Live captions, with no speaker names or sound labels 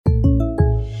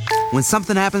When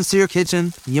something happens to your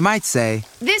kitchen, you might say,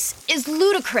 "This is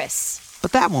ludicrous."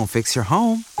 But that won't fix your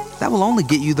home. That will only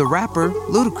get you the rapper,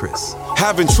 Ludacris.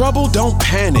 Having trouble? Don't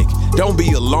panic. Don't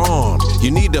be alarmed. You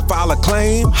need to file a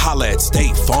claim? Holla at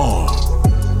State Farm.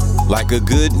 Like a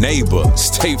good neighbor,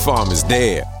 State Farm is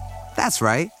there. That's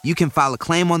right. You can file a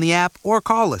claim on the app or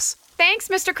call us. Thanks,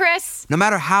 Mr. Chris. No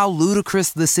matter how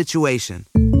ludicrous the situation,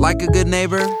 like a good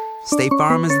neighbor, State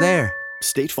Farm is there.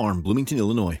 State Farm, Bloomington,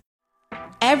 Illinois.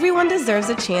 Everyone deserves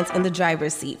a chance in the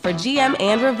driver's seat. For GM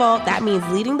and Revolt, that means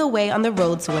leading the way on the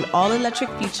road to an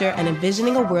all-electric future and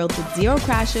envisioning a world with zero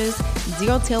crashes,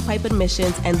 zero tailpipe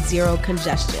emissions, and zero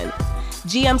congestion.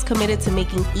 GM's committed to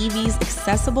making EVs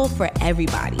accessible for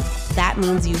everybody. That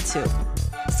means you too.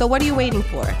 So what are you waiting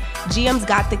for? GM's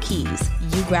got the keys.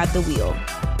 You grab the wheel.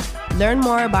 Learn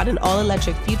more about an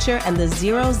all-electric future and the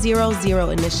 000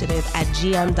 initiative at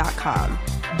gm.com.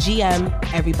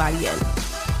 GM, everybody in.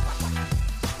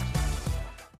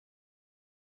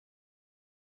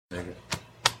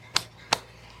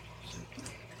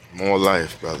 More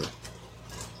life, brother.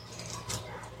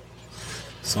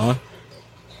 Son?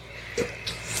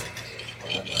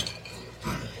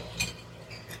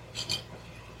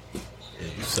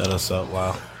 You set us up,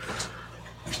 wow.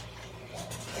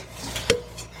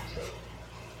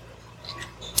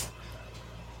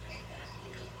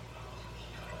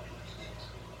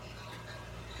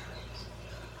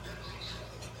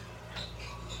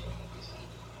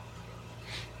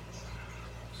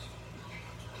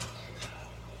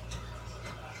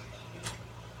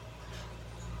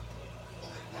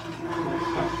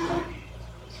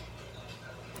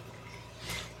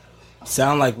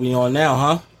 Sound like we on now,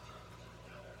 huh?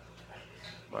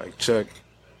 Mic check.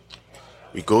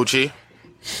 We Gucci.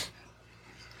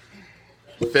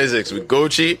 Physics, we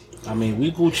Gucci. I mean, we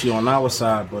Gucci on our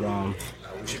side, but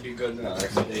we should be good now.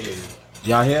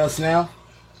 Y'all hear us now?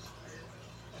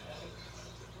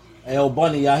 Hey, old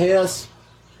Bunny, y'all hear us?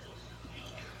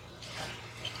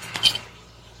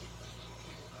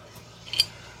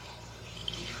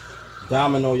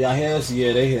 Domino, y'all hear us?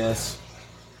 Yeah, they hear us.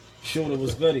 Shooter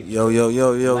was good. Yo.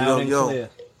 Loud and clear.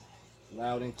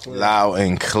 Loud and clear. Loud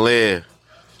and clear.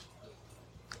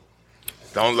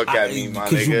 Don't look at me, my nigga.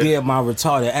 Cause you get my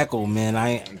retarded echo,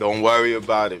 man. Don't worry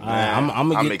about it, man.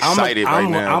 I'm excited right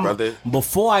now, brother.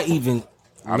 Before I even...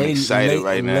 I'm excited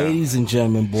right now. Ladies and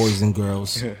gentlemen, boys and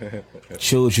girls,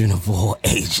 children of all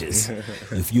ages,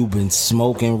 if you've been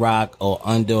smoking rock or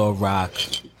under a rock,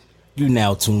 you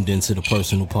now tuned into the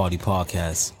Personal Party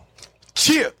Podcast.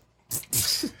 Chip!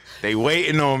 They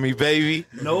waiting on me, baby.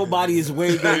 Nobody is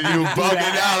waiting on you. You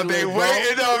bugging out. They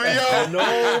waiting on me, yo.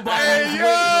 Nobody is waiting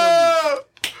on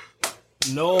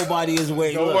me. Nobody is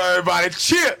waiting. Don't worry about it.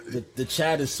 Chip. The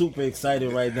chat is super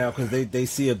excited right now because they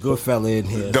see a good fella in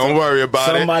here. Don't worry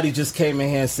about it. Somebody just came in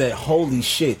here and said, "Holy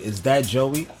shit, is that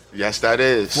Joey?" Yes, that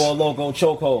is. Four Logo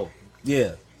Chokehold.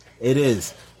 Yeah, it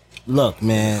is. Look,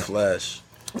 man. Flash.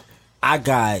 I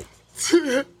got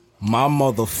my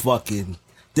motherfucking...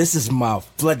 This is my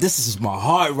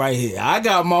heart right here. I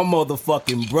got my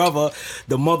motherfucking brother,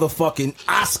 the motherfucking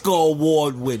Oscar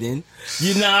award winning,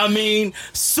 you know what I mean?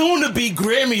 Soon to be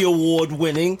Grammy award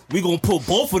winning. We gonna put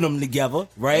both of them together,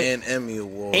 right? And Emmy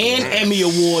award. And Emmy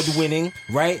award winning,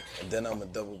 right? And then I'm gonna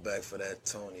double back for that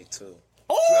Tony too.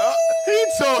 Oh, he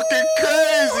talking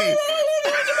crazy.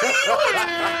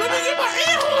 Let me get my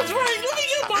earholes right.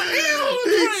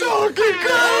 He talking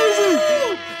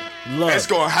crazy. Look, it's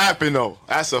gonna happen though.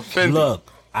 That's offending.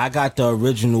 Look, I got the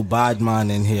original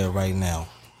Bodman in here right now.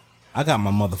 I got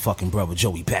my motherfucking brother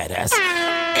Joey Badass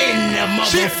in the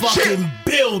motherfucking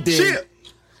building.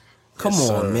 Come yes,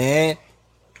 on, sir. man.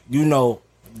 You know,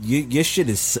 your shit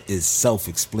is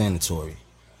self-explanatory,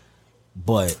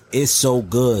 but it's so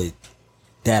good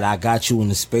that I got you in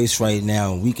the space right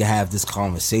now and we can have this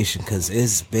conversation because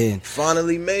it's been...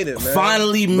 Finally made it, man.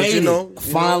 Finally made it.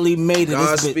 Finally made it.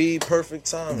 Godspeed, perfect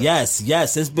time. Yes.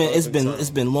 It's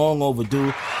been long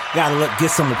overdue. Gotta get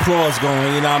some applause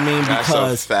going, you know what I mean? That's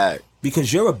a fact.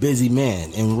 Because you're a busy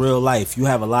man in real life. You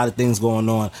have a lot of things going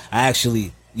on. I'm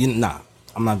not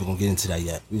even gonna get into that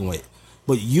yet. We can wait.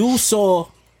 But you saw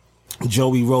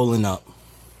Joey rolling up,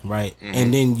 right? Mm-hmm.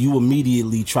 And then you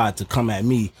immediately tried to come at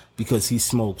me because he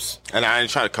smokes. And I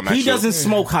didn't try to come at you. He doesn't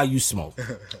smoke how you smoke.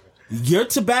 Your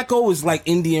tobacco is like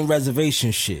Indian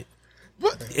reservation shit.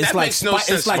 It's like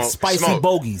spicy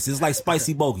bogeys. It's like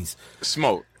spicy bogeys.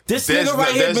 Smoke. This nigga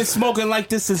right here been smoking like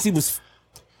this since he was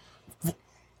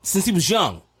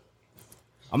young.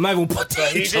 I'm not even put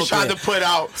that. He just tried to put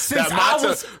out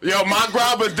that my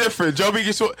grabber's different. Joby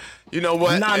gets you know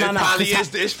what?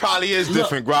 It probably is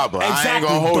different grabber. Exactly. I ain't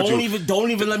gonna hold you.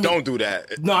 Don't even let me. Don't do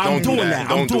that. No, I'm doing that.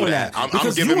 I'm doing that.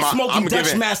 Because you were smoking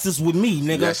Dutch Masters with me,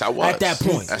 nigga. Yes, I was. At that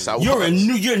point. Yes, I was.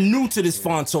 You're new to this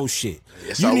Fonto shit.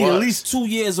 Yes, you I need was. at least 2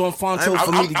 years on Fonto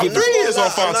for me to I'm get 3 years on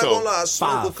Fonto. I'm not gonna lie, I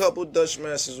smoked 5. a couple Dutch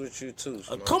Masters with you too.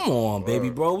 So Come on, baby,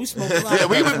 bro. We smoke a lot.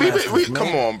 Yeah, we come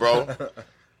on, bro.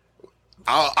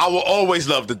 I will always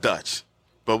love the Dutch,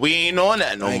 but we ain't on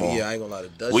that no more. Yeah, I ain't gonna lie, the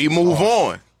Dutch. We move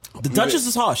on. The Dutchess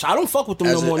is harsh. I don't fuck with them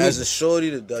no more. As a shorty,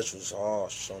 the Dutch was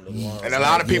harsh on the line. And a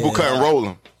lot of people couldn't roll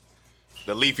them.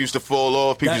 The leaf used to fall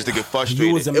off. People used to get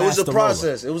frustrated. It was a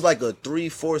process. It was like a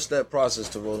 3-4 step process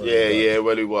to roll. Yeah, it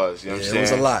really was. You know what I'm saying? It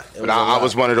was a lot. But I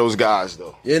was one of those guys,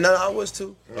 though. Yeah, no, I was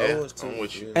too. Yeah, I was too. I'm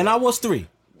with you. And I was 3.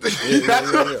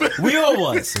 We all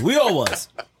was.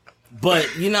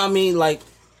 But, you know what I mean? Like,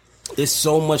 it's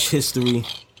so much history.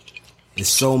 There's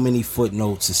so many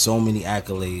footnotes. There's so many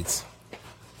accolades.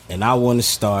 And I want to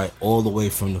start all the way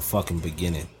from the fucking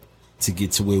beginning to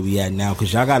get to where we at now.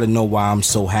 Because y'all got to know why I'm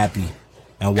so happy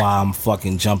and why I'm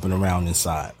fucking jumping around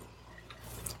inside.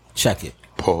 Check it.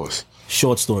 Pause.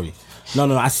 Short story.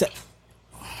 No, I said...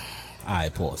 All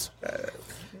right, pause.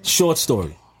 Short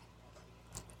story.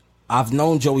 I've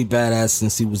known Joey Badass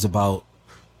since he was about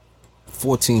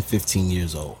 14, 15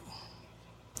 years old.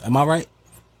 Am I right?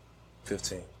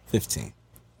 15.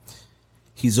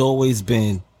 He's always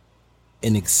been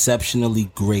an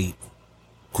exceptionally great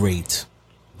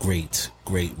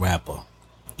rapper.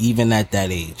 Even at that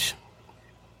age.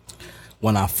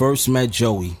 When I first met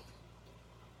Joey,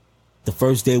 the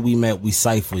first day we met, we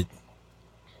ciphered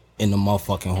in the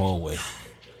motherfucking hallway.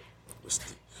 Rest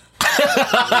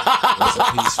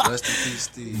in peace,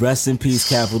 Steve. Rest in peace,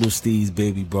 Capital Steez,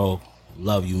 baby, bro.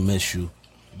 Love you, miss you.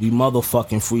 We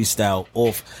motherfucking freestyle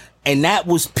off. And that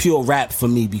was pure rap for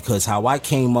me because how I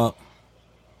came up,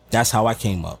 that's how I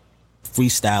came up.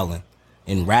 Freestyling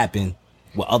and rapping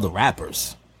with other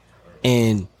rappers.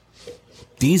 And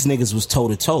these niggas was toe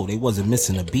to toe. They wasn't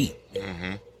missing a beat.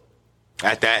 Mm-hmm.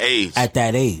 At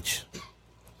that age.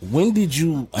 When did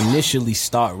you initially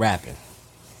start rapping?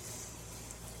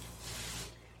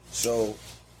 So,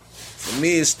 for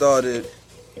me, it started,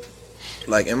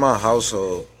 like, in my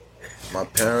household, my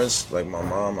parents, like my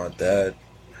mom, my dad,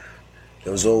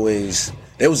 first of all,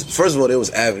 they was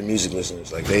avid music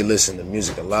listeners. Like, they listened to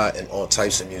music a lot and all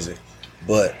types of music.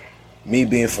 But me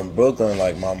being from Brooklyn,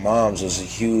 like, my mom's was a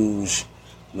huge,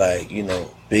 like, you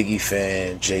know, Biggie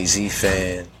fan, Jay-Z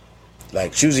fan.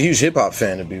 Like, she was a huge hip-hop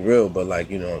fan, to be real, but, like,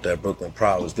 you know, that Brooklyn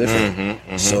pride was different.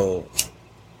 Mm-hmm. So,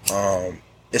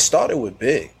 it started with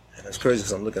Big. And it's crazy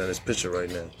because I'm looking at this picture right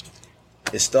now.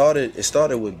 It started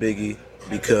with Biggie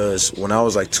because when I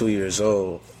was, like, 2 years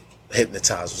old,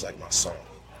 Hypnotize was, like, my song.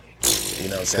 You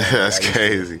know what I'm saying? That's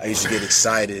crazy. I used to get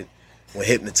excited when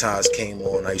Hypnotize came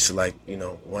on. I used to, like, you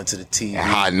know, run to the TV. And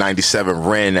Hot 97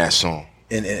 ran that song.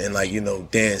 And like, you know,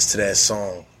 dance to that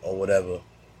song or whatever.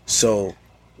 So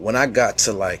when I got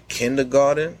to, like,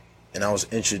 kindergarten and I was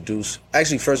introduced,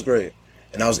 actually first grade,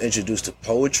 and I was introduced to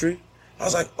poetry, I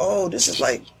was like, oh, this is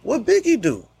like what Biggie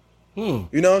do. You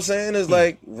know what I'm saying? It's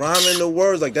like rhyming the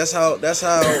words. Like that's how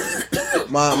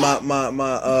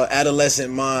my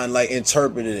adolescent mind like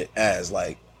interpreted it as,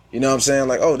 like, you know what I'm saying?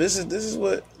 Like, oh, this is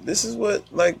what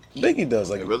like Biggie does.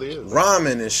 Like, it really is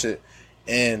rhyming and shit.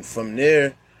 And from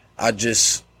there, I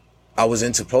was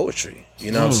into poetry.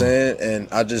 You know what I'm saying? And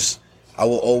I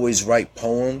will always write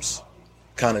poems,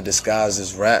 kind of disguised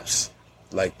as raps.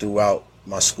 Like throughout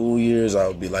my school years, I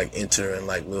would be like entering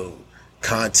like little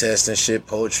contests and shit,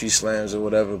 poetry slams or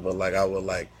whatever, but like I would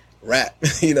like rap,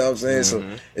 you know what I'm saying? So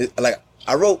like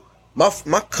I wrote, my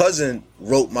cousin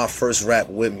wrote my first rap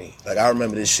with me. Like I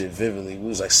remember this shit vividly. We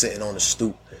was like sitting on the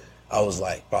stoop. I was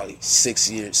like probably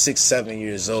 7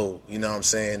 years old, you know what I'm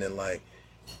saying? And like,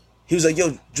 he was like, yo,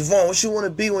 Javon, what you want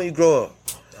to be when you grow up?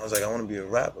 I was like, I want to be a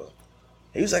rapper.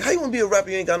 He was like, how you want to be a rapper?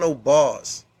 You ain't got no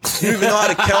bars. You even know how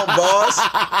to count bars?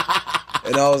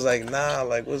 And I was like, nah,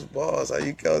 like, what's bars? How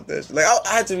you count that shit? Like,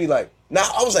 I had to be like,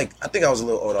 I was like, I think I was a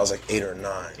little older. I was like 8 or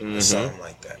 9 or something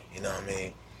like that. You know what I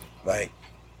mean? Like,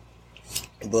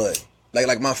 but,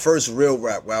 like my first real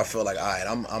rap where I felt like, all right,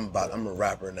 I'm a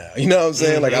rapper now. You know what I'm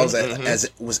saying? Like, I was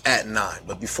at 9.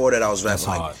 But before that, I was rapping,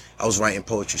 like, I was writing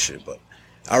poetry shit. But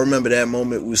I remember that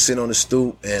moment, we were sitting on the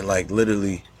stoop, and, like,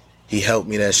 literally, he helped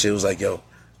me that shit. It was like, yo,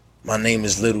 my name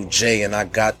is Little J, and I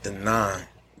got the 9.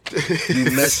 You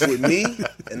mess with me,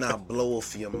 and I blow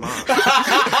off your mind.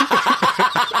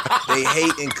 They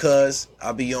hating cuz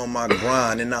I be on my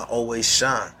grind, and I always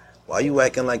shine. Why you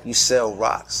acting like you sell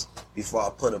rocks? before I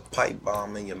put a pipe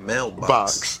bomb in your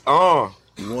mailbox.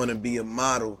 You want to be a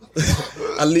model.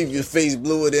 I leave your face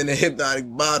bluer than a hypnotic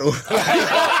bottle.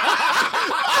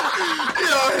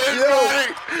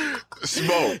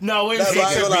 Smoke. No, wait.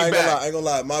 I ain't gonna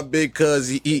lie. My big cuz,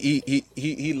 he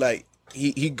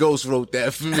ghost wrote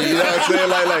that for me. You know what I'm saying?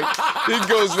 Like he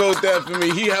ghost wrote that for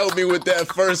me. He helped me with that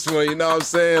first one. You know what I'm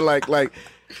saying? Like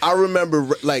I remember,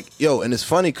 and it's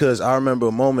funny because I remember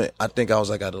a moment. I think I was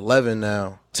like at 11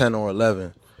 now, 10 or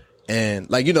 11, and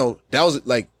that was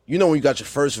like. When you got your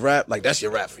first rap, like that's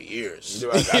your rap for years. You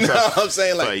know what I'm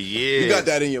saying? Like you got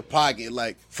that in your pocket,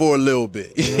 like for a little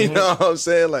bit. You know what I'm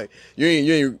saying? Like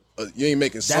you ain't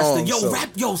making songs. That's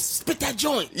rap, spit that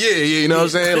joint. Yeah, you know what I'm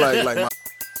saying? Like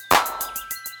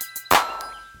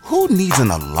Who needs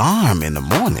an alarm in the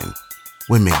morning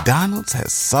when McDonald's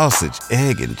has sausage,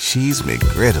 egg, and cheese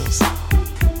McGriddles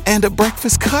and a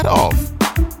breakfast cutoff?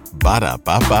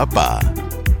 Ba-da-ba-ba-ba.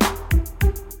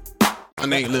 My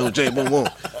name Lil J, boom, boom.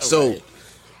 So,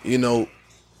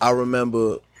 I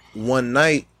remember one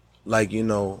night, my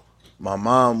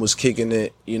mom was kicking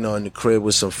it, in the crib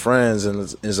with some friends, and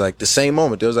it's like the same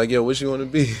moment. They was like, yo, what you want to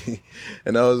be?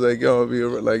 And I was like, yo, I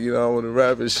want to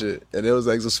rap and shit. And it was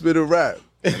like, so spit a rap.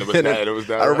 And it was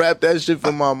that. I rapped that shit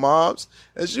for my moms,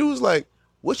 and she was like,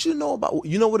 what you know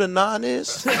what a nine is?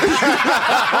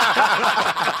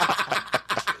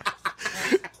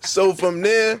 So from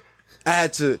there, I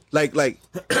had to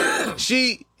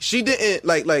she didn't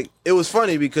it was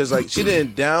funny because she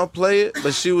didn't downplay it,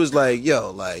 but she was like,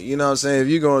 yo, you know what I'm saying, if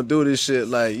you're gonna do this shit,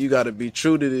 you gotta be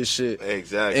true to this shit.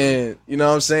 Exactly. And you know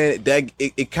what I'm saying, that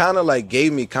it kind of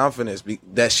gave me confidence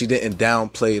that she didn't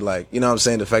downplay you know what I'm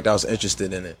saying, the fact I was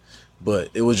interested in it, but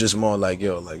it was just more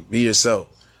be yourself.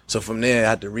 So from there, I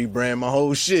had to rebrand my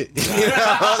whole shit. You know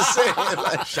what I'm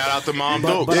saying? Shout out to Mom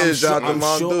Duke.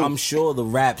 I'm sure the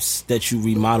raps that you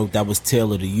remodeled that was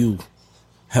tailored to you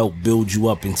helped build you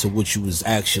up into what you was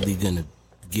actually gonna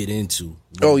get into.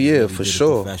 Oh yeah, for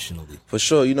sure. Professionally. For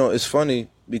sure. It's funny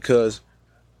because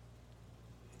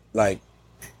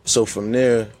so from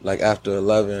there, after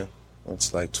 11, it's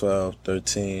 12,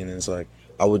 13, and it's I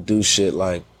would do shit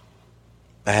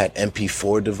I had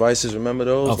MP4 devices, remember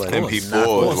those?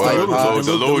 MP4s,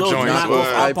 the little joints,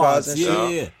 iPods and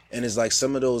shit. Yeah. And it's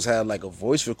some of those had a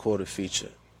voice recorder feature.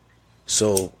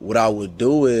 So what I would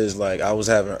do is I was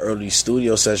having early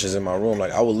studio sessions in my room.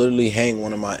 I would literally hang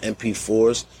one of my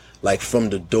MP4s from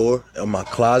the door of my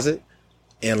closet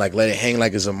and let it hang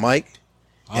it's a mic.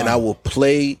 And I would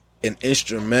play an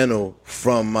instrumental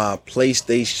from my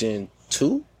PlayStation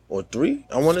 2 or 3,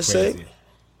 I want to say.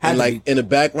 And in the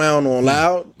background on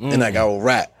loud, and I would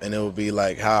rap, and it would be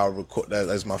how I record.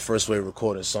 That's my first way of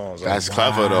recording songs. That's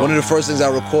clever though. One of the first things I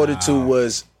recorded to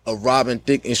was a Robin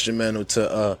Thicke instrumental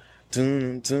to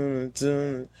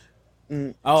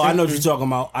Oh, I know what you're talking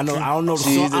about. I don't know the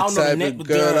song. She's I don't know the name of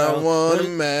girl I want to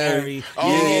marry. Yeah.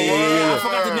 I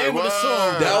forgot the name of the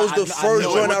song. That was the first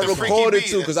joint I recorded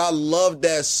to because I loved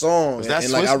that song.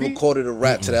 And I recorded a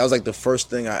rap to that. That was the first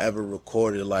thing I ever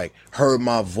recorded. Heard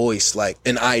my voice,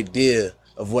 an idea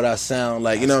of what I sound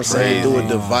like. You know what I'm saying? Do a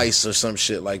device or some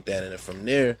shit like that. And then from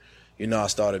there, I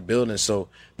started building. So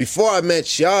before I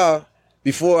met y'all,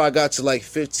 before I got to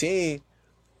 15,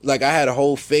 I had a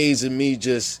whole phase of me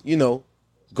just,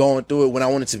 going through it when I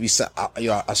wanted to be,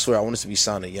 I swear I wanted to be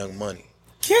signed to Young Money.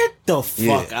 Get the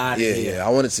fuck out of here. Yeah, I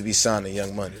wanted to be signed to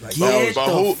Young Money. But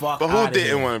who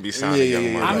didn't want to be signed to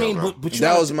Young Money? I mean, but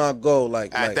that was my goal.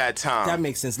 At that time. That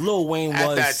makes sense. Lil Wayne was.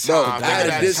 At that time. I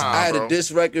had a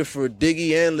diss record for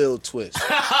Diggy and Lil Twist. You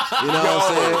know what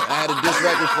I'm saying? I had a diss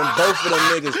record from both of them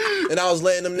niggas. And I was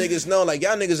letting them niggas know,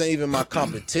 y'all niggas ain't even my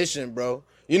competition, bro.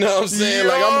 You know what I'm saying?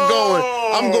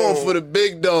 I'm going for the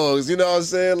big dogs. You know what I'm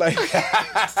saying?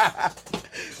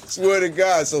 Swear to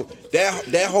God. So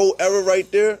that whole era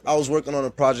right there, I was working on a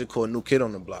project called New Kid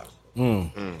on the Block.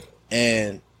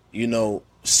 And,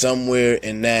 somewhere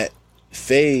in that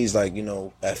phase,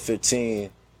 at 15,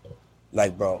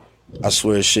 bro, I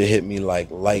swear shit hit me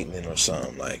like lightning or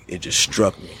something. It just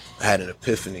struck me. I had an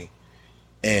epiphany.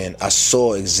 And I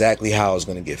saw exactly how I was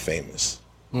going to get famous.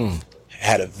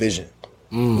 Had a vision.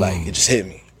 It just hit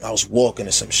me. I was walking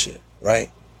to some shit, right?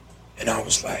 And I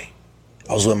was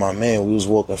with my man. We was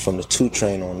walking from the 2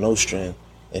 train on Nostrand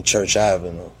in Church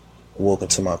Avenue. Walking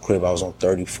to my crib. I was on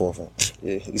 34th.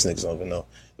 Yeah, these niggas don't even know.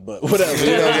 But whatever.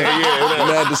 You know what I'm saying? I'm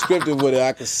not descriptive with it.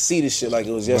 I could see this shit like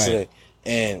it was yesterday. Right.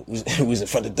 And we was in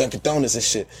front of Dunkin' Donuts and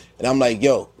shit. And I'm like,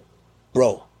 yo,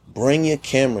 bro, bring your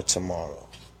camera tomorrow.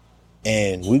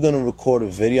 And we're going to record a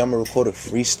video. I'm going to record a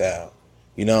freestyle.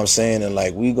 You know what I'm saying? And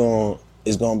we going to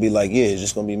it's gonna be like, yeah, it's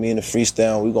just gonna be me and the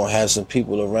freestyle. We're gonna have some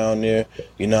people around there,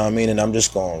 you know what I mean? And I'm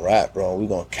just gonna rap, bro. We're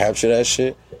gonna capture that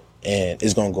shit, and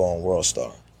it's gonna go on World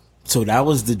Star. So that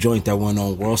was the joint that went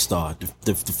on World Star,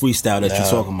 the freestyle that you're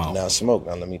talking about. Now, Smoke,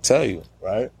 now let me tell you,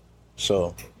 right?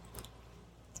 So,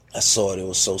 I saw it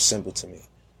was so simple to me.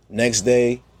 Next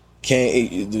day,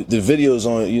 the video's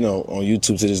on, you know, on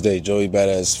YouTube to this day. Joey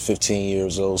Bada, 15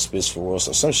 years old, spits for World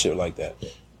Star, some shit like that.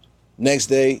 Next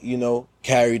day, you know,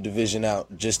 carried the vision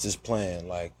out just as planned.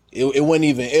 Like, it wasn't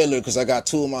even iller because I got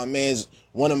two of my mans,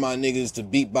 one of my niggas to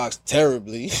beatbox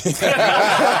terribly.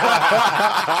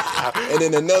 And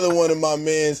then another one of my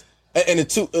mans,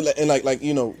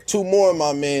 two more of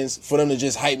my mans for them to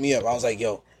just hype me up. I was like,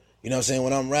 yo, you know what I'm saying?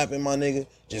 When I'm rapping, my nigga,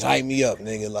 just hype me up,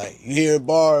 nigga. Like, you hear a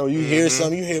bar or you hear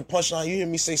something, you hear a punchline, you hear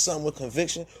me say something with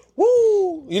conviction,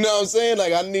 woo! You know what I'm saying?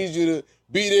 Like, I need you to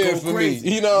be there for me.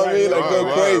 You know what I mean? Like,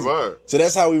 go crazy. Right. So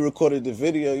that's how we recorded the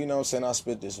video, you know what I'm saying? I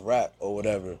spit this rap or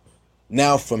whatever.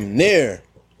 Now, from there,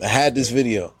 I had this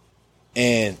video,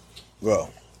 and, bro,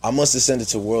 I must have sent it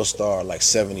to World Star like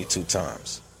 72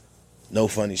 times. No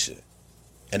funny shit.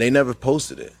 And they never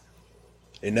posted it.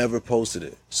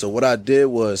 So what I did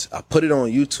was I put it on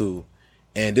YouTube,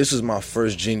 and this was my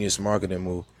first genius marketing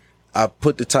move. I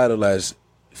put the title as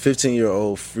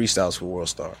 15-year-old freestyles for World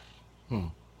Star.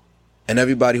 And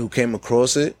everybody who came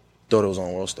across it thought it was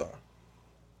on World Star.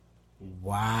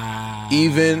 Wow.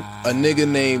 Even a nigga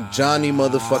named Johnny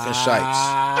motherfucking Shipes.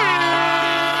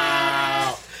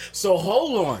 So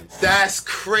hold on. That's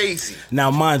crazy. Now,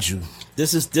 mind you,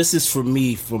 this is for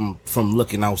me from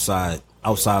looking outside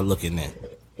looking in.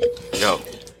 Yo,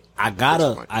 I got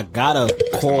a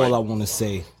call. I want to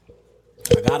say,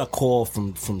 I got a call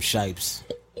from Shipes.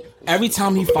 Every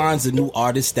time he finds a new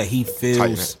artist that he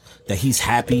feels that he's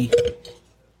happy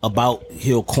about,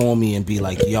 he'll call me and be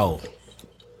like, "Yo,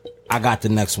 I got the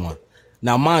next one."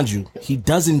 Now, mind you, he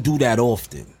doesn't do that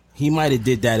often. He might have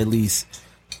did that at least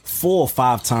 4 or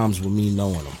 5 times with me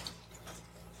knowing him.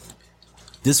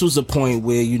 This was a point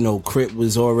where, you know, Crit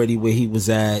was already where he was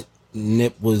at.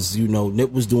 Nip was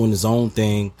doing his own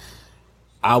thing.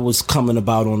 I was coming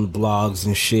about on the blogs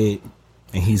and shit.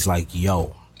 And he's like,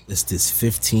 yo, it's this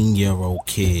 15-year-old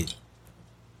kid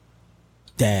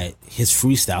that his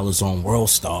freestyle is on World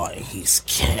Star and he's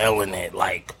killing it.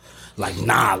 Like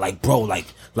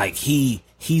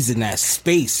he's in that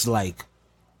space, like.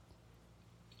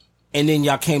 And then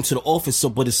y'all came to the office,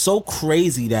 but it's so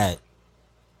crazy that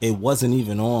it wasn't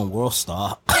even on World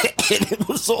Star. And it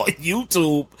was on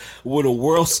YouTube with a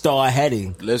World Star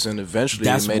heading. Listen, eventually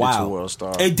it made it to World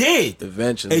Star. It did.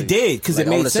 Eventually. It did, because like, it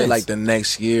made sense. I want to say like the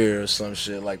next year or some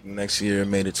shit. Like the next year it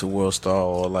made it to World Star,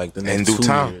 or like the next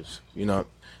 2 years. You know?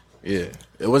 Yeah.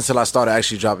 It wasn't until I started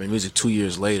actually dropping music 2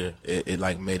 years later, it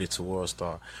like made it to World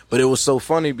Star. But it was so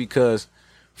funny because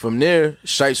from there,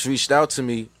 Shipes reached out to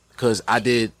me because I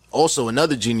did also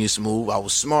another genius move. I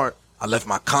was smart. I left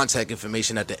my contact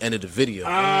information at the end of the video.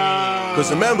 Because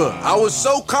remember, I was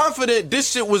so confident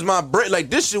this shit was my break.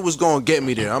 Like, this shit was going to get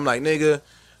me there. I'm like, nigga,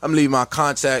 I'm leaving my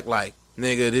contact. Like,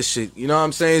 nigga, this shit, you know what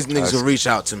I'm saying? These niggas will reach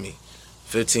out to me.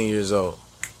 15 years old.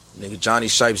 Nigga, Johnny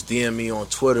Shipes DM me on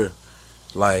Twitter.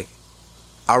 Like,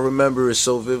 I remember it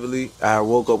so vividly. I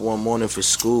woke up one morning for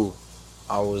school.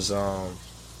 I was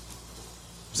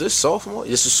this sophomore?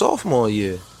 It's a sophomore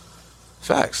year.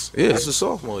 Facts. Yeah, it's a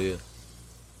sophomore year.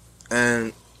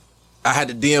 And I had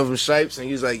to DM from Shipes, and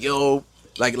he was like, yo,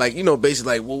 like you know,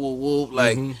 basically like, whoa,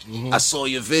 like, I saw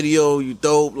your video, you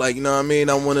dope, like, you know what I mean?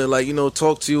 I want to, like, you know,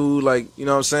 talk to you, like, you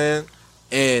know what I'm saying?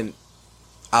 And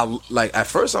I, like, at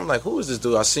first I'm like, who is this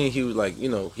dude? I seen he was like, you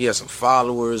know, he had some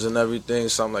followers and everything,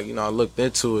 so I'm like, you know, I looked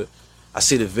into it. I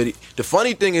see the video. The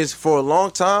funny thing is, for a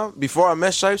long time, before I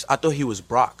met Shipes, I thought he was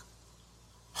Brock.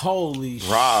 Holy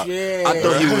shit. I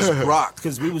thought he was Brock.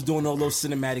 Because we was doing all those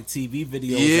cinematic TV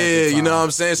videos. Yeah, you know what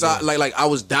I'm saying? So yeah. I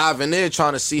was diving in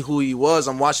trying to see who he was.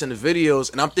 I'm watching the videos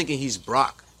and I'm thinking he's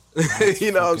Brock.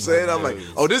 You know what I'm saying? I'm like,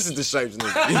 oh, this is the Shipes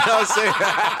nigga. You know what I'm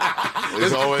saying?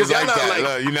 It's always like that.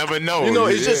 Look, you never know. You know,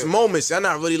 it's just moments. I'm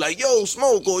not really like, yo,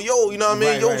 Smoke, or yo, you know what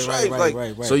I mean? Yo, Shipes.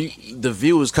 Right. So the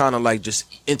view is kind of like just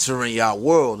entering your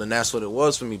world, and that's what it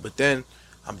was for me. But then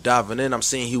I'm diving in. I'm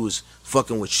seeing he was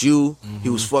fucking with you. He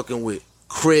was fucking with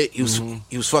Crit. He was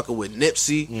fucking with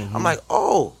Nipsey. I'm like,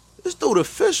 oh, this dude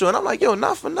official. And I'm like, yo,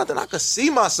 not for nothing, I could see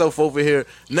myself over here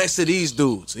next to these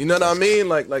dudes. You know what I mean?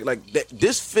 Like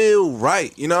this feel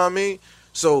right. You know what I mean?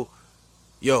 So,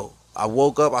 yo, I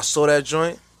woke up, I saw that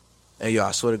joint, and yo,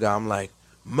 I swear to God, I'm like,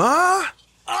 Ma?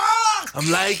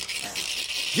 I'm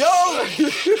like, yo,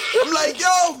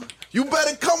 you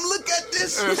better come look at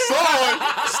this.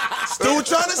 dude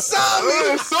trying to sign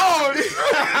me.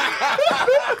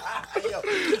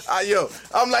 Yo,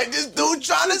 I'm like, this dude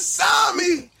trying to sign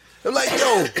me. I'm like,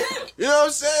 yo, you know what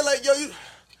I'm saying? Like, yo, you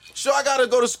sure I gotta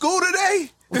go to school today?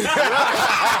 That's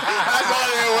all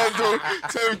they want to do.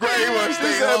 10th grade was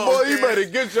He said, boy, you better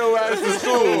get your ass to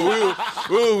school.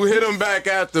 We'll hit him back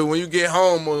after when you get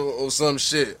home or some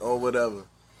shit or whatever.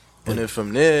 And then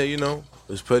from there, you know,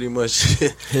 it's pretty much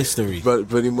history. But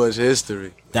pretty much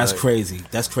history. That's like, crazy.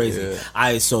 That's crazy. Yeah. All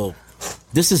right, so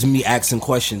this is me asking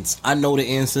questions. I know the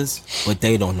answers, but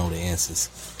they don't know the answers.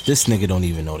 This nigga don't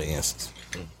even know the answers.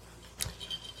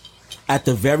 At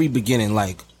the very beginning,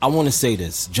 like, I want to say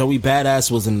this. Joey Badass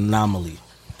was an anomaly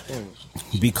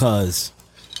because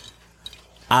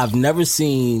I've never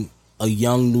seen a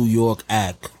young New York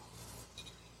act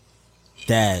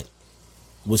that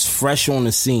was fresh on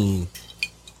the scene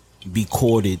be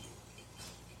courted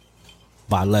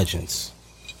by legends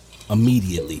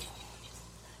immediately,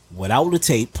 without a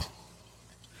tape,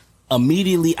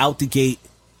 immediately out the gate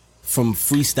from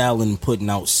freestyling and putting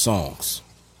out songs.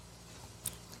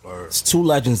 It's two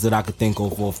legends that I could think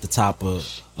of off the top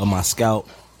of my scout.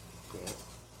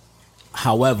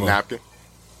 However, Napkin.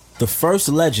 The first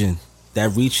legend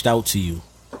that reached out to you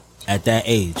at that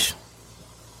age,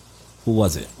 who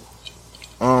was it?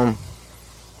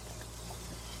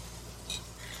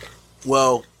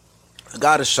 Well, I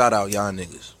gotta shout out y'all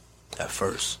niggas at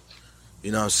first.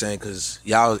 You know what I'm saying? Cause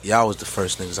y'all was the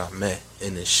first niggas I met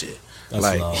in this shit. That's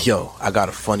like, love. yo, I got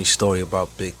a funny story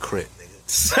about Big Crit, nigga.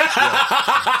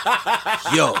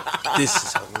 Yo, this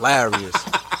is hilarious.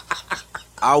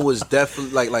 I was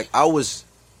definitely like I was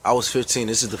 15.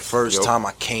 This is the first time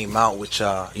I came out with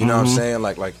y'all. You know what I'm saying?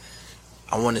 Like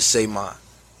I want to say my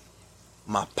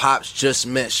pops just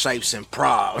met Shipes in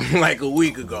Prague like a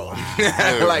week ago.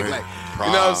 like you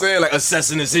know what I'm saying? Like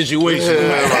assessing the situation. You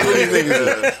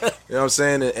know what I'm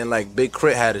saying? And like Big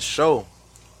Crit had a show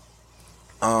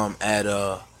at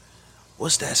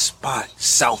what's that spot?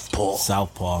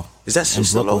 Southpaw. Is that shit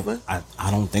still open? I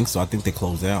don't think so. I think they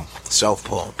closed down.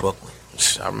 Southpaw in Brooklyn.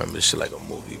 I remember this shit like a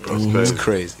movie, bro. It's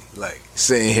crazy. Like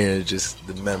sitting here and just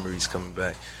the memories coming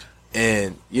back.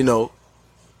 And you know,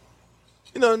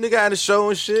 nigga had a show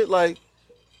and shit. Like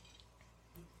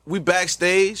we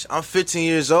backstage. I'm 15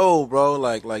 years old, bro.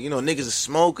 Like you know, niggas are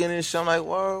smoking and shit. I'm like,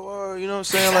 word. You know what I'm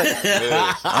saying? Like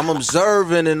I'm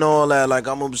observing and all that. Like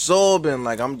I'm absorbing.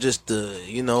 Like I'm just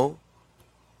you know.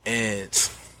 And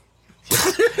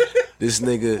this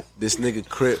nigga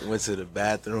Crip went to the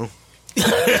bathroom.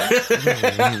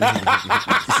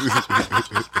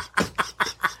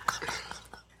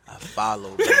 I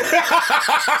followed him.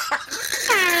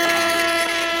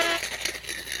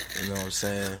 You know what I'm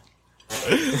saying?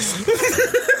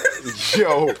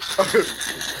 Yo.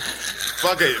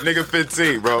 Fuck it, nigga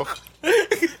 15, bro.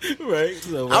 Right.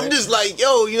 I'm just like,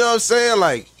 yo, you know what I'm saying?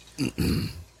 Like,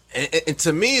 and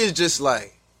to me, it's just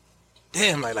like,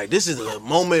 damn, like this is a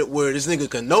moment where this nigga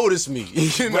can notice me.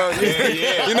 You know what I mean?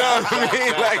 Yeah. You know what I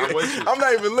mean? Like, I'm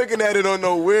not even looking at it on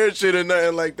no weird shit or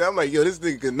nothing like that. I'm like, yo, this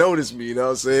nigga can notice me. You know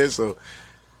what I'm saying? So,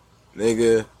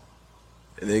 nigga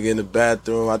in the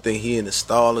bathroom. I think he in the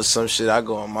stall or some shit. I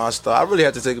go in my stall. I really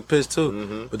have to take a piss too.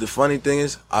 Mm-hmm. But the funny thing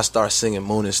is, I start singing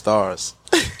Moon and Stars.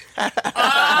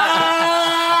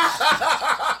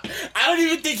 I don't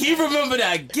even think he remember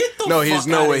that. Get the fuck No, there's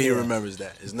no outta way here. he remembers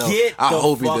that. There's no. Get I the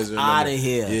hope he fuck doesn't remember. outta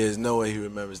here. Yeah, there's no way he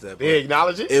remembers that. Did he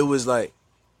acknowledge it? It was like,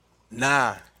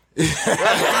 nah. nah.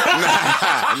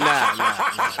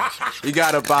 He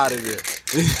got up out of there.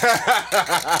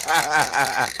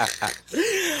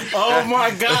 Oh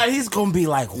my God, he's gonna be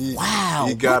like, wow.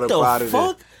 He got what up the out of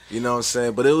fuck? there. You know what I'm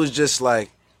saying? But it was just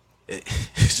like,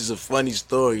 it's just a funny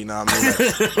story, you know what I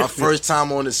mean? Like, my first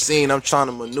time on the scene, I'm trying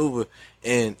to maneuver.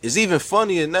 And it's even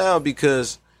funnier now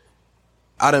because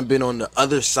I done been on the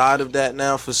other side of that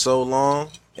now for so long.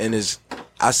 And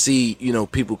I see, you know,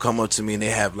 people come up to me and they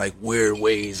have like weird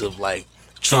ways of like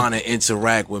trying to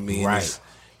interact with me. Right. And it's,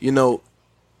 you know,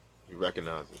 You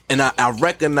recognize it. and I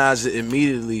recognize it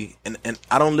immediately, and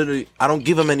I don't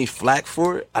give them any flack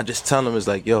for it. I just tell them it's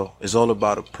like, yo, it's all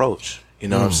about approach. You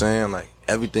know what I'm saying? Like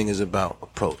everything is about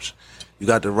approach. You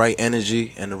got the right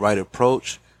energy and the right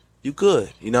approach, you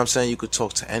good. You know what I'm saying? You could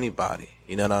talk to anybody.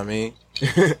 You know what I mean?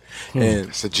 And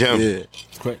It's a gem. Yeah.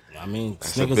 It's great. I mean,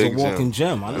 this a nigga's a big walking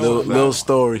gem. I know. Little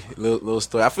story. Little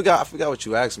story. I forgot what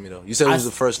you asked me though. You said it was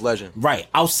the first legend. Right.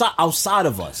 Outside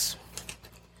of us.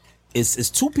 It's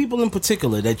two people in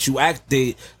particular that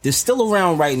they're still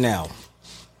around right now.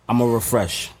 I'm gonna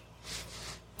refresh.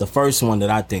 The first one that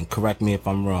I think, correct me if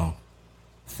I'm wrong,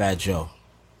 Fat Joe.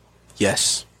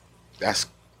 Yes. That's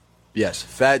Yes.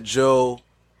 Fat Joe,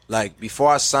 like before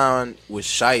I signed with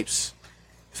Shipes,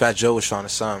 Fat Joe was trying to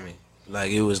sign me.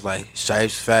 Like it was like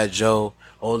Shipes, Fat Joe,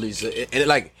 all these, and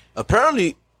like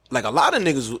apparently like a lot of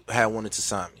niggas had wanted to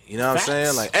sign me. You know what I'm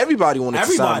saying? Like everybody wanted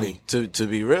to sign me. To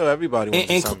be real, everybody wanted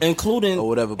to sign me, including or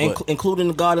whatever, but including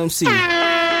the God MC,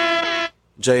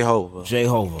 Jehovah.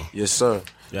 Yes, sir.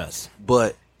 Yes,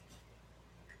 but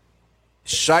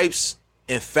Shipes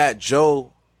and Fat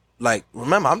Joe, like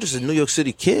remember, I'm just a New York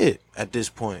City kid at this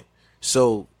point,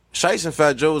 so Shipes and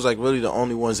Fat Joe was like really the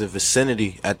only ones in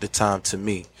vicinity at the time to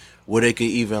me, where they could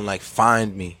even like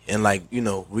find me and like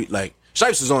like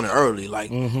Shipes was on it early, like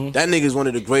that nigga's one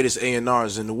of the greatest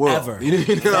A&Rs in the world. Ever. You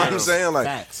know what I'm saying? Like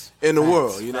Facts. In the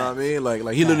world, you know what I mean? Like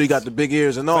he literally got the big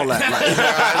ears and all that. Like,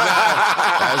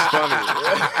 that's funny.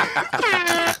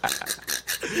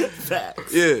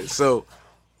 Facts. Yeah. So,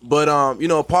 but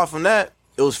apart from that,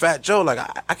 it was Fat Joe. Like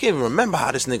I can't even remember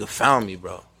how this nigga found me,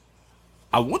 bro.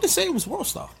 I want to say it was World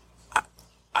Star.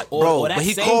 Bro, but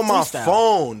he called my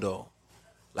phone though.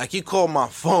 Like he called my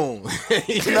phone.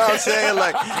 You know what I'm saying?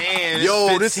 Like, man,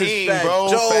 yo, 15, this is Fat bro.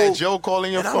 Joe. Fat Joe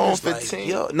calling your And phone. like, 15.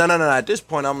 yo, no. At this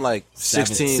point, I'm like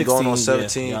 16 going on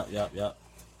 17. Yeah.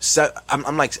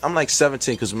 I'm like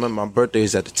 17 because remember my birthday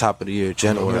is at the top of the year,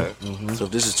 January. Okay. So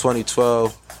if this is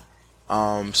 2012,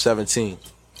 17.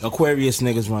 Aquarius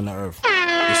niggas run the earth.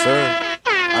 Yes, sir.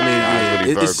 I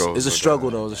mean, really it's a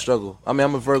struggle though. It's a struggle. I mean,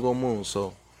 I'm a Virgo moon,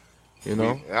 so you know,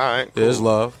 All right. Cool. there's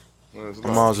love. There's My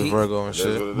love. mom's a Virgo and That's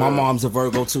shit. what it My is. mom's a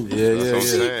Virgo too. Yeah.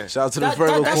 saying. Shout out to the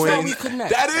Virgo that's queen. why we connect.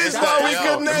 That is That's why we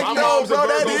yo, connect, my though, mom's a bro.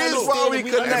 That Virgo, is too. why we And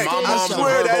connect. my I mom's a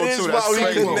swear that Virgo, is too. why That's we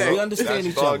crazy. connect. We understand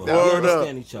each other. fucked We up.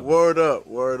 understand each other. Word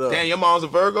up. Damn, your mom's a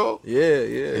Virgo?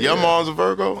 Yeah. Your mom's a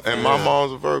Virgo? And my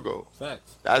mom's a Virgo.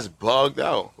 Facts. That's bugged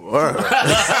out. Word.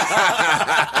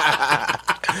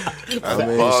 I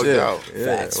mean, bugged shit. out. Yeah.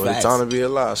 Facts, Well, the facts. time to be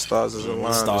alive. Stars is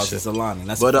aligning. Stars is aligning.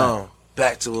 That's But a fact.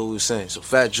 back to what we were saying. So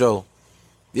Fat Joe,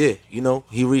 yeah,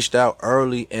 he reached out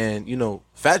early, and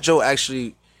Fat Joe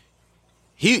actually,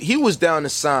 he was down to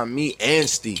sign me and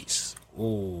Steez.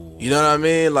 Ooh. You know what I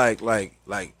mean? Like.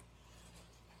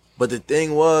 But the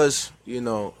thing was, and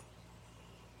me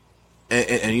and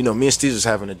Steez was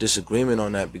having a disagreement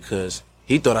on that because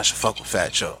he thought I should fuck with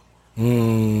Fat Joe. You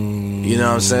know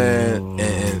what I'm saying?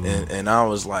 And I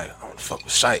was like, I want to fuck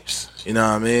with Shipes. You know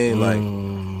what I mean? Like,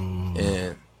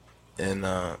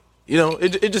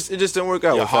 it just didn't work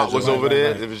out. Your with heart Fat was Joe. over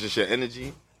there. It was just your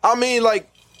energy. I mean, like,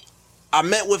 I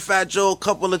met with Fat Joe a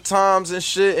couple of times and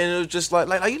shit, and it was just like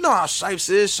you know how Shipes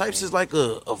is. Shipes is like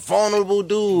a vulnerable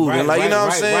dude, and like you know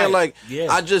what I'm saying. Like, Yeah.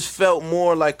 I just felt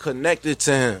more like connected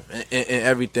to him and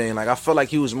everything. Like, I felt like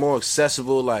he was more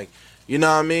accessible. Like, you know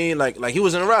what I mean? Like he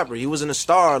wasn't a rapper. He wasn't a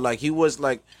star. Like he was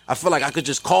like, I feel like I could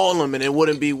just call him and it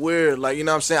wouldn't be weird. Like, you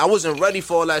know what I'm saying? I wasn't ready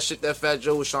for all that shit that Fat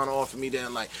Joe was trying to offer me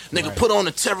then. Like, nigga, put on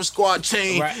the Terror Squad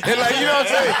chain. Right. And like, you know what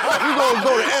I'm saying? We gonna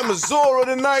go to Amazora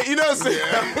tonight. You know what I'm saying?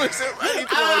 I wasn't ready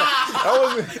for all that. I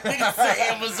wasn't.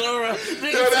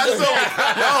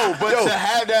 But to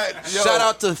have that, Shout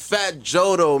out to Fat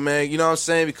Joe though, man. You know what I'm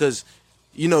saying? Because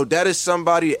that is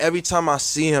somebody, every time I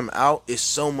see him out, it's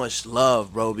so much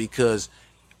love, bro, because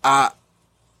I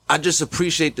just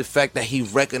appreciate the fact that he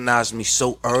recognized me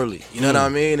so early. You know what I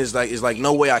mean? It's like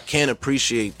no way I can't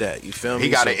appreciate that. You feel me? He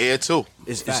got So an ear too.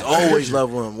 It's always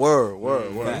love with him. Word.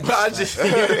 But I just,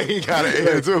 He got an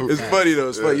ear too. it's funny though.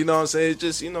 It's funny. You know what I'm saying? It's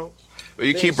just, But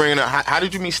you keep bringing up. How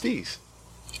did you meet Steez?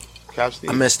 Cap Steez?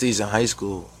 I met Steez in high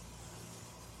school.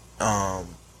 I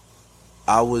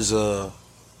was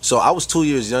 2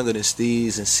 years younger than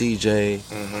Steez and CJ,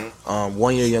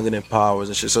 1 year younger than Powers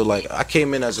and shit. So like I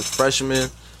came in as a freshman,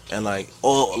 and most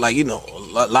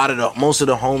of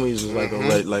the homies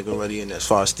was already in as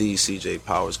far as Steez, CJ,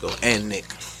 Powers go, and Nick.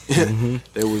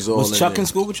 They was all. Was Chuck there. in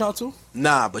school with y'all too?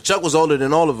 Nah, but Chuck was older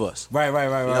than all of us. Right. You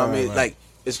know what I mean? Right. Like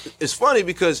it's funny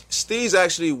because Steez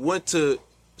actually went to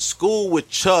school with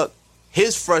Chuck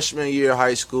his freshman year of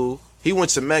high school. He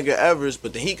went to Medgar Evers,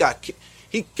 but then he got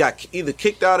either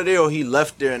kicked out of there or he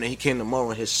left there, and then he came to Monroe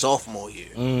in his sophomore year.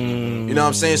 You know what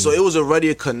I'm saying? So it was already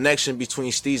a connection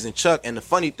between Steez and Chuck. And the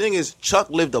funny thing is, Chuck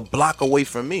lived a block away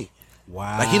from me.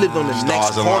 Wow. Like he lived on the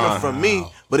next Stars corner align. from me,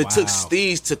 but it took Wow.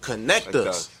 Steez to connect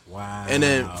us. Wow. And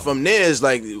then from there, it's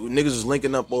like niggas was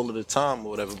linking up all of the time or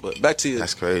whatever. But back to you.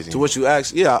 That's crazy. To what you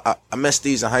asked, yeah, I met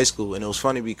Steez in high school, and it was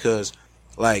funny because,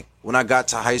 like, when I got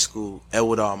to high school,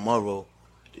 Edward R. Murrow,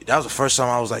 that was the first time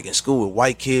I was like in school with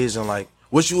white kids and like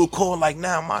what you would call like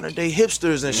now modern day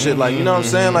hipsters and shit. Like, you know what I'm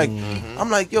saying? Like,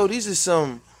 I'm like, yo, these are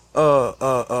some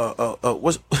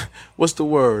what's the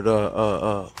word?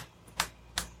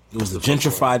 It was a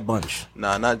gentrified bunch.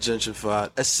 Nah, not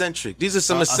gentrified. Eccentric. These are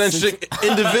some eccentric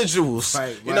individuals.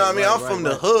 You know what I mean? I'm from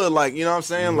the hood, like, you know what I'm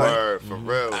saying? Word, for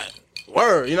real.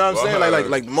 Word, you know what I'm saying?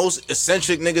 Like the most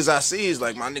eccentric niggas I see is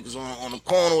like my niggas on the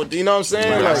corner with, you know what I'm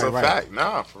saying? That's a fact.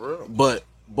 Nah, for real. But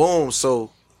boom,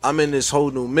 so I'm in this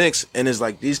whole new mix, and it's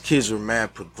like these kids were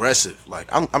mad progressive. Like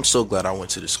I'm so glad I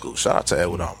went to the school. Shout out to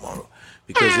Edward Almaro.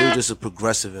 Because it was just a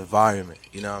progressive environment,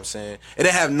 you know what I'm saying? It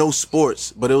didn't have no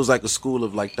sports, but it was like a school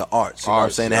of like the arts, you know what I'm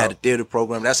saying? They had a theater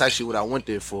program. That's actually what I went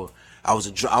there for. I was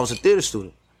a theater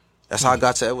student. That's how I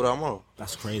got to Edward Almaro.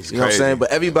 That's crazy. You know what I'm saying?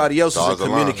 But everybody else is in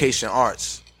communication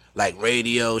arts, like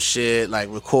radio shit, like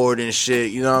recording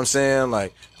shit, you know what I'm saying?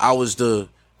 Like I was the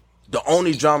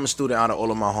only drama student out of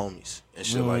all of my homies and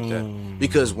shit like that.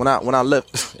 Because when I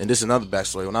left, and this is another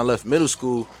backstory, when I left middle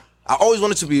school, I always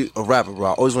wanted to be a rapper,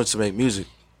 bro. I always wanted to make music.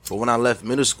 But when I left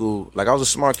middle school, like I was a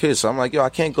smart kid, so I'm like, yo, I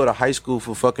can't go to high school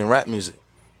for fucking rap music.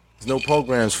 There's no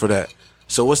programs for that.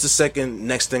 So what's the second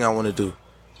next thing I want to do?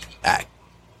 Act.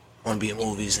 I want to be in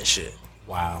movies and shit.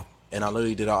 Wow. And I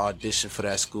literally did an audition for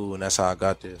that school, and that's how I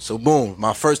got there. So boom,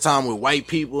 my first time with white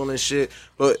people and shit.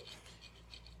 But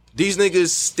these niggas,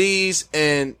 Steez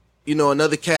and, you know,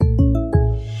 another cat.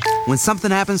 When something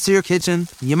happens to your kitchen,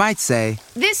 you might say,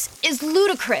 This is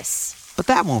ludicrous. but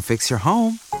that won't fix your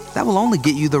home. That will only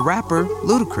get you the rapper,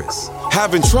 Ludacris.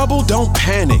 Having trouble? Don't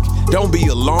panic. Don't be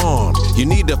alarmed. You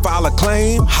need to file a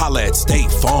claim? Holla at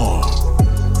State Farm.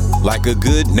 Like a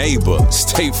good neighbor,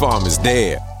 State Farm is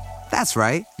there. That's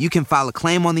right. You can file a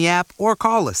claim on the app or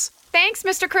call us. Thanks,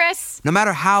 Mr. Chris. No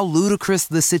matter how ludicrous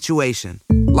the situation,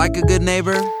 like a good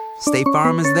neighbor, State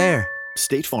Farm is there.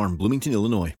 State Farm, Bloomington,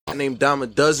 Illinois. Named Dime a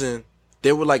Dozen,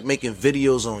 they were like making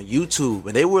videos on YouTube,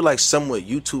 and they were like somewhat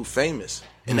YouTube famous.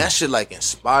 And that shit like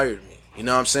inspired me. You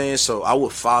know what I'm saying? So I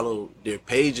would follow their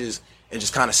pages and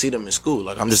just kind of see them in school.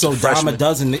 Like I'm just a freshman. Dime a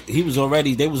Dozen, they was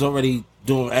already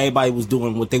doing, everybody was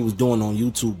doing what they was doing on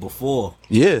YouTube before.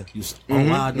 Yeah.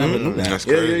 Wow, I never knew that. That's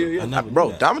Yeah, crazy. yeah, yeah.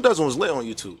 Bro, Dime a Dozen was lit on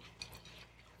YouTube.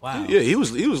 Wow. Yeah, he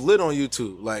was lit on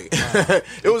YouTube. Like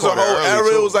it was a whole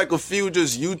era. It was like a few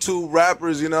just YouTube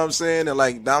rappers, you know what I'm saying? And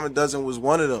like Dime a Dozen was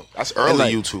one of them. That's early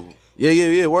like, YouTube.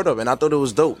 Yeah, word up. And I thought it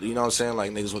was dope, you know what I'm saying?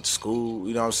 Like niggas went to school,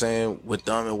 you know what I'm saying, with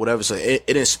them and whatever. So it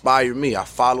inspired me. I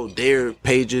followed their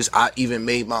pages. I even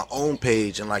made my own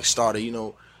page and like started, you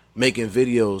know, making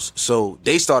videos. So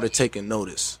they started taking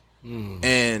notice.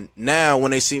 And now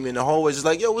when they see me in the hallways, it's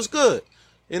like, yo, what's good?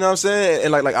 You know what I'm saying?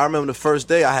 And like I remember the first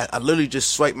day I literally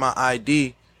just swiped my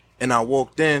ID and I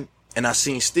walked in and I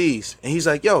seen Steez. And he's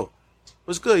like, yo,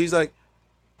 what's good? He's like,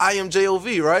 I am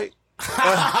JOV, right?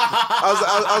 I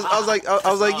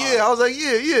was like,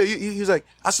 yeah. He was like,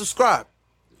 I subscribe.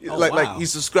 Like he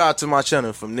subscribed to my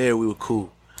channel. From there, we were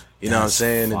cool. You know what I'm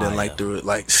saying? And then like the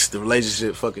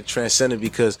relationship fucking transcended,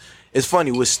 because it's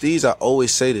funny with Steez. I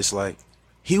always say this, like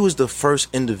he was the first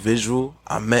individual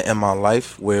I met in my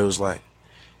life where it was like,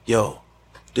 yo,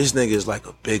 this nigga is like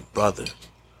a big brother.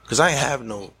 Cause I ain't have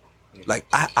no, like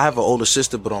I have an older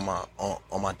sister, but on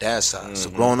my dad's side. So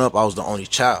growing up, I was the only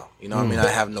child. You know what I mean? I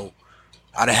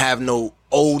didn't have no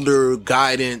older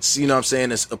guidance, you know what I'm saying,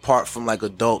 that's apart from like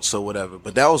adults or whatever.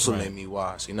 But that also made me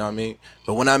wise, you know what I mean?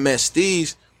 But when I met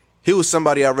Steez, he was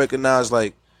somebody I recognized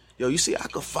like, yo, you see, I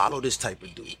could follow this type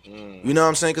of dude. You know what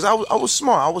I'm saying? Because I was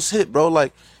smart. I was hit, bro.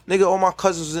 Like, nigga, all my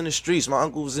cousins was in the streets. My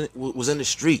uncle was in the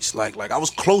streets. Like I was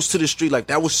close to the street. Like,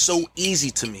 that was so easy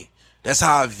to me. That's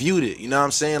how I viewed it. You know what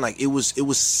I'm saying? Like, it was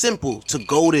simple to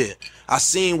go there. I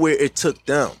seen where it took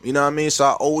them. You know what I mean? So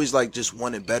I always like just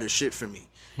wanted better shit for me.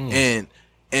 And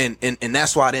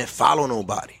that's why I didn't follow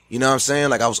nobody. You know what I'm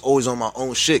saying? Like, I was always on my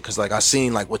own shit, because like I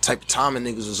seen like what type of timing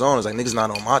niggas was on. It's like, niggas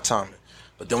not on my timing.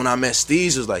 But then when I met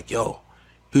Steez, it was like, yo,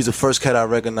 he's the first cat I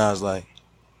recognized, like,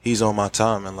 he's on my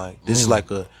time. And like, this is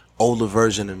like a older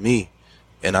version of me.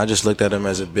 And I just looked at him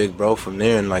as a big bro from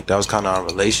there, and like that was kind of our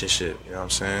relationship. You know what I'm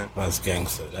saying?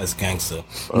 That's gangster.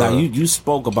 Now you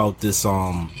spoke about this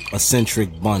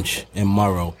eccentric bunch in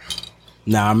Murrow.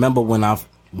 Now I remember when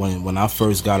I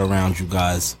first got around you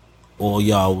guys, all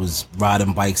y'all was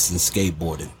riding bikes and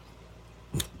skateboarding.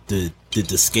 Did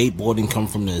the skateboarding come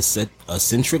from the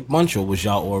eccentric bunch, or was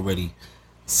y'all already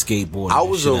skateboarding? I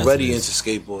was already into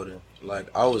skateboarding.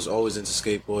 Like, I was always into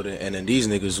skateboarding, and then these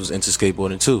niggas was into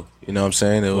skateboarding too. You know what I'm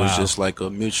saying? It was just like a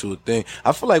mutual thing.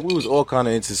 I feel like we was all kind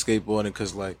of into skateboarding,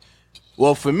 because like,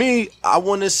 well, for me, I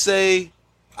want to say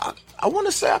I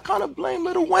kind of blame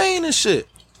Lil Wayne and shit.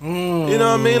 You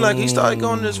know what I mean? Like, he started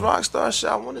going to this rock star shit.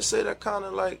 I want to say that kind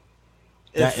of like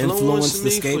that influenced the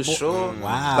skateboard? For sure.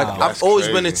 Wow. Like, I've always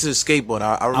been into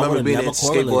skateboarding. I remember being into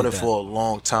skateboarding for a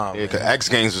long time. Yeah, because X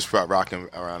Games was rocking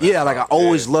around. Yeah, like I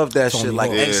always loved that Tony shit.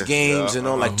 Like Hawk. X Games and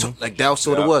all. Like that's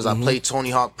what it was. I played Tony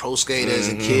Hawk Pro Skater as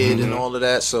a kid and all of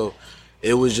that. So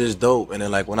it was just dope. And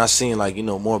then like when I seen like, you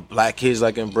know, more black kids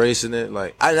like embracing it,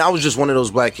 like I was just one of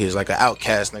those black kids, like an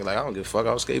outcast nigga. Like I don't give a fuck.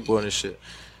 I was skateboarding and shit.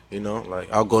 You know, like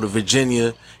I'll go to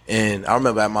Virginia, and I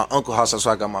remember at my uncle's house, that's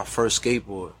where I got my first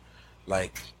skateboard.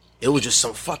 Like, it was just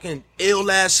some fucking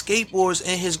ill-ass skateboards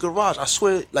in his garage. I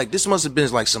swear, like, this must have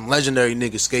been, like, some legendary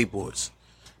nigga skateboards.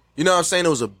 You know what I'm saying? It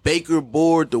was a Baker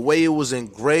board, the way it was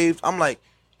engraved. I'm like,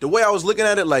 the way I was looking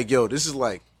at it, like, yo, this is,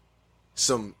 like,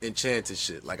 some enchanted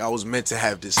shit. Like, I was meant to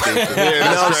have this skateboard. You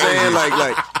know what I'm saying?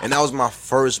 Like, and that was my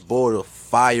first board, a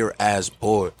fire-ass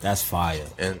board. That's fire.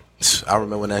 And I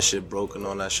remember when that shit broke and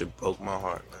all that shit broke my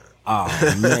heart, man.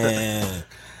 Oh, man.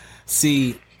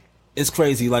 See, it's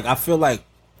crazy. Like, I feel like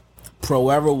Pro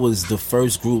Era was the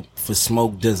first group for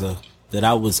Smoke DZA that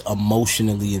I was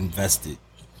emotionally invested.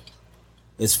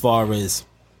 As far as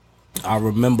I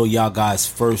remember y'all guys'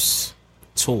 first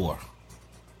tour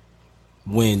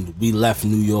when we left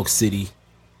New York City,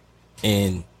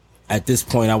 and at this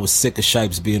point I was sick of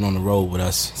Shipes being on the road with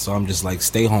us, so I'm just like,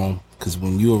 stay home, because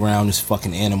when you around this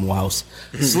fucking Animal House,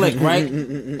 Slick, right?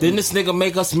 Didn't this nigga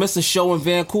make us miss a show in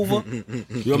Vancouver?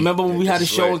 You remember when we had a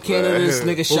show in Canada? This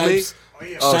nigga Shipes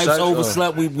Shipes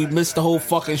overslept. We missed the whole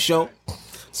fucking show.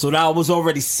 So now I was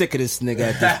already sick of this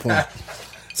nigga at this point.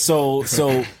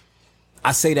 So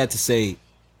I say that to say,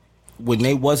 when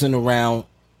they wasn't around,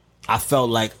 I felt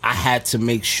like I had to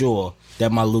make sure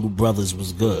that my little brothers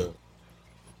was good.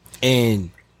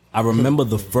 And I remember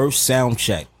the first sound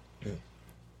check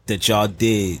that y'all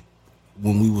did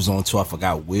when we was on tour. I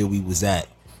forgot where we was at.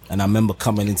 And I remember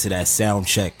coming into that sound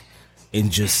check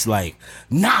and just like,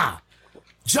 nah,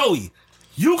 Joey,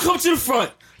 you come to the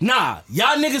front. Nah,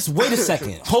 y'all niggas, wait a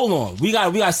second. Hold on. We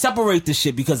gotta separate this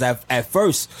shit, because at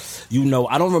first, you know,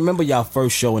 I don't remember y'all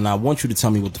first show, and I want you to tell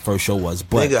me what the first show was.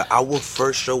 But nigga, our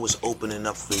first show was opening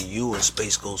up for you and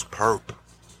Space Goes Perp.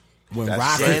 When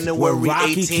Rocky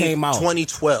 18th, came out,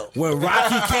 2012. When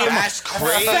Rocky came out, that's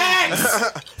crazy.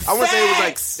 Facts. I want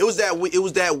to say it was that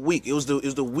week. It was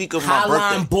the week of my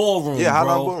birthday. Ballroom, yeah, Highline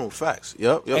bro. Ballroom. Facts.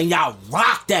 Yep. And y'all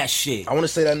rocked that shit. I want to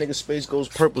say that nigga Space Goes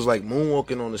Perp was like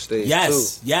moonwalking on the stage.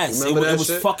 Yes, too. yes. It was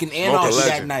fucking anarchy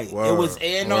that night. Word. It was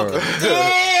anarchy.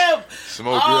 Damn.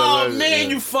 Smoke, oh man,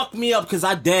 you fucked me up, because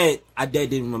I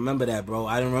didn't remember that, bro.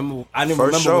 I didn't remember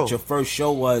what your first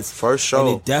show was. First show.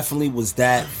 And it definitely was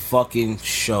that fucking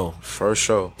show. First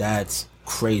show. That's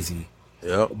crazy.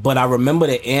 Yep. But I remember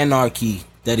the anarchy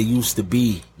that it used to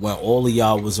be when all of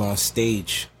y'all was on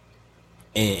stage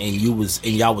and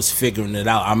y'all was figuring it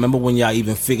out. I remember when y'all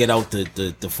even figured out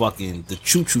the fucking the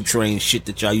choo-choo train shit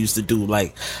that y'all used to do,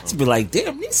 like to be like,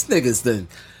 damn, these niggas then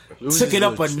took it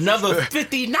up another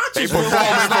 50 notches. For real,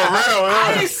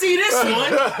 I didn't see this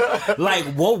one. Like,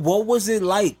 what was it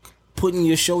like putting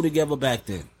your show together back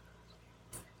then?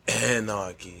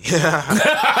 Anarchy.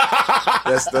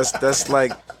 that's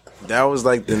like, that was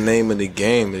like the name of the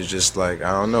game. It's just like, I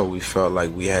don't know, we felt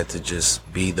like we had to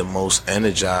just be the most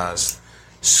energized,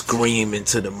 scream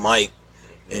into the mic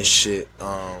and shit.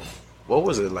 What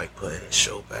was it like putting the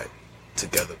show back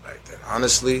together back then?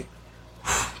 Honestly,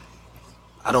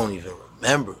 I don't even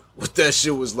remember what that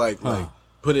shit was like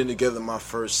putting together my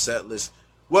first set list.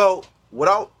 Well, what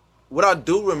I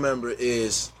do remember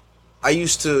is I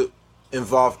used to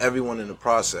involve everyone in the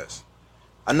process.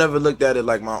 I never looked at it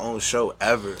like my own show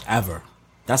ever.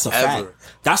 That's a fact.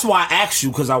 That's why I asked you,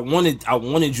 because I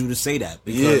wanted you to say that.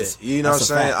 Because yeah, you know what I'm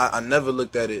saying? I never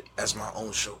looked at it as my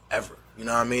own show ever. You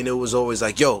know what I mean? It was always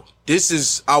like, yo, this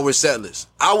is our set list.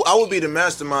 I would be the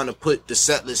mastermind to put the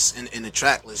set list in the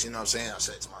track list. You know what I'm saying? I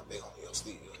said it's my big homie, yo,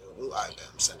 Steve. All right, man,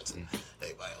 I'm sending it to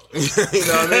everybody. You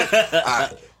know what I mean? All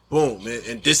right, boom, man.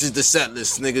 And this is the set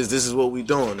list, niggas. This is what we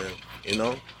doing. And, you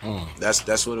know,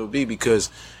 that's what it would be, because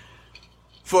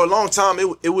for a long time,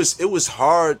 it was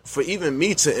hard for even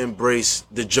me to embrace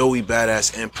the Joey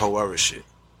Badass and Pro Era shit.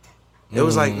 It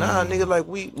was like, nah, nigga, like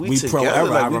we together, Pro Era,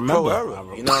 like I we remember. Pro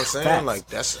Era. You know what I'm saying? Facts. Like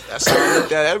that's how I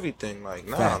looked at everything. Like,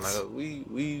 nah, Facts. like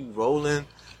we rolling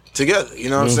together. You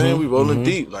know what I'm saying? We rolling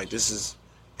deep. Like, this is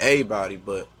everybody.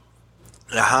 But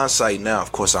in hindsight now,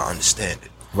 of course, I understand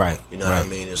it. Right. You know what I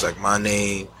mean? It's like my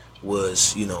name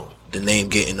was, you know, the name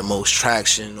getting the most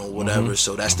traction or whatever.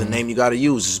 So that's the name you got to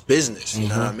use. It's business. You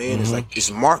know what I mean? It's like, it's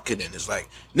marketing. It's like,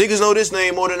 niggas know this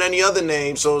name more than any other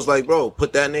name. So it's like, bro,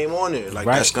 put that name on there. Like,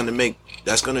 that's going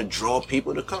to draw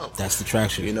people to come. That's the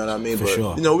traction. You know what I mean? For but,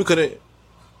 sure. you know, we couldn't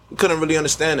we couldn't really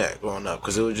understand that growing up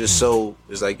because it was just so.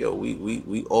 It's like, yo,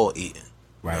 we all eating.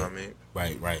 Right. You know what I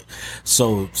mean? Right.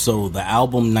 So the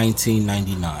album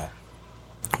 1999,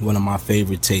 one of my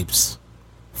favorite tapes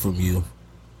from you.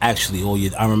 Actually,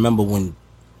 I remember when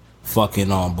fucking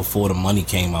Before the Money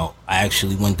came out, I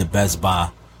actually went to Best Buy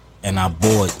and I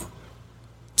bought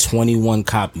 21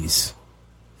 copies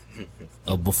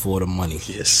of Before the Money.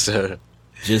 Yes, sir.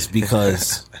 Just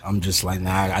because I'm just like,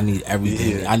 nah, I need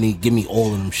everything. Yeah. Give me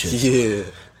all of them shit. Yeah.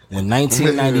 When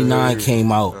 1999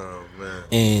 came out,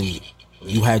 and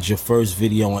you had your first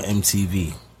video on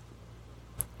MTV,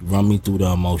 run me through the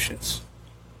emotions.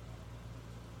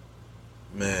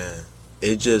 Man,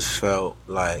 it just felt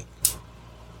like,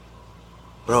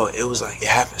 bro, it was like, it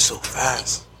happened so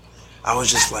fast. I was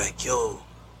just like, yo,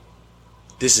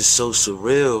 this is so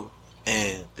surreal.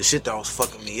 And the shit that was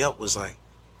fucking me up was like,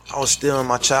 I was still in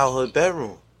my childhood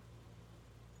bedroom.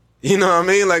 You know what I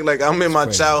mean? Like I'm in my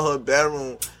childhood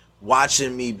bedroom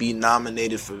watching me be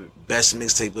nominated for Best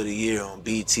Mixtape of the Year on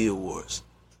BET Awards.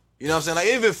 You know what I'm saying? Like,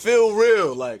 it even feel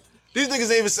real. Like, these niggas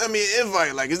ain't even sent me an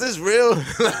invite. Like, is this real?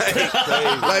 Is this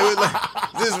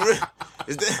real?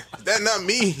 Is that not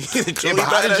me? Yeah, but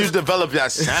how did you develop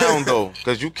that sound, though?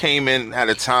 Because you came in at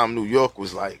a time New York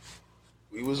was like,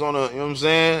 we was on a, you know what I'm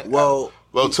saying? Well,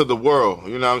 to the world,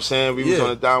 you know what I'm saying? We was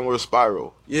on a downward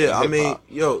spiral. Yeah, I mean,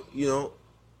 yo, you know,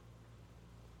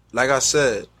 like I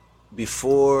said,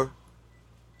 before,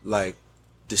 like,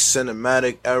 the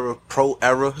cinematic era, pro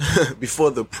era,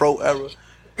 before the pro era,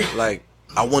 like,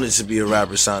 I wanted to be a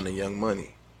rapper signing Young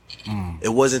Money. It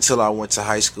wasn't until I went to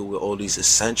high school with all these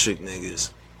eccentric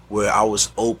niggas where I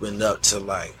was opened up to,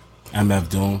 like, MF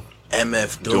Doom,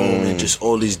 and just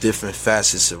all these different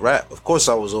facets of rap. Of course,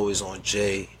 I was always on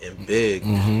Jay and Big,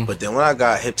 but then when I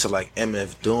got hip to, like,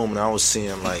 MF Doom and I was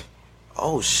seeing, like,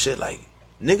 oh shit, like,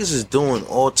 niggas is doing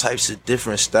all types of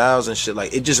different styles and shit.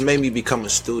 Like, it just made me become a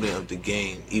student of the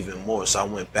game even more. So I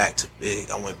went back to Big,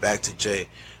 I went back to Jay,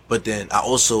 but then I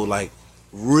also, like,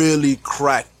 really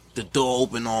cracked the door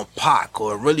open on Pac,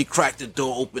 or really cracked the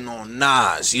door open on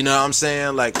Nas. You know what I'm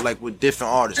saying? Like with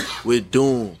different artists, with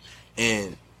Doom,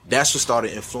 and that's what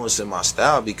started influencing my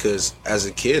style, because as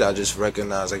a kid I just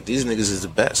recognized, like, these niggas is the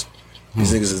best.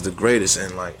 These niggas is the greatest,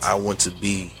 and, like, I want to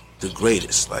be the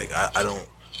greatest. Like, I don't,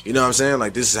 you know what I'm saying?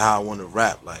 Like, this is how I want to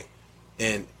rap. Like,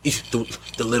 and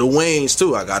the Lil Waynes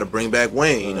too. I gotta bring back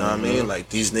Wayne. You know what I mean? Like,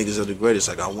 these niggas are the greatest.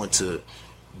 Like, I want to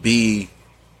be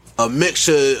a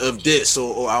mixture of this,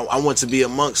 or I want to be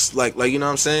amongst, like you know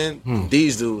what I'm saying?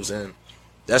 These dudes, and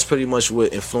that's pretty much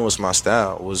what influenced my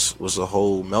style. Was a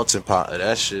whole melting pot of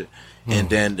that shit. And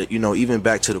then, you know, even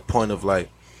back to the point of, like,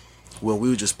 when we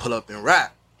would just pull up and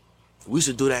rap, we used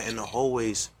to do that in the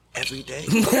hallways every day.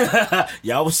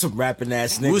 Y'all was some rapping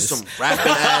ass niggas. We was some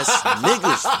rapping ass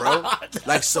niggas, bro.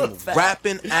 Like, some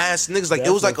rapping ass niggas. Like, it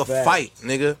was like a fight,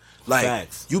 nigga. Like,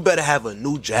 you better have a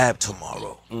new jab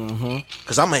tomorrow.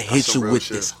 Because I'm going to hit you with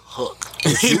this hook.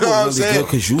 You know what I'm saying?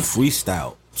 Because you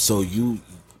freestyle. So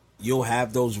you'll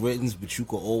have those writtens, but you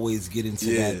could always get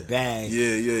into that bag.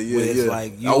 Yeah.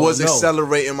 Like, I was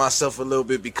accelerating myself a little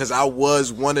bit because I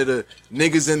was one of the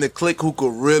niggas in the clique who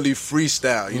could really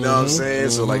freestyle. You know what I'm saying?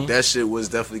 So, like, that shit was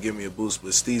definitely giving me a boost.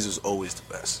 But Steez was always the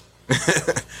best.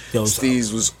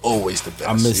 Steez was always the best.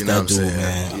 I miss that dude,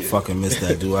 man. I fucking miss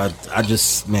that dude. I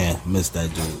just, man, miss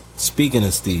that dude. Speaking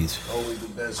of Steez, always the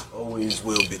best. Always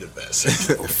will be the best.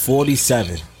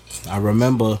 47. I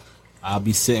remember I'll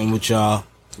be sitting with y'all.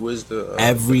 Where's the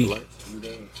every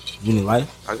you need light?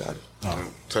 I got it.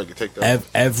 Take that.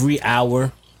 Every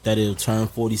hour that it'll turn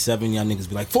 47, y'all niggas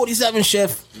be like, 47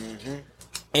 shift.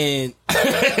 And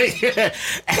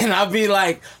and I'll be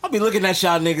looking at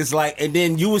y'all niggas like, and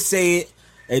then you would say it,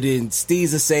 and then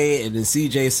Steez would say it, and then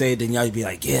CJ say it, then y'all would be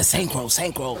like, yeah,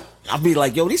 synchro. I'll be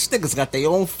like, yo, these niggas got their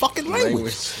own fucking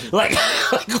language. Like,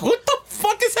 what the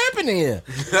fuck is happening here?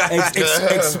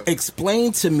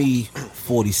 Explain to me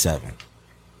 47.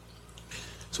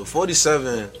 So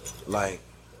 47, like,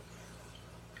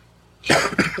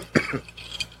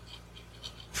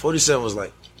 47 was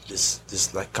like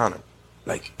this like kind of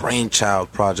like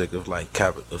brainchild project of like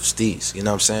of Steez. You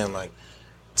know what I'm saying? Like,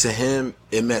 to him,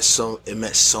 it meant so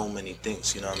many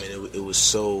things. You know what I mean? It was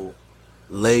so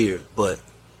layered, but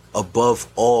above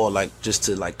all, like, just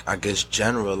to, like, I guess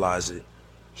generalize it,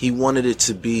 he wanted it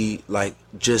to be like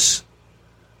just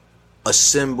a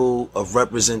symbol of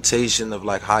representation of,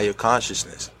 like, higher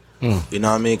consciousness. You know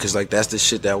what I mean? Because, like, that's the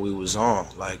shit that we was on.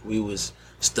 Like, we was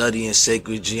studying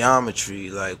sacred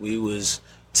geometry. Like, we was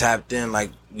tapped in,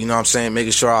 like, you know what I'm saying,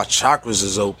 making sure our chakras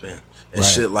is open and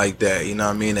shit like that. You know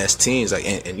what I mean? As teens, like,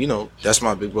 and you know, that's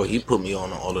my big bro. He put me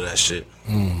on all of that shit.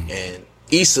 And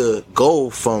Issa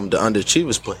Gold from the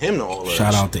Underachievers put him to all of that.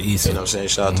 Shout out to Issa. You know what I'm saying?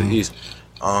 Shout out to Issa.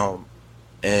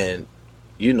 And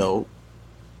you know,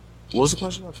 what was the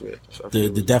question? I forget.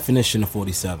 The definition of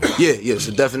 47. Yeah, it's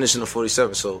the definition of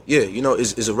 47. So yeah, you know,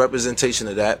 is a representation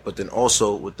of that. But then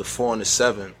also with the 4 and the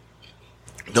 7,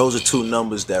 those are two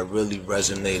numbers that really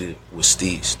resonated with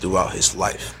Steez throughout his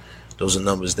life. Those are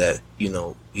numbers that, you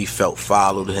know, he felt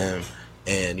followed him,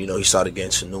 and you know, he started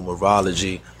getting to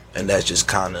numerology, and that just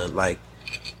kind of like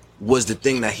was the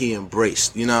thing that he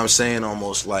embraced. You know what I'm saying?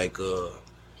 Almost like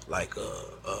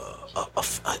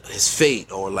his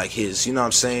fate, or like his, you know what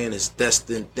I'm saying, his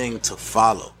destined thing to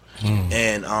follow.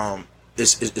 And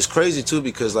it's crazy too,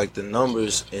 because like the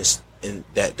numbers in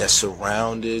that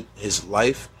surrounded his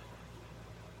life,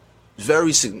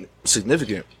 very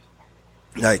significant.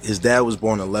 Like his dad was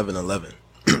born 11/11,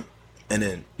 and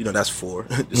then you know that's 4.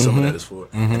 Some of that is 4,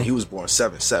 and he was born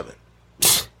 7/7.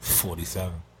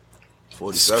 47.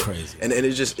 It's crazy. And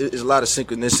it's a lot of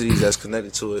synchronicities that's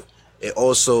connected to it. It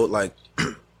also like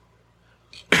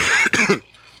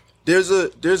there's a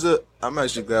I'm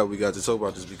actually glad we got to talk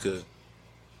about this, because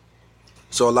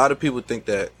so a lot of people think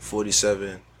that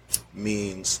 47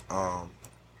 means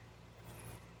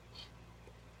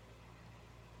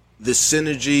the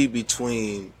synergy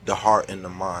between the heart and the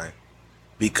mind,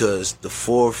 because the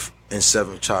 4th and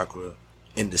 7th chakra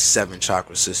in the 7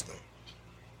 chakra system.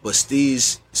 But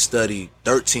Steez studied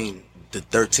the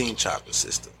 13 chakra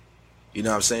system. You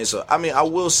know what I'm saying? So I mean, I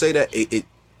will say that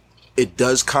it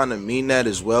does kind of mean that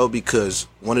as well, because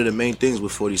one of the main things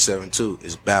with 47 too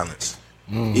is balance.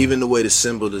 Even the way the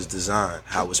symbol is designed,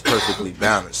 how it's perfectly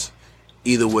balanced.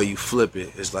 Either way you flip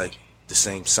it, it's like the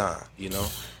same sign, you know?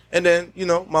 And then, you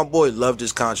know, my boy loved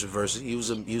his controversy. He was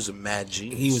a mad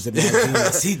genius. He was a mad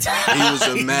genius. He was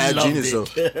a mad genius. So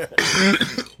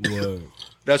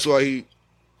that's why he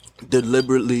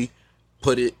deliberately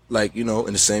put it like, you know,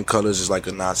 in the same colors as like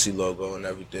a Nazi logo and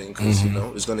everything, because you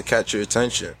know it's gonna catch your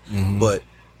attention. But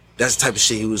that's the type of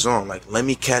shit he was on. Like, let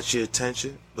me catch your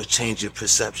attention, but change your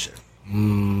perception.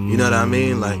 You know what I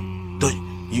mean? Like,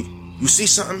 you see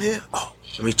something here? Oh,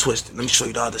 let me twist it. Let me show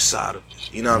you the other side of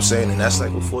it. You know what I'm saying? And that's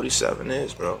like what 47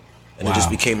 is, bro. And it just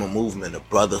became a movement, a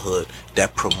brotherhood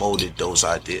that promoted those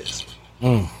ideas.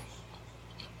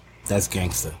 That's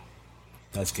gangster.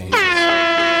 That's gangster.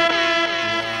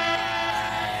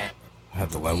 I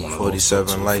have to let one of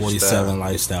 47 lifestyle. 47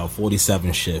 lifestyle.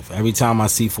 47 shift. Every time I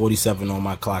see 47 on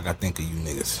my clock, I think of you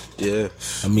niggas. Yeah,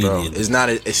 immediately. Bro, it's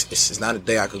not a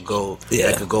day I could go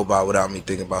that could go by without me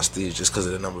thinking about Steve, just because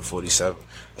of the number 47.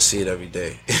 I see it every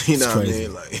day. You know what I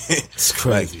mean? Like, it's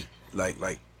crazy.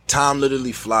 Like time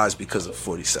literally flies because of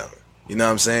 47. You know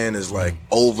what I'm saying? It's like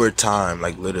over time,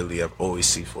 like literally, I've always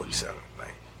see 47.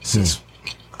 Like since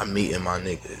I'm meeting my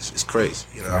niggas. It's crazy.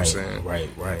 You know what I'm saying?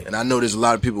 Right. And I know there's a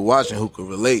lot of people watching who could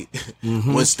relate.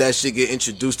 Once that shit get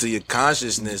introduced to your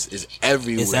consciousness, it's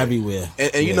everywhere. It's everywhere.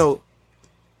 And you know,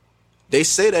 they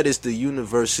say that it's the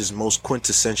universe's most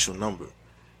quintessential number,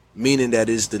 meaning that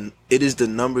it is the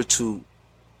number to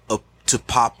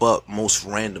pop up most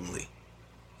randomly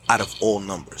out of all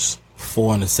numbers.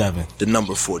 4 and a 7. The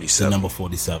number 47. The number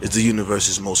 47. It's the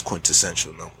universe's most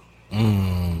quintessential number.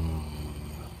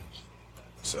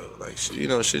 So, like, you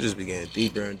know, shit just began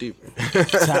deeper and deeper.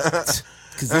 Because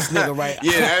this nigga, right?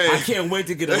 I can't wait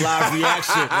to get a live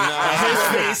reaction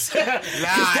at his face.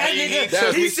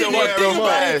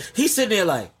 He's sitting there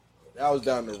like, I was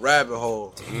down the rabbit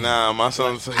hole. Nah, my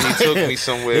son, he took me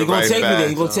somewhere. He gonna right take back. me there.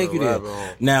 He gonna take you there.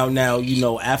 Now, you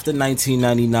know, after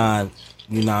 1999,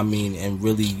 you know what I mean, and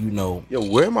really, you know. Yo,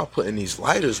 where am I putting these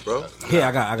lighters, bro? Here,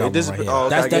 I got one right here. Oh,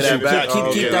 that's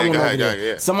keep that one over there.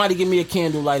 Yeah. Somebody give me a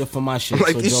candle lighter for my shit.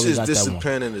 Like, so this shit's got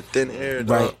disappearing in the thin air,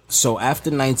 dog. Right. So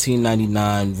after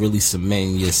 1999, really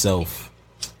cementing yourself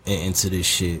into this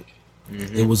shit,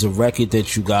 it was a record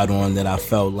that you got on that I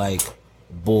felt like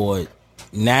brought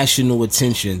national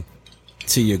attention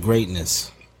to your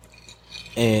greatness.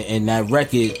 And that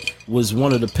record was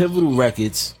one of the pivotal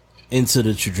records into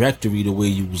the trajectory the way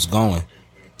you was going.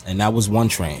 And that was One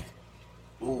Train.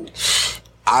 Ooh.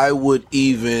 I would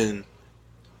even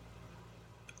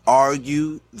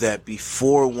argue that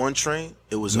before One Train,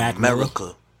 it was Mac America.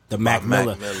 Miller. The Mac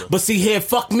Miller. But see, here,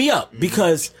 fucked me up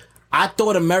because I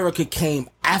thought America came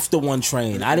after One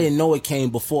Train. I didn't know it came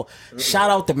before. Shout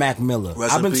out to Mac Miller.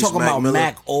 I've been talking about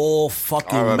Mac all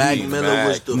fucking Mac Miller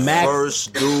was the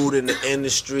first dude in the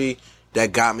industry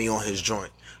that got me on his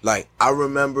joint. Like, I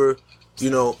remember, you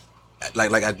know,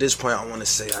 like at this point, I want to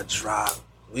say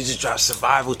we just dropped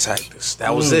Survival Tactics.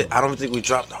 That was it. I don't think we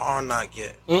dropped the Hard Knock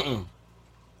yet.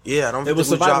 Yeah, I don't think we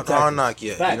dropped the Hard Knock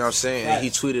yet. Facts. You know what I'm saying? Facts. And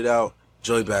he tweeted out,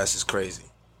 Joey Bass is crazy.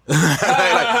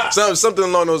 like something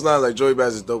along those lines. Like Joey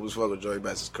Bass is dope as fuck, or Joey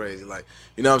Bass is crazy. Like,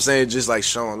 you know what I'm saying? Just like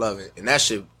showing love, and that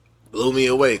shit blew me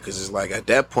away because it's like at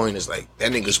that point it's like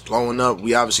that nigga's blowing up.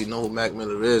 We obviously know who Mac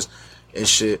Miller is and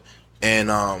shit.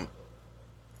 And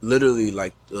literally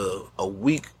like a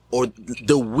week or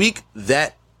the week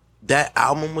that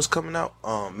album was coming out,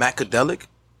 Macadelic,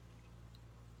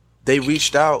 they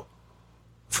reached out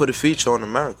for the feature on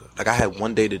America. Like I had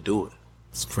one day to do it.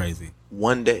 It's crazy.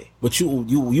 One day. But you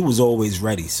was always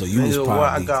ready, so you was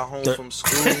probably... I got home from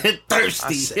school.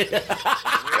 Thirsty.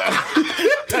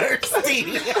 Thirsty.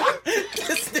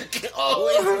 This nigga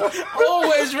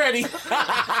always ready.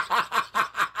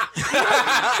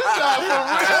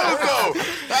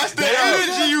 That's the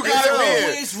energy you gotta be in.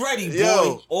 Always ready, boy.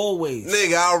 Yo, always.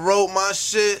 Nigga, I wrote my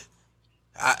shit.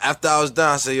 After I was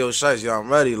done, I said, yo, Shice, yo, I'm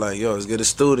ready. Like, yo, let's get a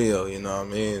studio, you know what I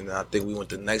mean? I think we went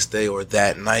the next day or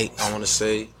that night, I want to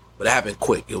say. But it happened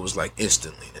quick. It was like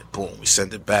instantly. Then boom, we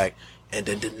sent it back. And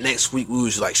then the next week, we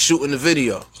was like shooting the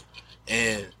video.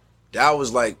 And that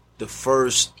was like the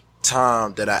first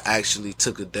time that I actually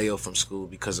took a day off from school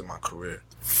because of my career.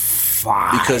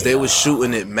 Fire. Because they was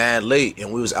shooting it mad late,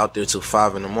 and we was out there till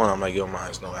 5 in the morning. I'm like, yo, Ma,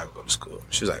 there's no way I can go to school.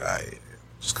 She was like, all right,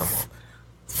 just come on.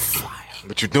 Fire.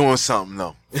 But you're doing something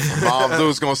though. Mom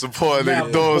dude's gonna support Now,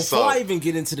 it. Doing before something. I even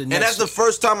get into the next, And that's the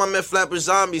first time I met Flapper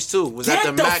Zombies too. Was Get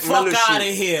at the the Mac fuck Miller shoot. outta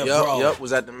here, yep, bro. Yep,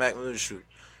 was at the Mac Miller shoot.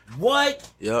 What?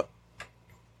 Yep.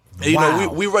 And, you Wow. know,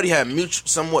 we already had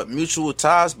somewhat mutual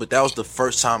ties, but that was the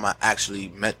first time I actually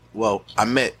met. Well, I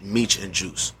met Meech and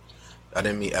Juice. I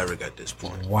didn't meet Eric at this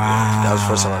point. Wow. That was the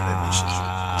first time I met Meech and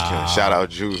Juice. Yeah, shout out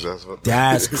Juice. That's what.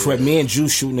 That's crazy. Me and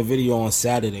Juice shooting a video on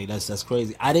Saturday. That's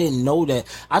crazy. I didn't know that.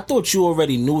 I thought you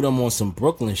already knew them on some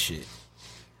Brooklyn shit.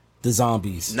 The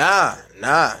Zombies. Nah.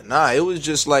 It was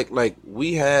just like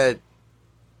we had,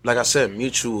 like I said,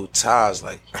 mutual ties.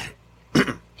 Like,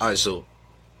 all right, so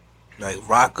like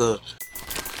Rocka.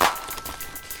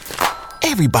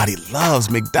 Everybody loves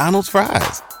McDonald's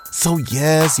fries. So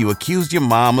yes, you accused your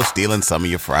mom of stealing some of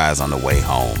your fries on the way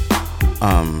home.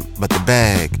 But the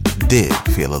bag did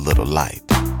feel a little light.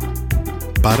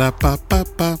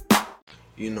 Ba-da-ba-ba-ba.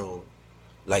 You know,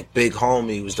 like Big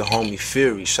Homie was the homie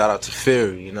Fury. Shout out to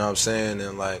Fury, you know what I'm saying?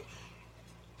 And like,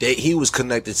 he was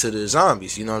connected to the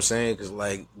Zombies, you know what I'm saying? Because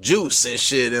like Juice and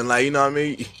shit, and like, you know what I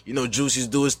mean? You know, Juice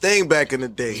used to do his thing back in the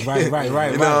day. Right. You know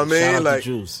what I mean? Shout out like, to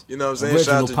Juice. You know what I'm saying?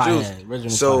 Original Shout out to Juice. Original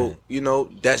so, Piehead. you know,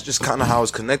 that's just kind of how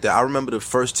it's connected. I remember the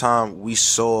first time we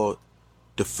saw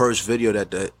the first video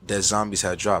that Zombies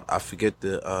had dropped. I forget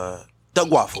the Doug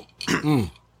Waffle. We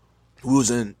was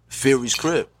in Fury's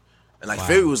crib. And like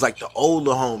Fury was like the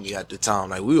older homie at the time.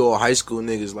 Like we all high school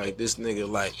niggas. Like this nigga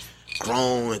like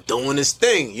grown and doing his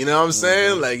thing. You know what I'm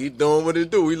saying? Like he doing what he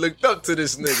do. We looked up to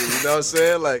this nigga. You know what I'm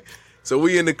saying? Like so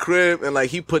we in the crib and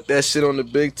like he put that shit on the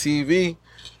big TV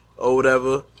or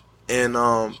whatever. And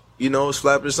you know it's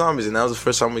Flapper Zombies. And that was the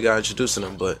first time we got introduced to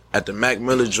them. But at the Mac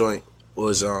Miller joint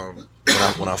was when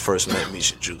I first met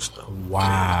Misha Juice though.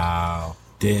 Wow.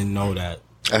 Didn't know that.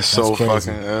 That's so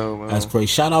crazy. fucking ill, man. That's crazy.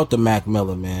 Shout out to Mac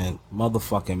Miller, man.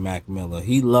 Motherfucking Mac Miller.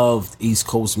 He loved East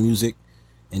Coast music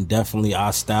and definitely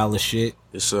our style of shit.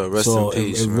 It's rest so in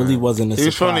peace. It really wasn't a surprise.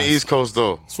 He's from the East Coast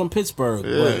though. It's from Pittsburgh,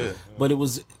 Yeah. but it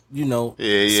was, you know, Yeah,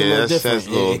 it's a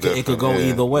little different. It could go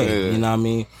either way. Yeah. You know what I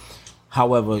mean?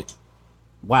 However,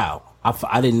 wow,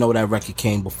 I didn't know that record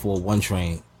came before One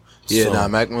Train. Yeah, So-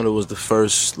 Mac Miller was the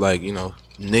first, like, you know,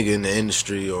 nigga in the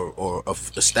industry or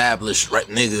established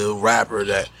nigga rapper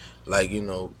that, like, you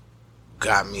know,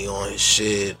 got me on his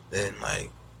shit and,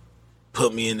 like,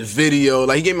 put me in the video.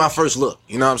 Like, he gave me my first look.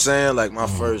 You know what I'm saying? Like, my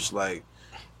first, like,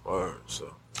 word.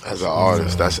 So, As an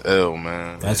artist, that's ill,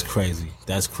 man. That's crazy.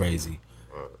 That's crazy.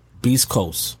 Beast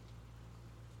Coast.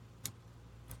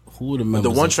 Who are the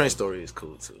members? the One of- Train story is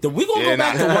cool, too. We gonna go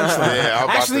back to One Train. Yeah, I was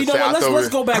about Actually, you to know say, I what? thought Let's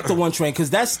go back to One Train because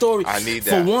that story. I need For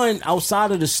that. one,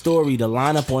 outside of the story, the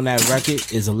lineup on that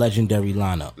record is a legendary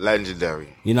lineup. Legendary.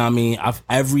 You know what I mean?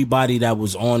 Everybody that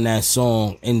was on that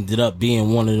song ended up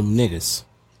being one of them niggas.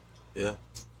 Yeah.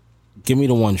 Give me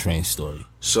the One Train story.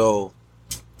 So,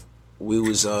 we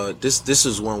was, this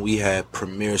is when we had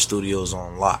Premiere Studios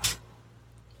on lock.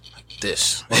 Like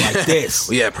this. Like this.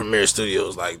 We had Premiere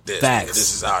Studios like this. Facts. Nigga,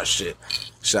 this is our shit.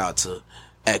 Shout out to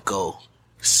Echo,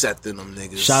 Seth and them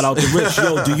niggas. Shout out to Rich.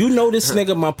 Yo, do you know this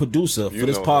nigga, my producer for You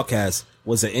this know podcast,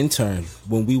 was an intern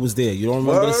when we was there. You don't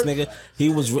remember this nigga? He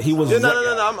was Yeah,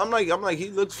 no. I'm like,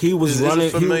 he looks. He was it's a running. He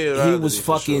familiarity was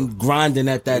for fucking sure. grinding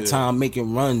at that time,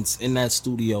 making runs in that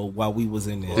studio while we was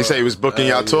in there. He said he was booking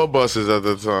y'all tour buses at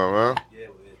the time, huh? Yeah,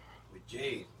 with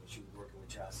Jade when she was working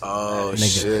with y'all Oh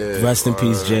shit! Rest in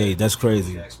peace, Jay. That's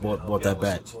crazy. Bought that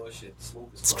back.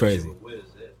 It's crazy.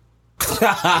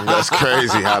 That's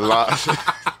crazy. How lost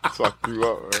fuck you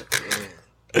up,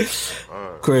 man.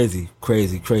 Crazy.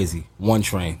 One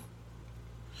Train.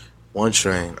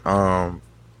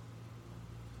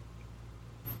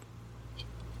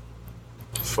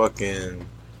 Fucking.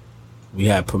 We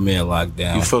had Premier locked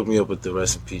down. You fucked me up with the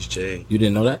Rest in Peace, Jay. You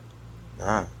didn't know that?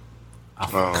 Nah. I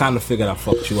kind of figured I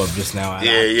fucked you up just now.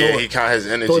 His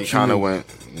energy kind of went.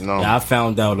 Yeah, I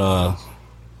found out a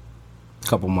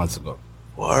couple months ago.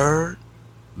 Word?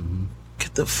 Mm-hmm.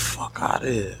 Get the fuck out of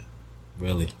here.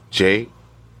 Really? Jay?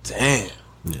 Damn.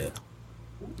 Yeah.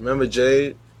 Remember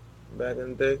Jade back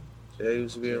in the day? Jade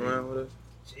used to be around with us?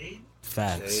 Jade?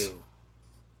 Facts. Jade.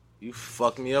 You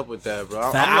fucked me up with that,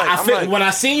 bro. When I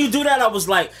seen you do that, I was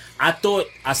like,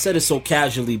 I said it so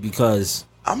casually because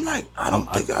I don't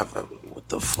think I've ever. What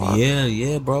the fuck?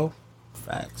 Yeah, bro.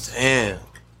 Facts. Damn.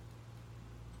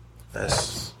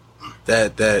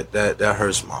 That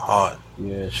hurts my heart.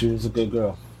 Yeah, she was a good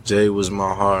girl. Jay was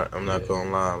my heart. I'm not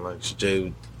gonna lie. Like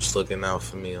Jay was looking out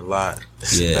for me a lot.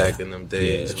 Back in them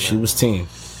days. Yeah, she was team.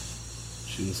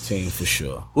 She was team for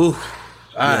sure. Woo. All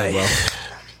right. Bro.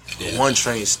 Yeah. One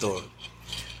Train story.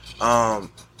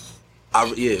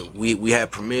 We had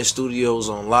Premier Studios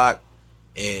on lock,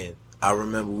 and I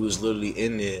remember we was literally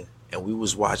in there and we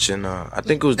was watching. I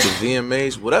think it was the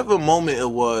VMAs, whatever moment it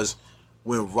was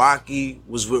when Rocky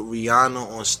was with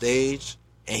Rihanna on stage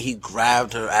and he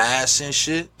grabbed her ass and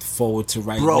shit. Forward to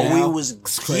right bro, now. Bro, we was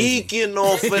geeking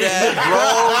off of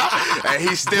that, bro. And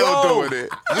he's still doing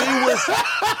it. We was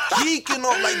geeking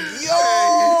off like,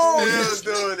 yo. He's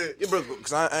still doing it. Yeah, bro,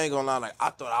 because I ain't gonna lie, like,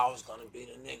 I thought I was gonna be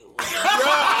the nigga.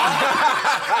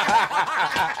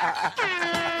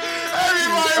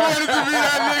 Everybody wanted to be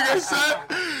that nigga, son.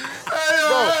 Bro,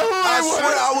 I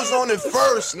swear I was on it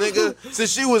first, nigga.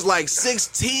 Since she was like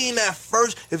 16 at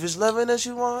first. If it's loving that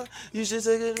you want, you should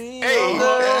take it me.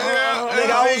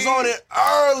 Nigga, I was on it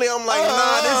early. I'm like,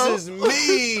 nah, this is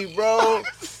me, bro.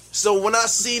 So when I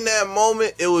seen that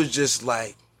moment, it was just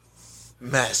like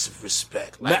massive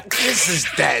respect. Like, this is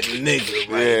that nigga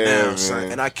right now,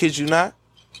 son. And I kid you not,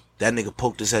 that nigga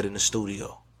poked his head in the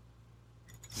studio.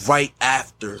 Right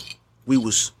after we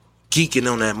was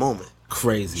geeking on that moment.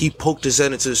 Crazy. He poked his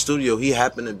head into the studio. He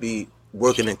happened to be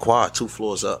working in quad 2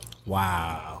 floors up.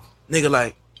 Wow. Nigga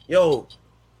like, yo,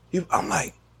 I'm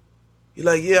like, he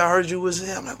like, yeah, I heard you was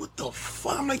here. I'm like, what the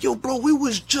fuck? I'm like, yo, bro, we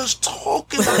was just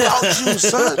talking about you,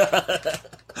 son.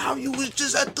 How you was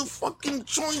just at the fucking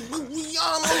joint with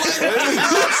Rihanna.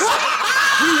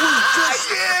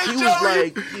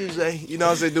 Like, he was like, you know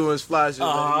what I'm saying, doing his fly shit.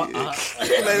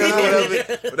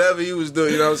 Whatever he was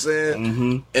doing, you know what I'm saying?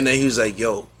 Mm-hmm. And then he was like,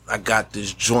 yo, I got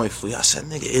this joint for you. I said,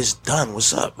 nigga, it's done.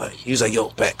 What's up? Like, he was like, yo,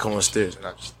 back, come upstairs. And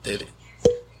I just did it.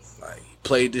 Like, he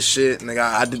played this shit. Nigga,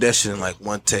 I did that shit in like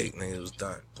one take. Nigga, it was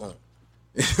done. Boom.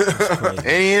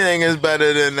 Anything is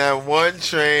better than that One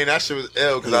Train. That shit was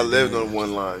ill because I lived on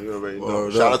one line. You already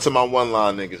know. Shout out to my one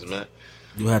line niggas, man.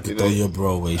 You had to throw your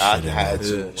Broadway shit in. I had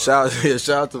to. Shout out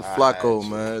to Flacco,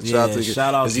 man. Shout out to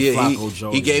Flacco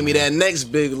Joe. He gave me that next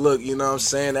big look, you know what I'm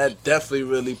saying? That definitely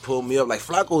really pulled me up. Like,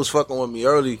 Flacco was fucking with me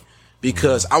early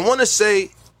because I want to say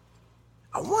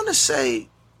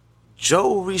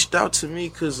Joe reached out to me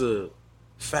because of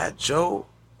Fat Joe.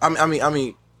 I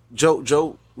mean,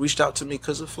 Joe reached out to me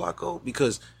because of Flacco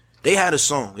because they had a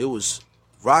song. It was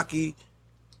Rocky,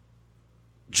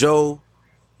 Joe,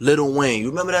 Lil Wayne. You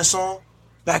remember that song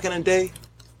back in the day?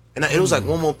 And it was like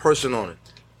one more person on it.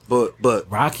 But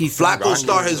Rocky Flacco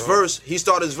started his verse. He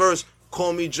started his verse.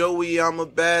 Call me Joey, I'm a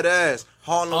badass.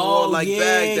 Harlem World like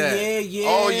Baghdad. Yeah.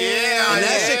 Oh yeah. And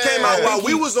that shit came out while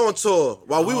we was on tour,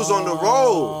 while we was on the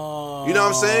road. You know what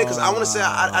I'm saying? Because I want to say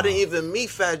I didn't even meet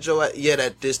Fat Joe yet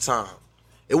at this time.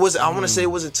 It was. I want to say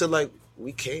it wasn't until like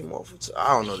we came off. I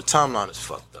don't know. The timeline is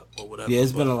fucked up or whatever. Yeah,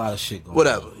 it's been a lot of shit going.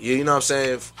 Whatever. On. Yeah, you know what I'm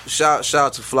saying. Shout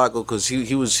out to Flacco because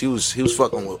he was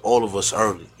fucking with all of us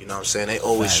early. You know what I'm saying. They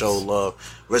always show love.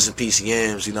 Rest in peace,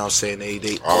 Yams. You know what I'm saying.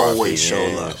 They always show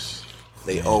love.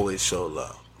 They always show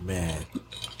love. Man.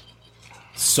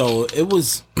 So it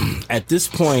was at this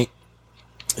point.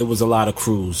 It was a lot of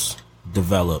crews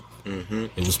developed. Mm-hmm.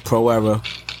 It was Pro Era.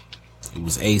 It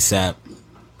was ASAP.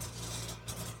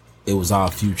 It was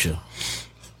Our Future.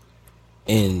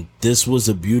 And this was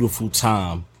a beautiful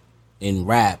time in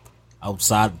rap,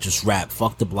 outside just rap,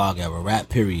 fuck the blog era, rap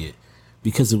period,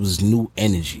 because it was new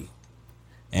energy.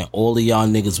 And all of y'all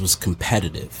niggas was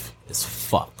competitive as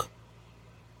fuck.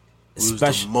 We was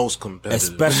the most competitive.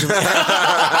 Especially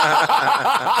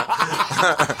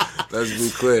Let's be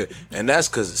clear. And that's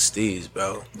because of Steez,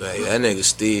 bro. Like, that nigga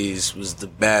Steez was the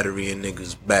battery in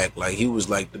niggas' back. Like, he was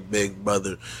like the big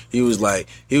brother. He was like,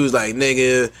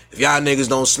 nigga, if y'all niggas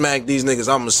don't smack these niggas,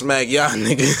 I'm gonna smack y'all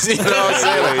niggas. You know what I'm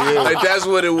saying? Like, that's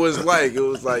what it was like. It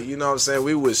was like, you know what I'm saying?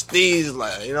 We was Steez,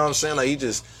 like, you know what I'm saying? Like, he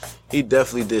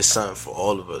definitely did something for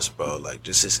all of us, bro. Like,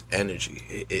 just his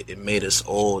energy. It made us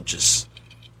all just...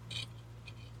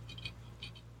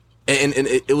 And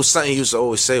it was something he used to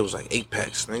always say. It was like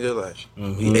 8-packs, nigga. Like,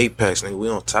 we 8-packs, nigga. We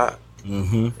on top.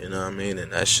 You know what I mean?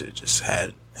 And that shit just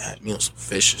had me on some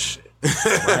vicious shit.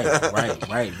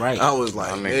 Right. I was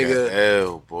like, nigga,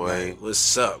 hell, boy, like,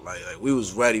 what's up? Like, we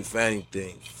was ready for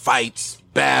anything. Fights,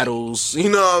 battles, you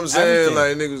know what I'm saying? Everything.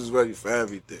 Like, niggas was ready for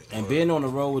everything. And being on the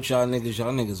road with y'all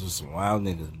niggas was some wild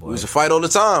niggas, boy. We used to fight all the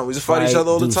time. We used to fight each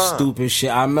other all the time. Stupid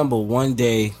shit. I remember one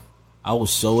day, I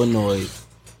was so annoyed.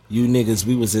 You niggas,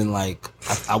 we was in like,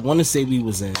 I want to say we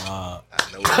was in,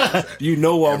 you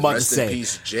know what I'm about to say. Rest in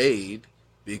peace, Jade,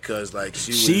 because like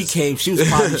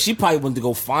she probably went to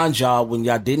go find y'all when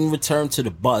y'all didn't return to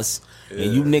the bus,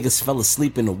 and you niggas fell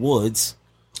asleep in the woods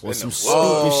or some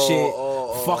stupid shit,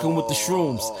 fucking with the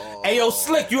shrooms. Hey yo,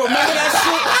 Slick, you remember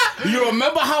that shit? You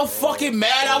remember how fucking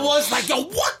mad I was? Like, yo,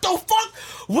 what the fuck?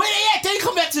 Where they at? They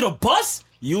come back to the bus?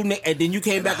 And then you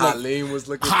came back like Halim was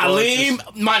looking Halim,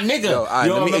 my nigga.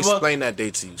 Yo, let me explain that day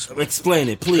to you. Explain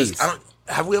it, please.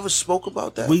 Have we ever spoke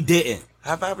about that? We didn't.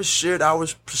 Have I ever shared our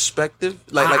perspective?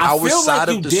 Like our side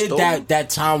of the story? I feel like you did that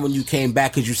time when you came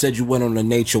back because you said you went on a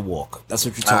nature walk. That's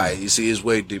what you're talking about. You see, it's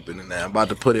way deeper than that. I'm about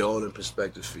to put it all in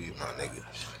perspective for you, my nigga.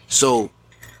 So,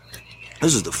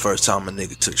 this is the first time a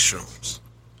nigga took shrooms.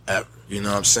 Ever. You know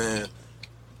what I'm saying?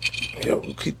 Yo,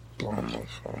 keep blowing my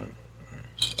phone.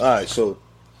 Alright, so...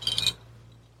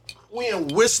 We in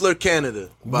Whistler, Canada.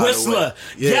 Whistler,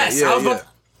 yes.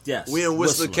 Yes. We in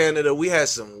Whistler, Canada. We had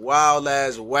some wild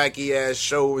ass, wacky ass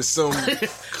show with some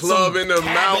club in the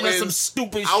mountains. Some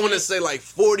stupid. I want to say like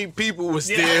 40 people was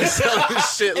there. Some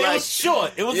shit it like was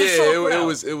short. It was a short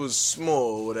crowd. It was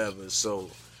small or whatever. So,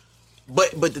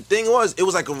 but the thing was, it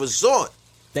was like a resort.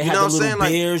 They had the little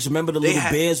bears. Remember the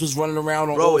little bears was running around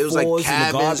on all it was like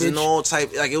cabins and all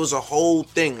type. Like it was a whole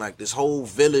thing. Like this whole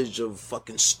village of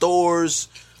fucking stores.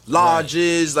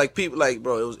 Lodges, like people, like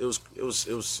bro, it was. I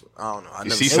don't know. You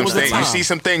see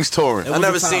some things touring. I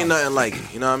never seen nothing like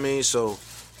it. You know what I mean? So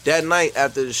that night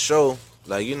after the show,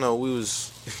 like we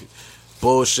was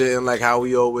bullshitting like how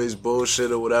we always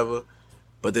bullshit or whatever.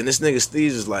 But then this nigga Steez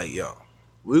is like, yo,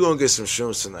 we gonna get some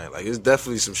shrooms tonight. Like, it's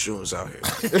definitely some shrooms out here.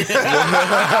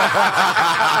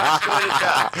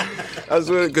 I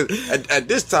swear, because at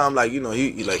this time, like, you know,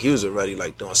 he was already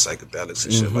like doing psychedelics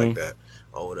and shit like that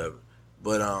or whatever.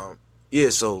 But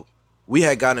yeah, so we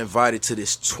had got invited to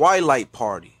this Twilight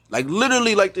party. Like,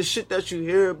 literally, like, the shit that you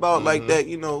hear about, like, that,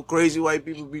 you know, crazy white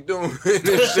people be doing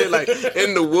this shit, like,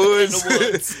 in the woods.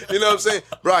 You know what I'm saying?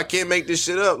 Bro, I can't make this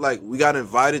shit up. Like, we got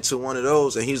invited to one of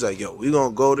those, and he's like, yo, we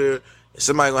gonna go there, and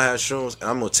somebody gonna have shrooms, and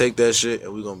I'm gonna take that shit,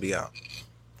 and we gonna be out.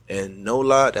 And no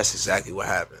lie, that's exactly what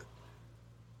happened.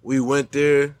 We went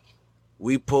there,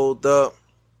 we pulled up,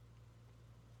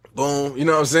 boom, you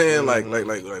know what I'm saying? Like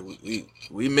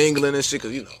we mingling and shit,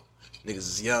 cause you know, niggas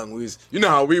is young. You know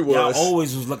how we was. Y'all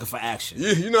always was looking for action.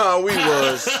 You know how we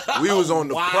was. We was on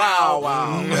the prowl.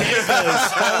 Wow.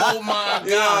 Oh my God.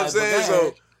 You know what I'm saying?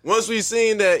 So once we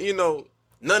seen that, you know,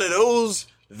 none of those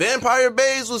vampire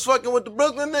babes was fucking with the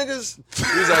Brooklyn niggas,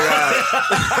 we was like, alright.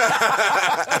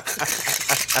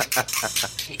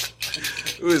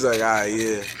 We was like, alright,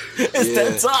 yeah. It's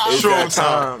that time. It's that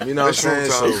time. You know what I'm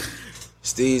saying? So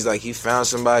Steve's like, he found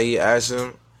somebody, he asked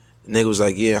him. The nigga was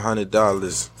like, yeah,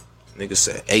 $100. Nigga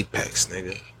said 8 packs,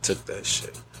 nigga. Took that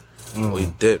shit. We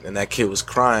dipped, and that kid was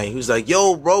crying. He was like,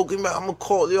 yo, bro, I'm gonna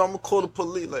call the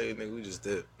police. Like, nigga, we just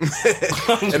did.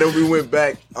 And then we went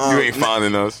back. You ain't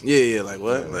finding us. Yeah, like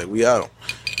what? Like, we out.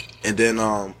 And then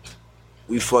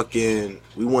we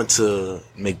went to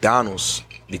McDonald's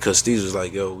because Steve was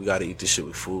like, yo, we gotta eat this shit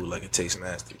with food, like it tastes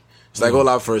nasty. It's like all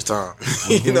our first time.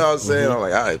 You know what I'm saying? I'm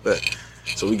like, all right, bet.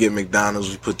 So we get McDonald's,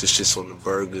 we put the shits on the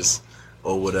burgers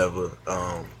or whatever,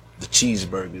 the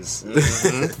cheeseburgers.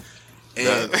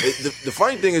 And the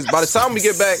funny thing is, by the time we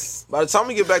get back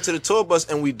to the tour bus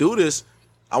and we do this,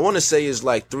 I want to say it's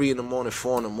like 3 in the morning,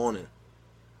 4 in the morning,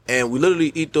 and we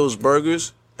literally eat those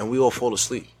burgers and we all fall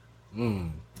asleep.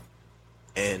 And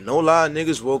no lie,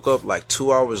 niggas woke up like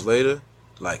 2 hours later,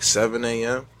 like 7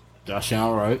 a.m. That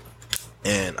sound right.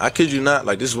 And I kid you not,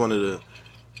 like, this is one of the,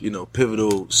 you know,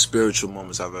 pivotal spiritual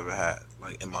moments I've ever had,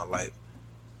 like, in my life.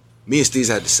 Me and Steve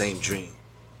had the same dream.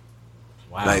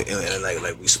 Wow.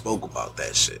 Like we spoke about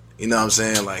that shit. You know what I'm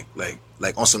saying?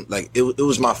 Like on some it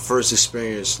was my first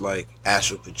experience like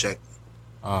astral projecting.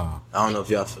 I don't know if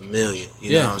y'all familiar.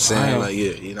 You know what I'm saying? Like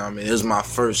you know what I mean? It was my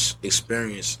first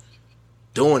experience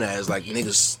doing that. It's like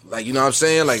niggas like you know what I'm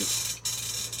saying? Like,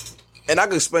 and I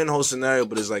could explain the whole scenario,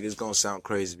 but it's like it's gonna sound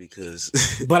crazy because.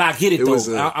 But I get it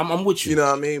though. I'm with you. You know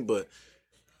what I mean? But.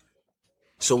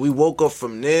 So we woke up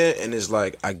from there, and it's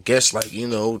like, I guess, like, you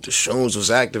know, the shrooms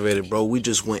was activated, bro. We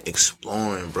just went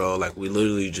exploring, bro. Like, we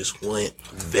literally just went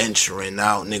venturing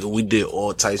out, nigga. We did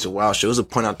all types of wild shit. There was a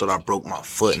point I thought I broke my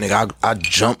foot, nigga. I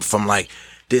jumped from, like,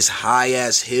 this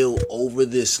high-ass hill over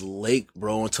this lake,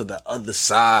 bro, onto the other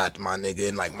side, my nigga.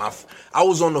 And, like, I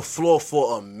was on the floor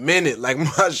for a minute. Like,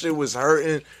 my shit was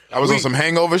hurting. I was on some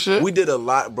hangover shit? We did a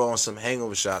lot, bro, on some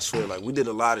hangover shit, I swear. Like, we did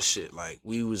a lot of shit. Like,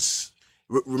 we was...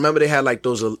 Remember they had like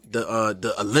those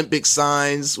the Olympic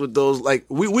signs with those like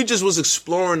we just was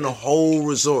exploring the whole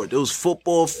resort. There was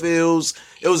football fields.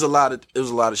 It was a lot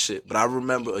of shit. But I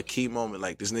remember a key moment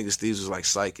like this nigga Steve was like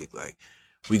psychic. Like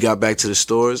we got back to the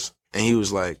stores and he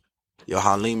was like, "Yo,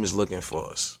 Halim is looking for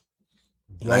us."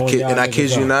 And I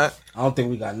kid you not. I don't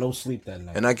think we got no sleep that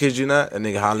night. And I kid you not, a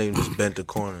nigga Halim just bent the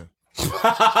corner.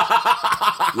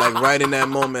 Like right in that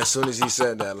moment, as soon as he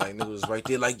said that, like nigga was right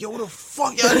there, like, yo, what the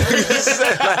fuck y'all doing? He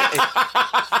said,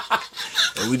 like,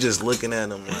 and we just looking at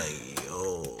him like,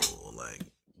 yo, like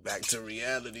back to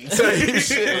reality type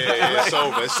shit. Yeah, it's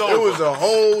over. It's over. It was a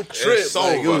whole trip. It's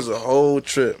like, over. it was a whole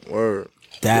trip. Word.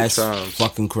 That's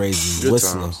fucking crazy. Good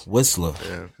Whistler, times. Whistler,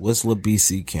 Yeah. Whistler,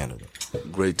 BC, Canada.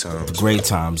 Great times. Great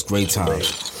times. Great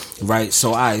times. Right. So,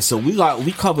 all right. So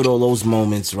we covered all those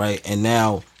moments, right? And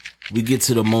now we get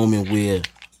to the moment where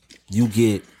you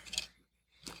get,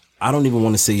 I don't even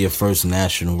want to say your first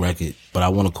national record, but I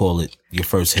want to call it your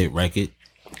first hit record.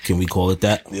 Can we call it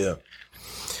that? Yeah.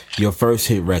 Your first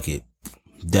hit record,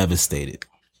 Devastated.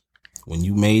 When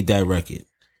you made that record,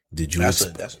 did you... That's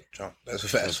a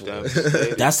fast forward.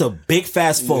 That's a big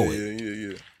fast forward.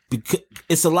 Yeah. Because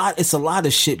it's a lot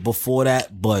of shit before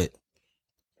that, but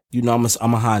you know,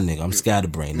 I'm a high nigga. I'm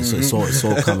scatterbrained. It's all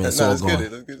coming. It's all going.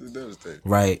 Let's get to Devastated.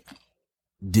 Right.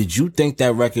 Did you think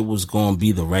that record was going to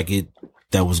be the record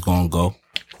that was going to go?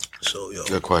 So, yo.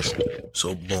 Good question.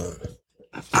 So, boom.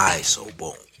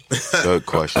 Boom. Good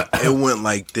question. It went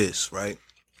like this, right?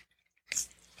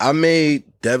 I made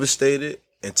Devastated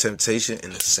and Temptation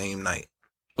in the same night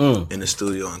in the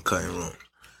studio and cutting room.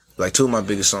 Like two of my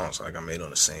biggest songs, like I made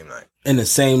on the same night. In the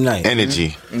same night.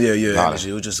 Energy. Yeah, energy.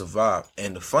 It was just a vibe.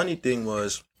 And the funny thing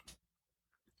was,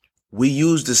 we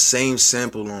used the same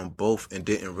sample on both and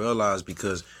didn't realize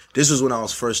because this was when I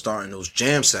was first starting those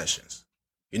jam sessions.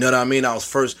 You know what I mean? I was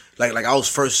first, like I was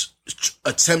first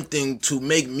attempting to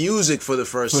make music for the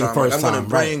first time. Like, I'm gonna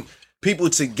bring people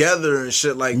together and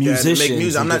shit like that and make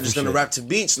music. I'm not just gonna rap to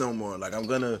beats no more. Like I'm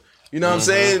gonna, you know what I'm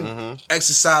saying?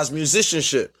 Exercise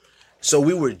musicianship. So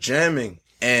we were jamming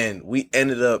and we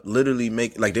ended up literally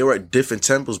making, like they were at different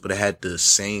tempos, but it had the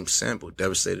same sample,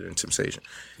 Devastated and Temptation.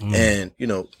 And, you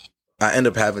know, I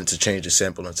ended up having to change the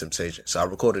sample on Temptation. So I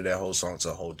recorded that whole song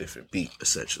to a whole different beat,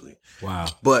 essentially. Wow.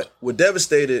 But with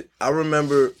Devastated, I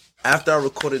remember after I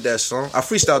recorded that song, I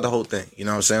freestyled the whole thing. You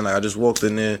know what I'm saying? Like I just walked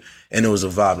in there and it was a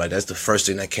vibe. Like that's the first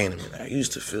thing that came to me. Like I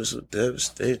used to feel so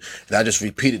devastated. And I just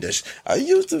repeated that shit. I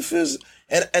used to feel so,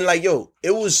 and like, yo,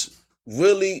 it was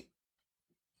really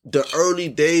the early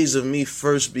days of me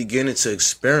first beginning to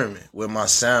experiment with my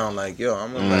sound. Like, yo,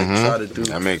 I'm gonna like try to do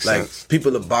that makes like sense.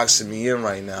 People are boxing me in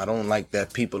right now. I don't like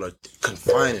that people are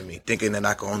confining me, thinking that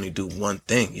I can only do one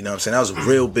thing. You know what I'm saying? That was a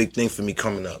real big thing for me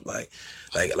coming up. Like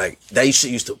that shit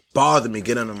used to bother me,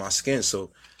 get under my skin. So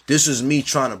this was me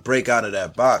trying to break out of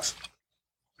that box.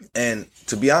 And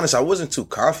to be honest, I wasn't too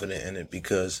confident in it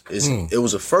because it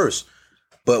was a first.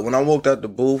 But when I walked out the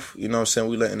booth, you know what I'm saying,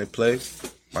 we letting it play.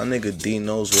 My nigga D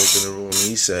Nose walked in the room and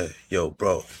he said, yo,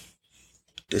 bro,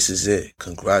 this is it.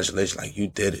 Congratulations. Like, you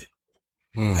did it.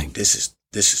 Like, this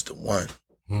is the one.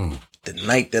 The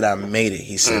night that I made it,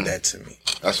 he said that to me.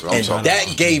 That's what I'm talking about. And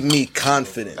that gave me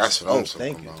confidence. That's what I'm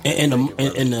talking thank about.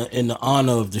 In the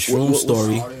honor of the shroom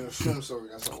story.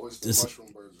 That's mushroom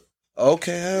burger.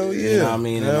 Okay, hell yeah. You know what I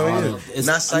mean? Hell yeah. It's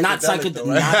Not psychedelic.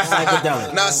 Not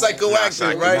psychedelic. Not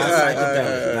psychoactive,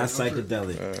 right? Not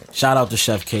psychedelic. Shout out to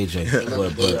Chef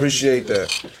KJ. But appreciate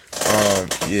that.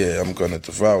 Yeah, I'm gonna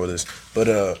devour this. But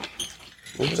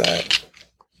what was that?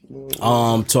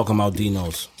 Talking about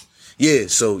Dino's. Yeah,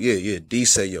 so yeah. D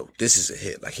said, yo, this is a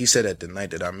hit. Like he said that the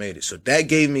night that I made it. So that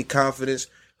gave me confidence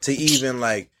to even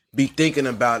like be thinking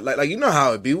about like you know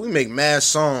how it be. We make mad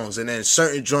songs, and then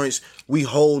certain joints we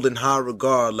hold in high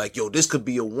regard. Like, yo, this could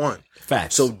be a one.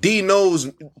 Facts. So D knows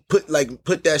put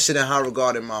that shit in high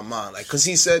regard in my mind. Like, cause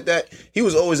he said that he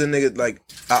was always a nigga. Like,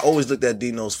 I always looked at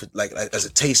D knows for like as a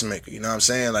tastemaker. You know what I'm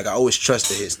saying? Like, I always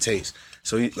trusted his taste.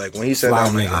 So he, like when he said that,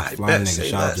 I'm like, I bet. Nigga,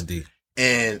 shout out to D.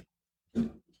 And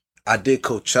I did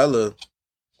Coachella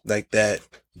like that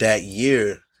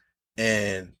year,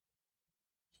 and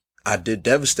I did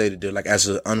Devastated there like as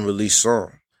an unreleased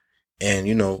song. And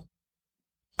you know,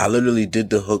 I literally did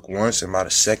the hook once, and by the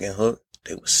second hook,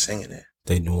 they was singing it.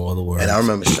 They knew all the words. And I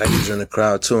remember Shaq was in the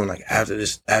crowd too. And like after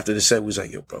the set, we was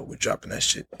like, yo, bro, we're dropping that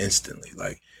shit instantly.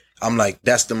 Like, I'm like,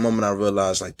 that's the moment I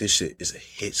realized like this shit is a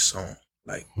hit song.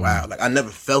 Like, wow. Like, I never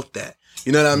felt that.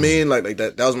 You know what I mean? Like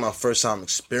that was my first time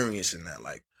experiencing that.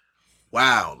 Like,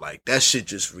 wow, like that shit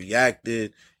just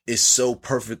reacted. It's so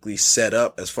perfectly set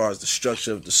up as far as the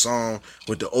structure of the song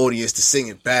with the audience to sing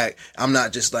it back. I'm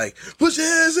not just like, put your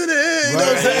hands in the air. You know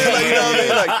what I'm saying? Like, you know what I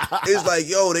mean? Like, it's like,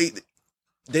 yo,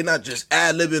 they not just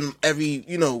ad-libbing every,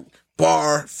 you know,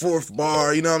 bar, fourth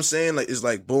bar, you know what I'm saying? Like, it's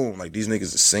like, boom, like these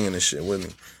niggas are singing this shit with me.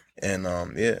 And,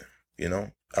 yeah, you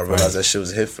know, I realized that shit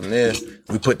was a hit from there.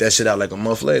 We put that shit out like a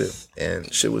month later,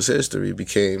 and shit was history. It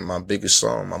became my biggest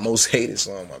song, my most hated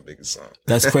song, my biggest song.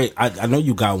 That's great. I know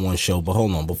you got one show, but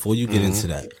hold on. Before you get into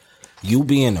that, you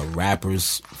being a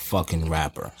rapper's fucking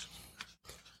rapper,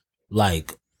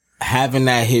 like having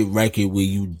that hit record where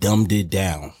you dumbed it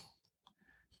down,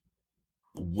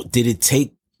 did it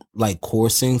take like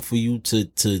coursing for you to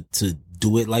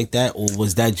do it like that? Or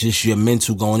was that just your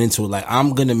mental going into it? Like,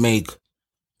 I'm going to make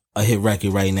a hit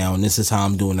record right now, and this is how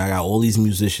I'm doing. I got all these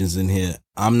musicians in here.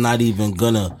 I'm not even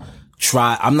gonna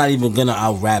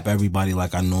out rap everybody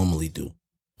like I normally do.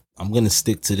 I'm gonna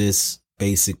stick to this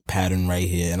basic pattern right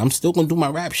here, and I'm still gonna do my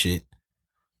rap shit,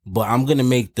 but I'm gonna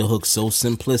make the hook so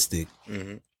simplistic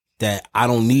that I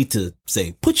don't need to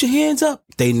say, put your hands up.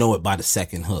 They know it by the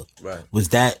second hook. Right. Was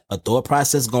that a thought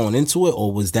process going into it,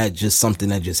 or was that just something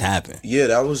that just happened? Yeah,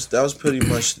 that was pretty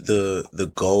much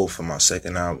the goal for my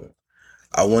second album.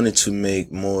 I wanted to make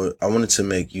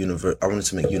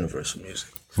universal music.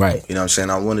 Right. You know what I'm saying?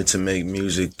 I wanted to make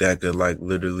music that could like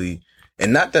literally,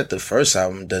 and not that the first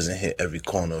album doesn't hit every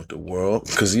corner of the world,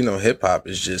 because, you know, hip hop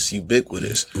is just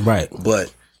ubiquitous. Right.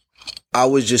 But I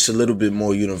was just a little bit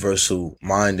more universal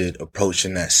minded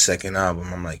approaching that second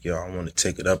album. I'm like, yo, I want to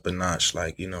take it up a notch.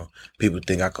 Like, you know, people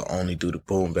think I could only do the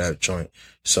boom bap joint.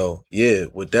 So yeah,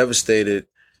 with Devastated.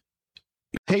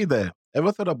 Hey there.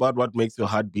 Ever thought about what makes your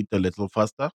heart beat a little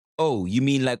faster? Oh, you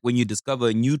mean like when you discover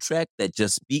a new track that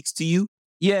just speaks to you?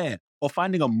 Yeah, or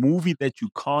finding a movie that you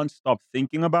can't stop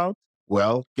thinking about?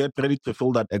 Well, get ready to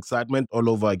feel that excitement all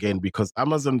over again, because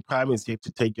Amazon Prime is here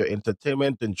to take your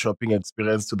entertainment and shopping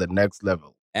experience to the next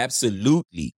level.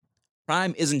 Absolutely.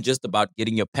 Prime isn't just about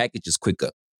getting your packages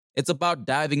quicker. It's about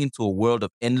diving into a world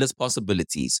of endless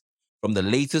possibilities, from the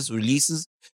latest releases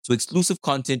to exclusive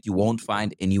content you won't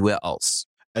find anywhere else.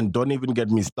 And don't even get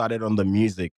me started on the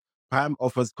music. Prime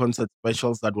offers concert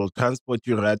specials that will transport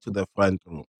you right to the front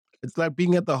row. It's like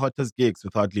being at the hottest gigs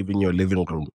without leaving your living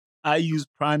room. I use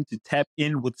Prime to tap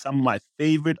in with some of my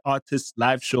favorite artists'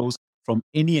 live shows from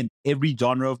any and every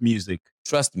genre of music.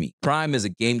 Trust me, Prime is a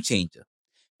game changer.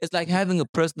 It's like having a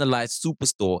personalized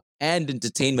superstore and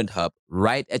entertainment hub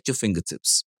right at your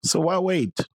fingertips. So why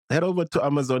wait? Head over to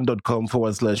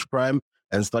amazon.com/Prime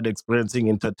and start experiencing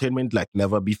entertainment like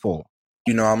never before.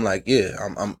 You know, I'm like, yeah,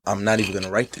 I'm not even gonna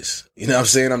write this. You know what I'm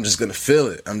saying? I'm just gonna feel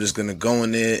it. I'm just gonna go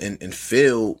in there and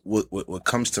feel what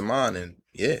comes to mind. And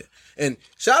yeah. And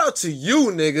shout out to you,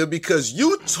 nigga, because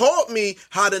you taught me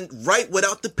how to write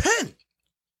without the pen.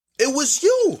 It was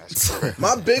you.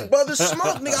 My big brother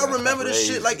Smoke, nigga. I remember this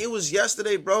shit like it was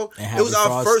yesterday, bro. It was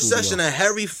our first session at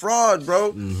Harry Fraud, bro.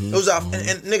 It was our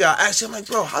and nigga, I asked him, I'm like,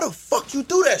 bro, how the fuck you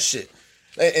do that shit?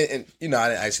 And you know, I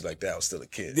didn't ask you like that. I was still a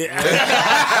kid.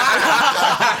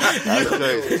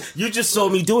 You just saw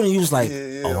me doing it. And you was like,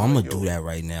 "Oh, I'm gonna do that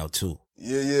right now too."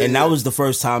 Yeah. And that was the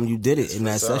first time you did it in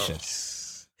that session.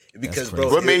 Because, bro,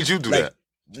 what made you do that?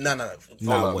 No.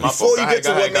 Before you get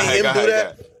to what made him do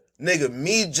that, nigga,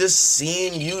 me just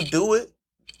seeing you do it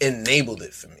enabled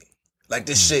it for me. Like,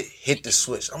 this shit hit the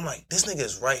switch. I'm like, this nigga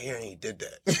is right here and he did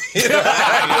that. You know?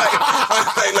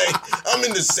 like, I'm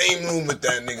in the same room with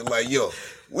that nigga. Like, yo,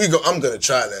 I'm gonna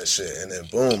try that shit. And then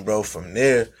boom, bro, from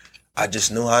there, I just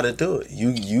knew how to do it.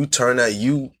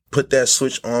 You put that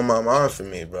switch on my mind for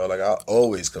me, bro. Like, I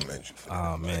always commend you for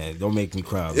that. Oh, man, don't make me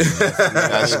cry.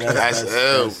 That's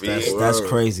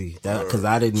crazy. Because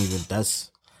I didn't even,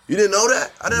 You didn't know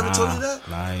that? I never told you that?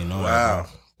 Nah, I didn't know that. Wow.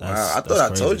 Wow, I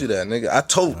thought I told you that, nigga. I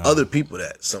told other people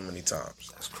that so many times.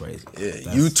 That's crazy.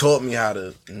 Yeah, you taught me how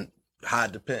to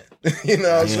hide the pen. You know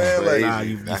what I'm saying?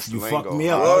 Crazy. Like, you fucked me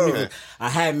up. I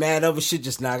had mad other shit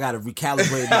just now. I got to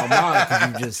recalibrate my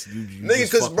mind because you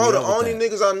nigga, because bro, the only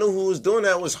niggas I knew who was doing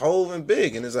that was Hove and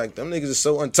Big, and it's like them niggas are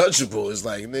so untouchable. It's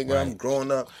like, nigga, I'm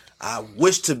growing up. I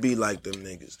wish to be like them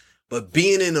niggas, but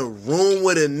being in a room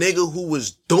with a nigga who was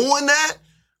doing that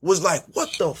was like, what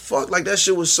the fuck? Like, that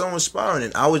shit was so inspiring.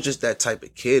 And I was just that type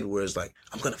of kid where it's like,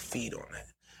 I'm gonna feed on that.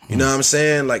 You know what I'm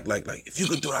saying? Like, if you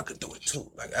could do it, I could do it too.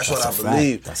 Like, that's what I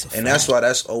believe. And that's why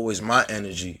that's always my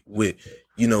energy with,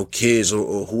 you know, kids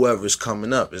or whoever's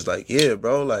coming up. It's like, yeah,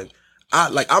 bro,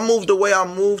 I moved the way I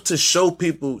moved to show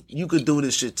people you could do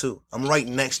this shit too. I'm right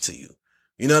next to you.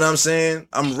 You know what I'm saying?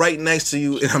 I'm right next to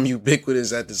you and I'm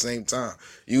ubiquitous at the same time.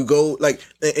 You go, like,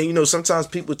 and you know, sometimes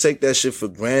people take that shit for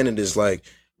granted. It's like,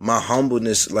 my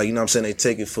humbleness, like, you know what I'm saying? They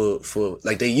take it for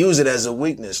like, they use it as a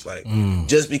weakness. Like,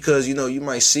 just because, you know, you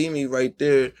might see me right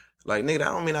there, like, nigga, that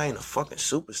don't mean I ain't a fucking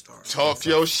superstar. Talk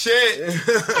your shit.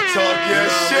 Talk your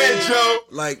shit, Joe.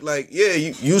 Like, yeah,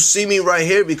 you see me right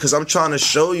here because I'm trying to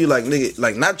show you, like, nigga,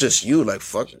 like, not just you, like,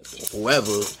 fucking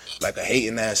whoever, like a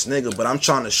hating ass nigga, but I'm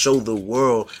trying to show the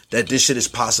world that this shit is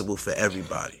possible for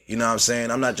everybody. You know what I'm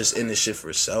saying? I'm not just in this shit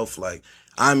for self. Like,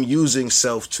 I'm using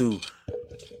self to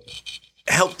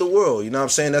help the world. You know what I'm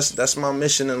saying? That's my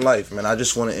mission in life, man. I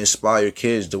just want to inspire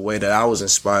kids the way that I was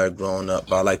inspired growing up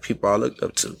by, like, people I looked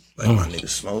up to. Like, my nigga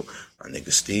Smoke, my nigga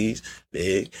Steez,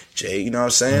 Big, Jay, you know what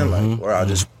I'm saying? Like, where I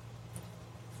just...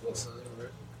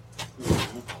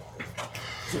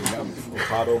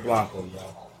 Pado Blanco,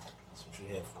 y'all. That's what you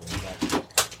here for.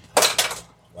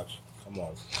 Watch. Come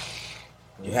on.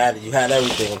 You had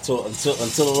everything until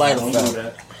the lighter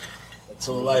fell.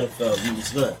 Until the lighter fell, you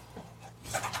was good.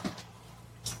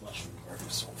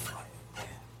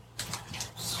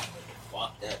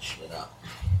 Fuck that shit up.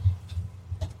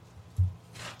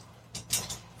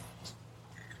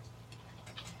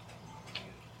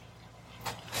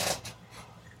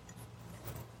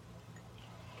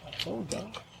 I told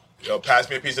y'all. Yo, pass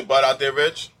me a piece of butt out there,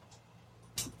 Rich.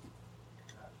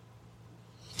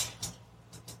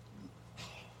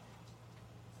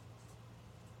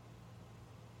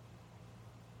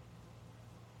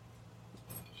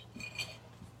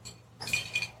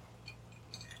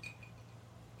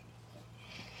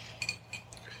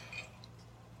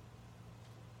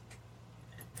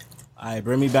 All right,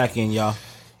 bring me back in, y'all.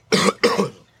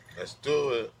 Let's do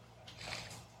it.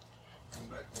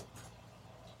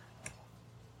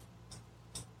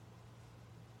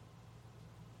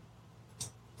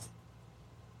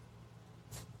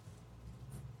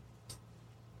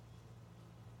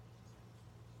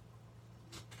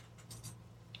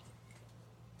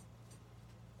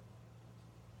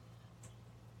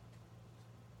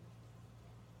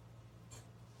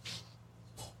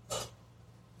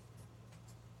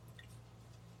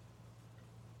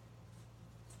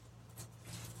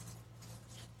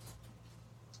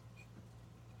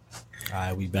 All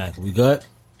right, we back. We good?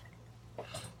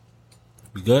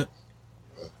 We good?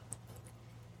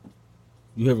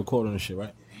 You here recording this shit,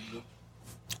 right?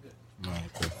 All right,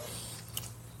 cool.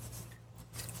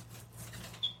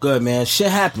 Good, man.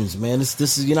 Shit happens, man.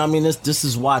 This is, you know what I mean? This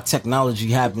is why technology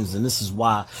happens, and this is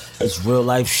why it's real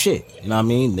life shit. You know what I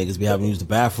mean? Niggas be having to use the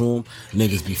bathroom.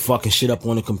 Niggas be fucking shit up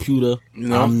on the computer. You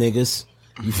know? I'm niggas.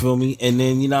 You feel me? And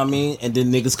then, you know what I mean? And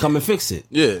then niggas come and fix it.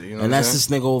 Yeah, you know. And that's this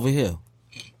nigga over here.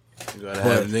 You gotta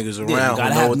have niggas around. Yeah, you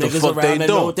gotta have niggas around that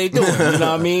know what they doing. You know what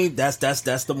I mean? That's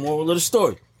the moral of the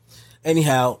story.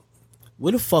 Anyhow,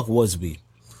 where the fuck was we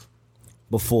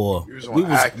before?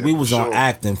 We was on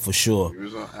acting for sure.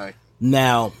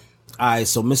 Now, all right.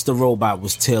 So Mr. Robot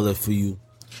was tailored for you,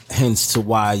 hence to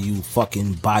why you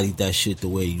fucking bodied that shit the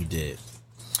way you did.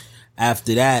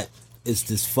 After that, it's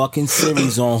this fucking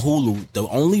series on Hulu. The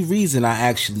only reason I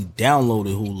actually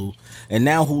downloaded Hulu, and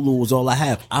now Hulu was all I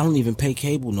have. I don't even pay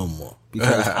cable no more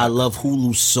because I love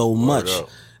Hulu so much.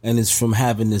 And it's from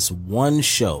having this one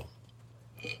show.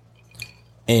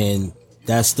 And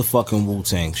that's the fucking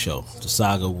Wu-Tang show. The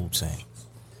Saga Wu-Tang.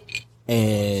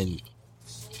 And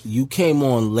you came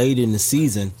on late in the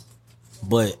season,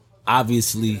 but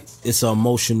obviously it's an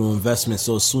emotional investment.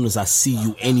 So as soon as I see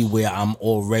you anywhere, I'm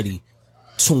already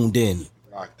tuned in.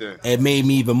 Locked in. It made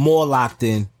me even more locked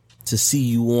in to see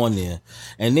you on there.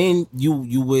 And then you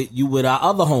with our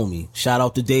other homie. Shout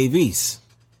out to Dave East.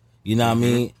 You know what I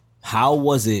mean? How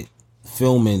was it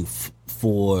filming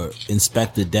for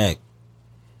Inspector Deck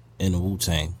in the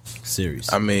Wu-Tang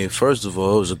series? I mean, first of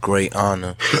all, it was a great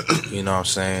honor. You know what I'm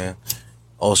saying?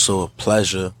 Also a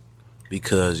pleasure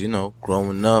because, you know,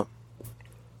 growing up,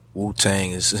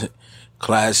 Wu-Tang is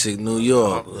classic New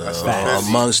York,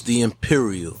 amongst the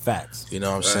Imperial. Facts. You know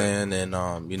what I'm saying?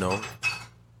 And, you know,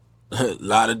 a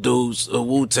lot of dudes,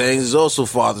 Wu-Tang is also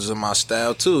fathers in my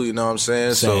style too, you know what I'm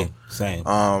saying? Same.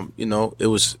 You know, it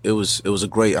was a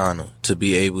great honor to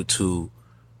be able to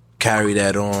carry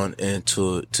that on and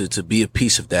to be a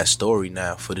piece of that story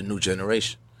now for the new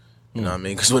generation. You know what I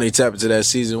mean? Because when they tap into that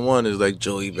season 1, it's like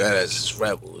Joey Badass is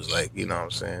Rebel. It's like, you know what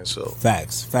I'm saying? So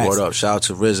Facts. Word up. Shout out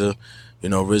to RZA. You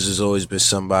know, RZA's always been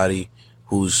somebody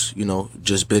who's, you know,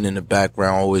 just been in the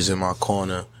background, always in my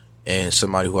corner, and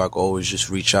somebody who I could always just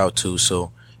reach out to.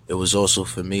 So it was also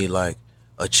for me like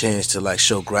a chance to like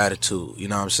show gratitude. You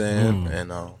know what I'm saying?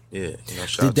 And yeah, you know,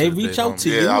 shout did out they to reach out to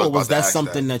you, or was that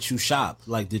something that you shopped?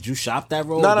 Like, did you shop that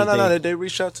role? No. They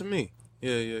reached out to me.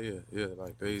 Yeah.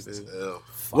 Like they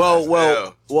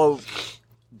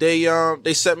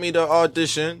they sent me the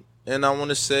audition, and I want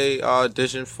to say I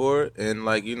auditioned for it, and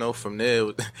like, you know, from there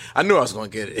I knew I was gonna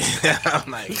get it. I'm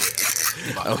like,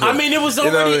 yeah. I mean, it was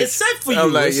already it's set for you.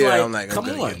 I'm like, it's yeah, like, I'm come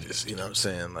gonna on. get this. You know what I'm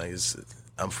saying? Like,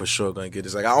 I'm for sure gonna get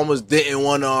this. Like, I almost didn't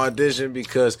want to audition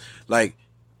because like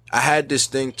I had this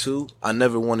thing too. I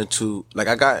never wanted to, like,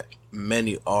 I got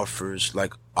many offers,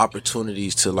 like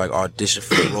opportunities to like audition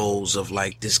for roles of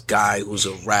like this guy who's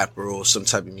a rapper or some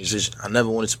type of musician. I never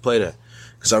wanted to play that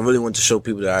because I really wanted to show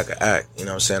people that I could act. You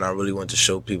know what I'm saying? I really wanted to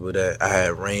show people that I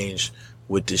had range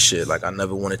with this shit. Like, I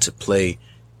never wanted to play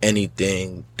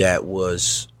anything that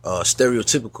was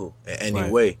stereotypical in any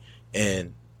way.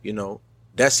 And, you know,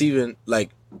 that's even like,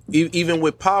 even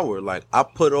with Power, like I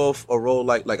put off a role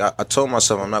like I told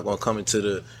myself I'm not going to come into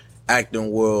the acting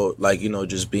world like, you know,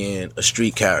 just being a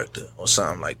street character or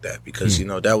something like that, because you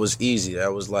know, that was easy.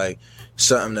 That was like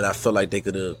something that I felt like they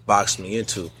could have boxed me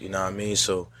into, you know what I mean?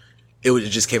 So it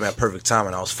just came at perfect time,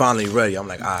 and I was finally ready. I'm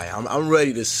like, all right, I'm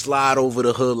ready to slide over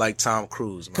the hood like Tom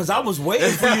Cruise. Because I was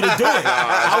waiting for you to do it.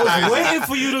 I was waiting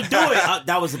for you to do it.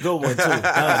 That was a good one too.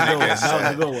 That was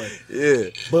a good one. Yeah.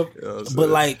 But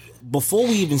like, before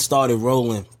we even started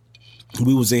rolling,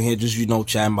 we was in here just, you know,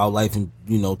 chatting about life and,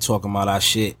 you know, talking about our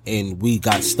shit, and we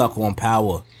got stuck on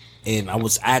Power. And I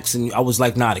was asking, I was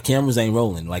like, nah, the cameras ain't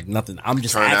rolling, like nothing. I'm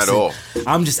just asking.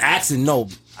 I'm just asking. No,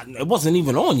 it wasn't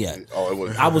even on yet. Oh, it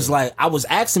wasn't. I was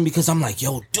asking because I'm like,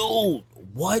 yo, dude,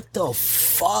 what the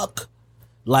fuck?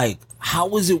 Like,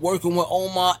 how is it working with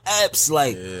Omar Epps?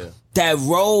 Like, that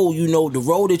role, you know, the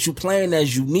role that you playing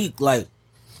as unique. Like,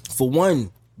 for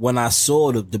one, when I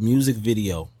saw the music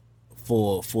video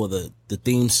for the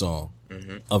theme song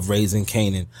of Raising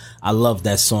Canaan, I love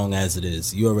that song as it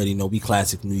is. You already know we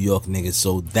classic New York niggas,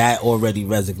 so that already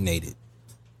resonated.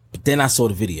 But then I saw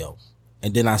the video,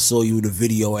 and then I saw you in the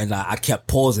video, and I kept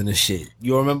pausing the shit.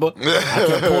 You remember? I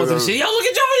kept pausing the shit. Yo, look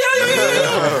at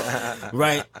yo.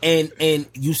 Right? And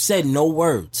you said no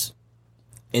words.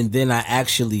 And then I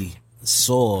actually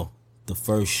saw the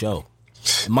first show.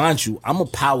 Mind you, I'm a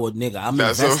Power nigga.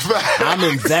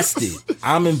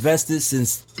 I'm invested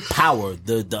since Power,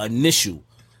 the initial.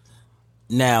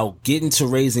 Now, getting to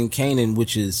Raising Canaan,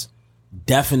 which is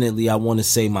definitely, I want to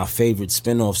say, my favorite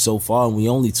spinoff so far, and we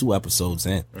only 2 episodes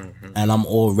in, and I'm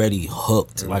already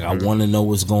hooked. Like, I want to know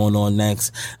what's going on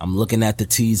next. I'm looking at the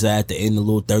teaser at the end, the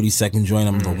little 30-second joint.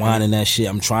 I'm rewinding that shit.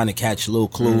 I'm trying to catch little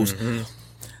clues.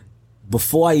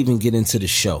 Before I even get into the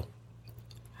show,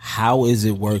 how is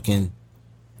it working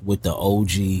with the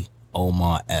OG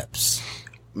Omar Epps?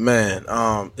 Man,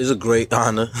 it's a great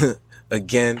honor.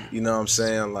 Again, you know what I'm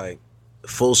saying? Like,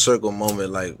 full circle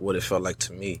moment, like what it felt like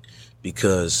to me.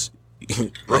 Because,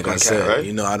 like I said, right?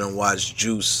 You know, I done watched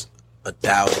Juice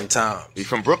 1,000 times. He's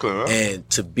from Brooklyn, right? And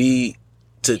to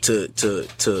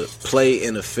play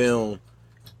in a film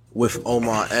with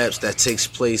Omar Epps that takes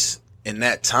place in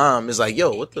that time is like,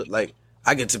 yo, what the, like,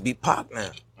 I get to be Pac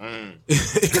now.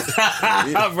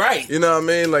 Right. You know what I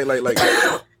mean? Like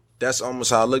that's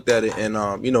almost how I looked at it. And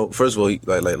you know, first of all,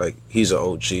 like he's an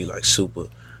OG, like super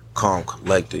calm,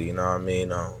 collected. You know what I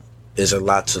mean? There's a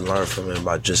lot to learn from him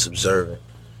by just observing.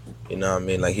 You know what I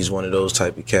mean? Like, he's one of those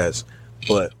type of cats.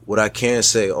 But what I can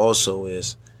say also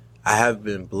is I have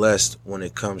been blessed when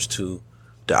it comes to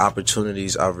the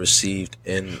opportunities I've received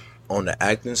on the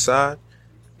acting side,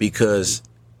 because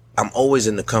I'm always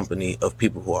in the company of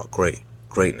people who are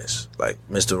greatness, like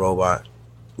Mr. Robot,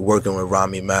 working with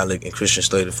Rami Malek and Christian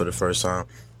Slater for the first time.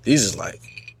 These is like,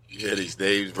 these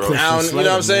names, bro. Now, you know what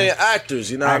I'm saying? Actors,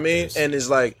 you know what I mean? And it's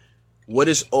like, what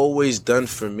it's always done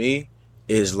for me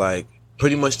is like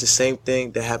pretty much the same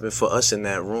thing that happened for us in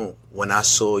that room when I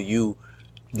saw you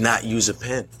not use a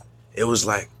pen. It was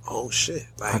like, oh shit,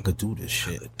 like, I could do this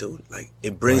shit. I could do it. Like,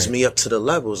 it brings me up to the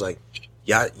levels. Like,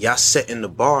 y'all setting the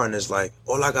bar, and it's like,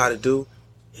 all I gotta do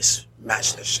it's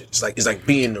match that shit. It's like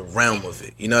being in the realm of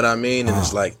it. You know what I mean? And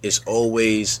it's like it's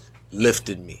always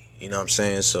lifted me. You know what I'm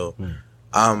saying? So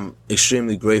I'm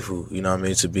extremely grateful, you know what I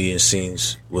mean, to be in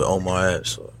scenes with Omar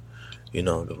Epps or, you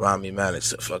know, the Rami Malek,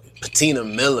 the fucking Patina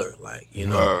Miller, like, you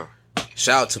know.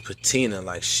 Shout out to Patina,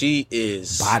 like she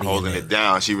is holding it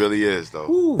down. She really is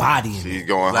though. She's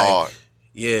going hard.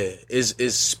 Yeah,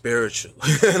 it's spiritual.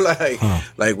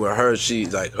 like with her, she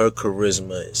like her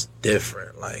charisma is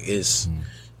different. Like it's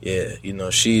yeah, you know,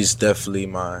 she's definitely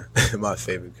my my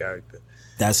favorite character.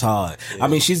 That's hard. Yeah. I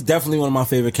mean, she's definitely one of my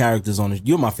favorite characters on it.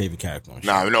 You're my favorite character on the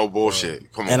show. Nah, no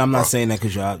bullshit. Come on. And I'm not saying that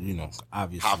because you're, you know,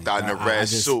 obviously. Hopped out in the red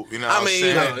suit. You know what I'm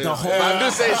saying? I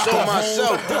just ain't so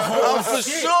myself. I'm for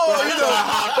sure, you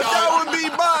know, but that would be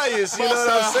biased. You know what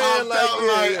I'm saying?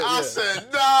 Like, I said,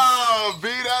 no, B,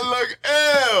 that look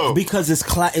ill. Because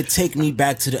it take me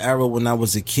back to the era when I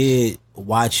was a kid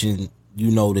watching,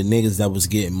 you know, the niggas that was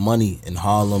getting money in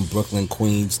Harlem, Brooklyn,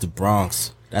 Queens, the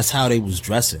Bronx. That's how they was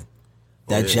dressing.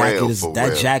 That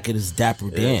jacket is Dapper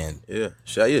Dan. Yeah.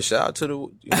 Shout out to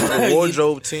the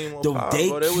wardrobe team on Power. They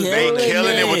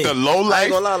killing it with the low light. I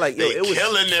ain't gonna lie, like, they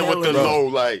killing it with the low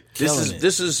light.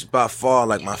 This is by far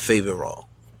like my favorite role.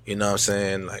 You know what I'm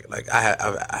saying? Like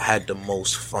I had the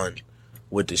most fun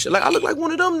with this shit. Like I look like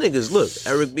one of them niggas. Look,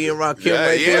 Eric B and Rakim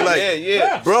right there.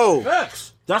 Yeah. Bro.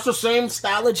 That's the same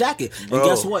style of jacket. Bro. And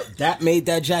guess what? That made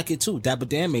that jacket too. Dapper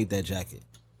Dan made that jacket.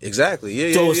 Exactly.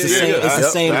 Yeah. So it's the same. It's the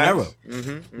same era.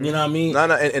 Mm-hmm. You know what I mean?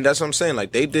 No, and that's what I'm saying.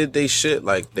 Like they did they shit.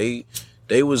 Like they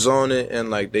was on it, and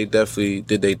like they definitely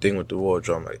did their thing with the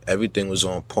wardrobe. Like everything was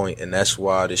on point, and that's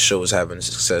why this show is having the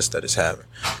success that it's having.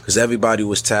 Because everybody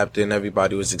was tapped in,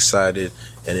 everybody was excited,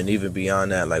 and then even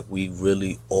beyond that, like we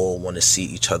really all want to see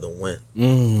each other win.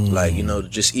 Like, you know,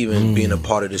 just even being a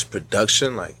part of this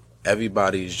production, like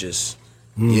everybody's just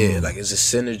like it's a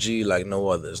synergy like no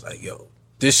others. Like yo.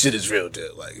 This shit is real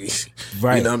deal. Like,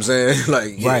 right. You know what I'm saying?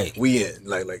 Like, yeah, right. We in.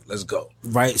 Like, let's go.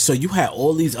 Right. So you had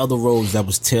all these other roles that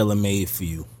was tailor-made for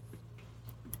you.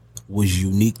 Was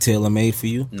Unique tailor-made for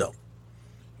you? No.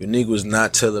 Unique was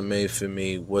not tailor-made for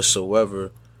me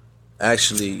whatsoever.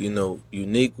 Actually, you know,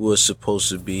 Unique was supposed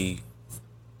to be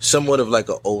somewhat of like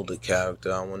an older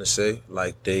character, I want to say.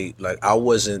 Like, I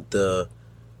wasn't the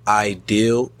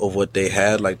ideal of what they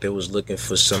had. Like they was looking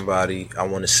for somebody, I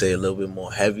want to say, a little bit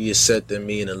more heavier set than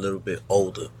me and a little bit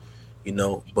older, you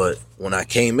know. But when I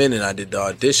came in and I did the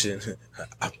audition,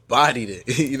 I bodied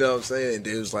it. You know what I'm saying? And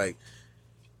it was like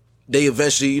they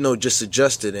eventually, you know, just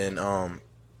adjusted. And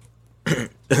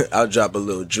I'll drop a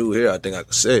little Jew here. I think I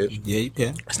can say it. Yeah, you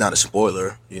can. It's not a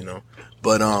spoiler, you know.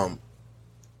 But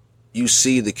you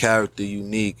see the character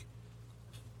Unique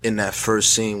in that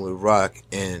first scene with Rock,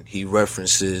 and he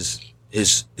references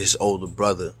his older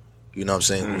brother, you know what I'm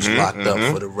saying, who's locked up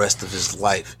for the rest of his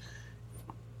life.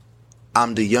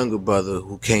 I'm the younger brother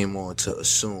who came on to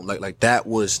assume, like that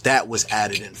was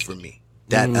added in for me,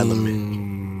 that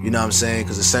element, you know what I'm saying,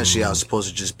 because essentially I was supposed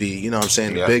to just be, you know what I'm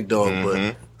saying, the big dog,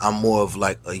 but I'm more of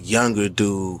like a younger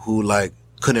dude who like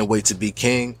couldn't wait to be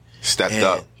king, stepped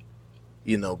up,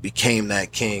 you know, became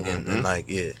that king, and like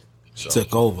So.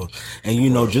 Took over. And you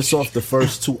know, just off the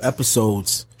first 2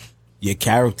 episodes, your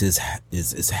character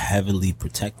is heavily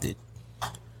protected.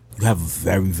 You have a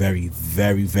very, very,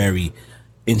 very, very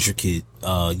intricate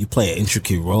you play an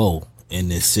intricate role in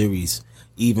this series.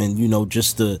 Even, you know,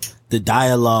 just the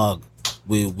dialogue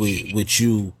with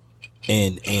you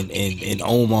and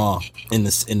Omar in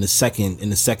the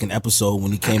second episode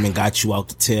when he came and got you out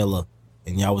to Taylor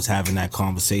and y'all was having that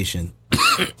conversation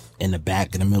in the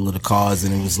back, in the middle of the cars,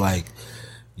 and it was like,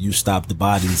 you stop the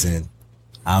bodies and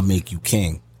I'll make you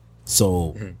king.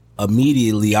 So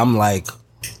immediately I'm like,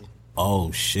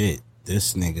 oh shit,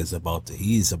 this nigga's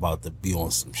he's about to be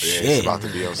on some shit. It's about to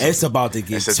be on some, it's about to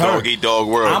get It's a dog-eat-dog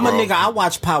world, I'm bro. a nigga, I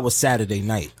watch Power Saturday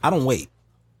night. I don't wait.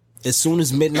 As soon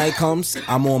as midnight comes,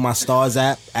 I'm on my Stars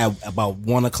app at about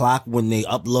 1 o'clock when they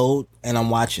upload, and I'm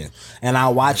watching. And I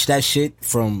watch that shit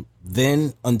from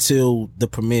then until the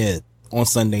premiere on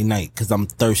Sunday night because I'm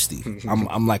thirsty.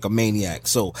 I'm like a maniac.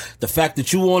 So the fact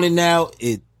that you on it now,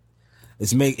 it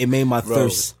made my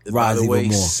thirst rise even more. By the way,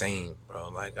 same, bro.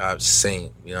 Like I'm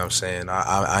same. You know what I'm saying?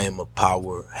 I am a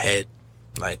Power head.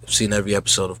 Like I've seen every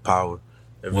episode of Power.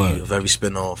 Every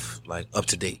spinoff, like up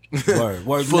to date. Word.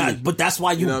 But that's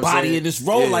why you body in this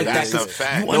role like that. You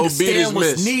understand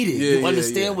what's needed. You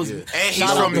understand what's. And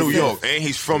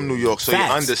he's from New York. So he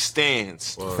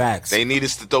understands. Facts. They need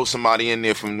us to throw somebody in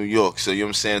there from New York. So you know what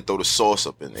I'm saying? Throw the sauce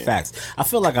up in there. Facts. I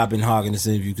feel like I've been hogging this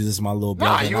interview because it's my little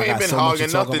brother. Nah, you ain't been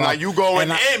hogging nothing. Now you going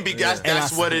in because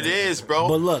that's what it is, bro.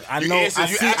 But look, I know. I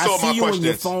see you on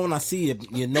your phone. I see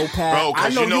your notepad. Bro, I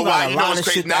know you know why? got a lot of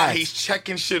shit. Now he's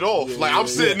checking shit off. Like I'm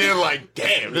sitting there like,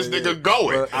 damn, this nigga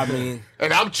going. I mean,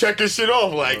 and I'm checking shit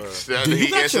off. Like, you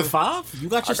got your 5? You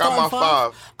got your starting 5?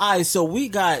 All right, so we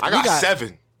got. I got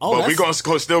 7. But we gonna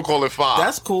still call it 5.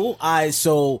 That's cool. All right,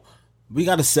 so we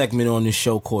got a segment on this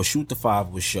show called Shoot the 5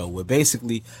 with Show, where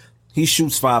basically he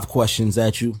shoots 5 questions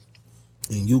at you,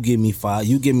 and you give me 5.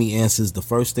 You give me answers. The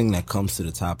first thing that comes to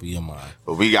the top of your mind.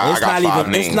 But I got 5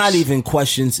 names. It's not even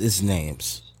questions. It's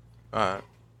names. All right.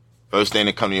 First thing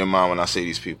that come to your mind when I say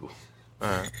these people. All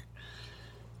right.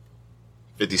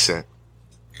 50 Cent.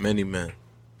 Many Men.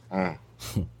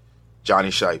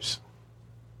 Johnny Shipes.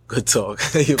 Good talk.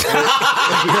 You prick.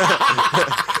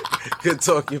 Good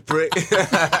talk, you prick. 50.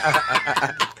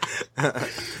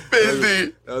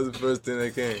 That was the first thing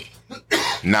that came.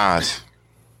 Nas.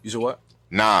 You said what?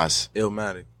 Nas.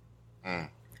 Illmatic.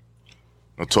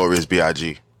 Notorious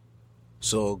B.I.G.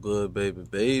 So good, baby.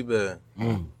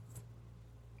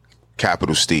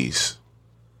 Capital Steez.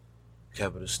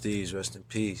 Capital Steez, rest in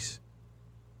peace.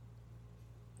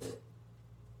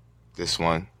 This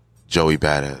one, Joey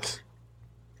Badass.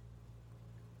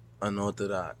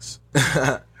 Unorthodox.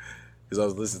 Because I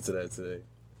was listening to that today.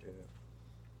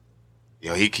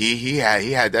 Yo, he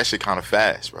had that shit kind of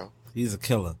fast, bro. He's a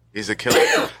killer. I'm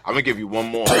gonna give you one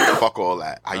more. Fuck all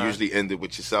that. I usually end it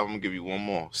with yourself. I'm gonna give you one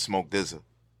more. Smoke Dizza.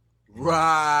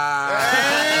 Right.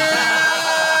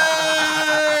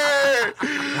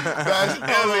 That's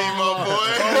Ellie, my boy.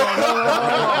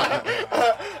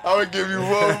 I'm gonna give you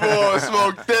one more.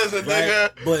 Smoke Dizza,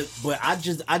 nigga. But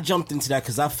I jumped into that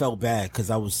because I felt bad because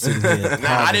I was sitting here.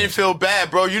 Nah, I didn't feel bad,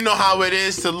 bro. You know how it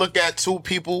is to look at 2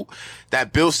 people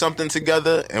that build something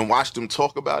together and watch them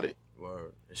talk about it.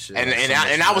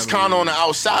 And I was kind of on the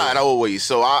outside always,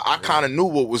 so I kind of knew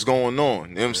what was going on.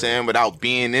 You know what I'm saying? Without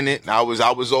being in it, I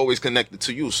was always connected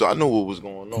to you, so I knew what was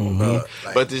going on. Bro.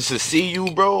 But just to see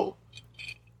you, bro,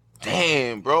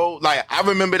 damn, bro. Like I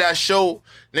remember that show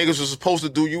niggas was supposed to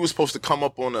do. You was supposed to come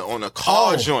up on a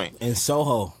car joint in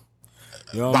Soho.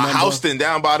 By Houston,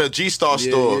 down by the G-Star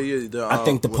store. I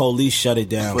think the police shut it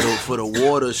down for the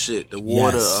water shit. The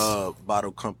water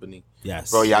bottle company.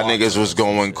 Yes, bro, y'all niggas was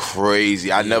going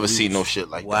crazy. I never seen no shit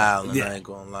like that. Wow, and I ain't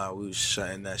gonna lie, we was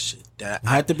shutting that shit down. It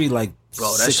had to be like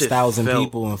 6,000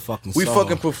 people in fucking We Soho.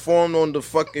 fucking performed on the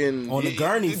fucking the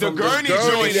gurney. The gurney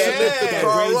joint, that lifted the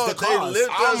car up. They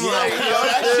lifted us like, yo,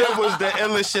 that shit was the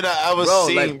illest shit I ever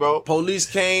seen, bro. Police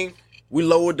came. We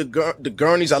lowered the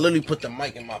gurneys. I literally put the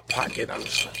mic in my pocket. I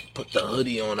just put the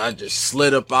hoodie on. I just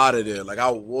slid up out of there. Like I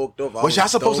walked off. Was y'all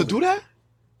supposed to do that?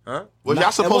 Huh? Was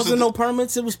y'all supposed to? There wasn't no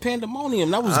permits. It was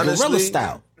pandemonium. That was guerrilla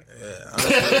style.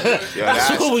 Yeah,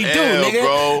 that's what we do, nigga.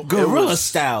 Bro. Guerrilla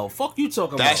style. Fuck you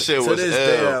talking about? That shit was to this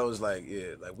day. I was like,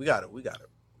 we gotta redo that.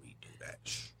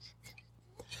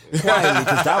 Quietly,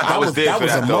 because that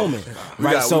was a moment. We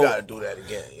gotta do that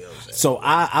again. You know what I'm saying? So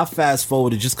I fast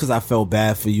forwarded just because I felt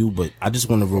bad for you, but I just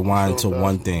want to rewind to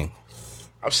one thing.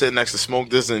 I'm sitting next to Smoke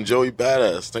Dizza and Joey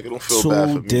Badass. Nigga, don't feel bad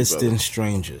for me, 2 distant brother.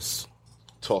 strangers.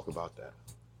 Talk about that.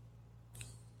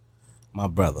 My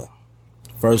brother,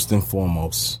 first and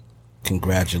foremost,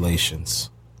 congratulations.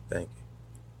 Thank you.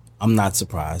 I'm not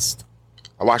surprised.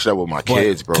 I watched that with my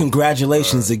kids, bro.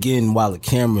 Congratulations again while the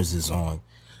cameras is on.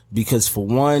 Because for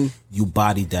one, you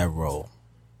bodied that role.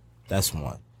 That's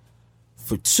one.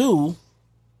 For 2,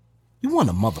 you won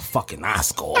a motherfucking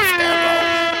Oscar off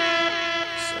that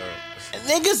role. And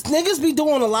niggas be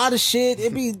doing a lot of shit.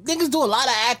 Niggas do a lot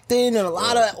of acting and a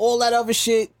lot of all that other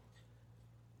shit.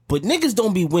 But niggas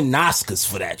don't be winning Oscars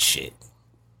for that shit.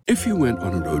 If you went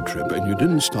on a road trip and you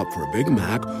didn't stop for a Big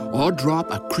Mac or drop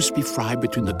a crispy fry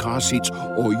between the car seats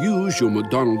or use your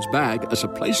McDonald's bag as a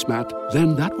placemat,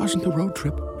 then that wasn't a road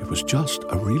trip. It was just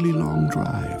a really long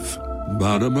drive.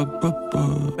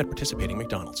 Ba-da-ba-ba-ba. At participating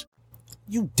McDonald's.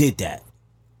 You did that.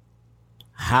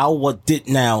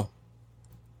 Now,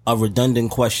 a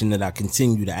redundant question that I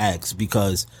continue to ask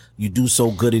because you do so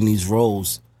good in these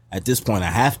roles, at this point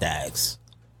I have to ask.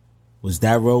 Was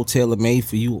that role tailor-made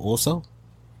for you also?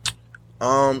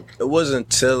 It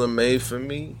wasn't tailor-made for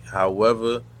me.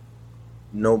 However,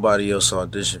 nobody else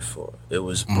auditioned for it. It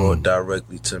was brought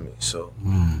directly to me. So,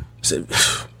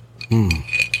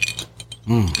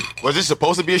 Was it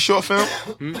supposed to be a short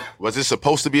film? Was it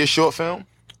supposed to be a short film?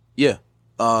 Yeah.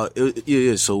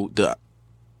 Yeah. So the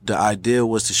idea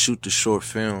was to shoot the short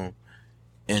film,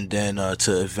 and then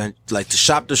to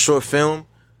shop the short film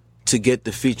to get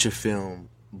the feature film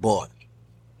bought,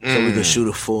 so we could shoot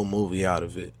a full movie out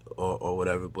of it or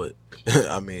whatever. But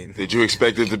I mean, did you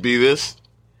expect it to be this?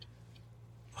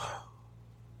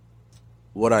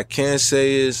 What I can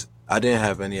say is I didn't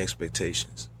have any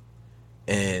expectations,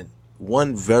 and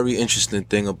one very interesting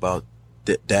thing about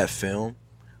that film,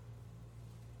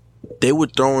 they were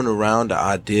throwing around the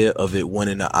idea of it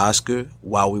winning an Oscar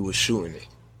while we were shooting it.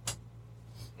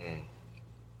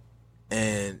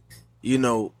 And, you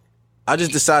know, I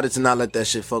just decided to not let that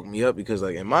shit fuck me up because,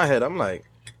 like, in my head, I'm like,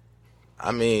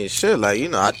 I mean, shit, like, you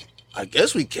know, I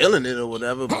guess we killing it or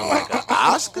whatever, but, like, an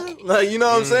Oscar? Like, you know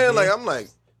what I'm saying? Like, I'm like,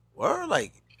 word?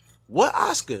 Like, what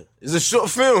Oscar? It's a short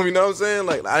film, you know what I'm saying?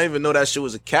 Like, I didn't even know that shit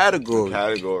was a category.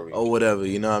 Or whatever,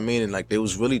 you know what I mean? And, like, they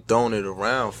was really throwing it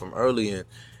around from early, and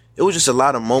it was just a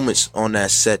lot of moments on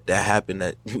that set that happened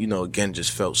that, you know, again,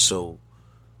 just felt so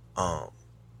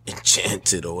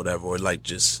enchanted or whatever, or like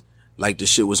just like the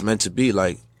shit was meant to be.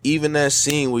 Like even that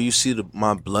scene where you see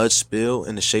my blood spill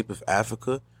in the shape of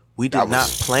Africa, we did not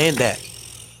plan that,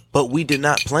 but we did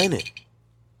not plan it.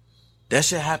 That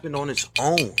shit happened on its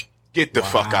own. Get the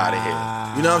fuck out of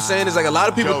here. You know what I'm saying? It's like a lot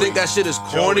of people think that shit is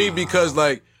corny because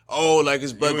like, oh, like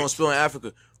his blood gonna spill in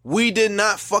Africa. We did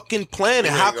not fucking plan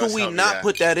it. How could we not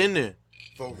put that in there?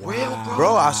 For real,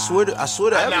 bro. I swear to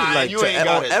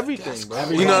everything, bro.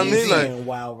 You know what I mean? Like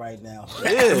wild right now. Yeah,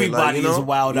 Everybody is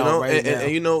wild out right now.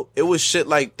 And you know, it was shit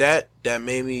like that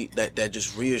made me that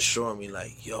just reassured me,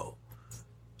 like, yo,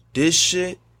 this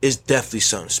shit is definitely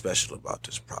something special about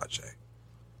this project.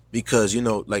 Because, you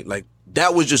know, like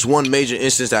that was just one major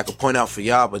instance that I could point out for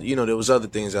y'all, but you know, there was other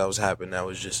things that was happening that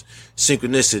was just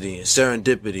synchronicity and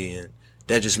serendipity, and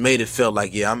that just made it feel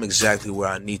like, yeah, I'm exactly where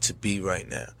I need to be right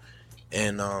now.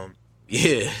 And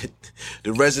yeah,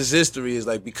 the rest is history. Is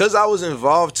like, because I was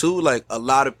involved too, like a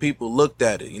lot of people looked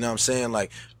at it, you know what I'm saying?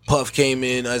 Like Puff came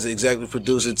in as an executive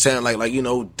producer, like you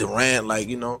know, Durant, like,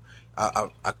 you know, I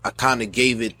kind of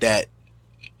gave it that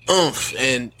oomph,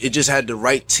 and it just had the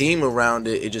right team around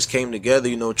it. It just came together,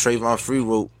 you know. Trayvon Free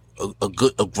wrote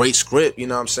a great script, you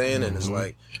know what I'm saying? And it's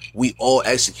like, we all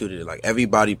executed it. Like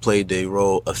everybody played their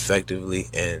role effectively,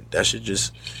 and that shit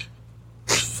just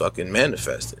fucking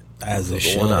manifested. As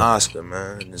it won an Oscar,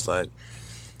 man. And it's like,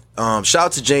 shout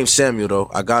out to James Samuel though.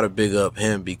 I gotta big up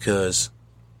him because,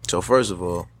 so first of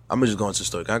all, I'm just going to the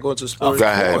story. Can I go into the story? Go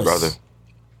ahead, brother.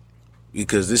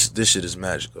 Because this shit is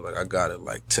magical. Like I gotta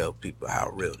like tell people how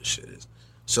real this shit is.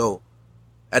 So,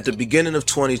 at the beginning of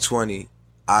 2020,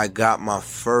 I got my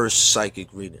first psychic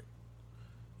reading.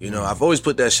 You know, I've always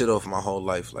put that shit off my whole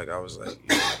life. Like I was like,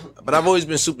 you know, but I've always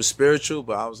been super spiritual.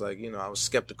 But I was like, you know, I was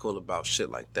skeptical about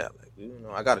shit like that. Like, you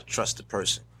know, I gotta trust the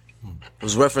person. It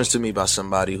was referenced to me by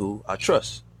somebody who I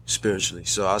trust spiritually.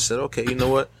 So I said, okay, you know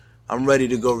what? I'm ready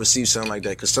to go receive something like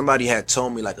that. Because somebody had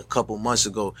told me like a couple months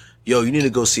ago, yo, you need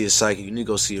to go see a psychic. You need to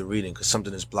go see a reading because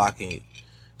something is blocking you.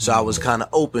 So I was kind of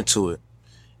open to it.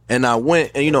 And I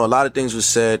went, and you know, a lot of things was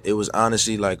said. It was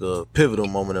honestly like a pivotal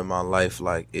moment in my life.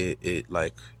 Like it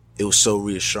was so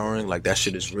reassuring. Like that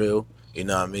shit is real. You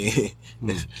know what I mean?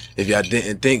 If y'all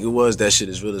didn't think it was, that shit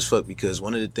is real as fuck. Because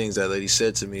one of the things that lady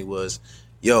said to me was,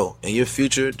 yo, in your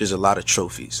future, there's a lot of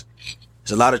trophies.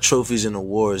 There's a lot of trophies and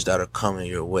awards that are coming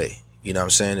your way. You know what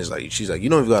I'm saying? It's like, she's like, you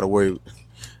don't even got to worry.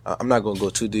 I'm not going to go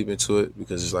too deep into it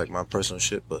because it's like my personal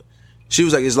shit, but she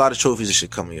was like, there's a lot of trophies that should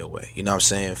come your way. You know what I'm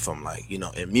saying? From like, you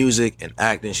know, in music and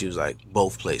acting, she was like,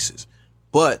 both places.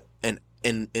 But in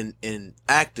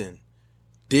acting,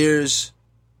 there's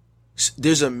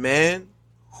a man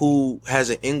who has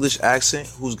an English accent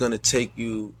who's going to take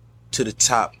you to the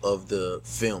top of the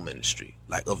film industry,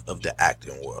 like of the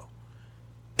acting world.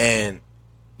 And,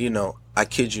 you know, I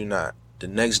kid you not, the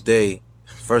next day,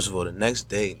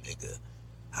 nigga,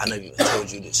 I never even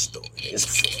told you this story.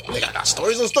 Nigga, I got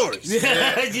stories on stories.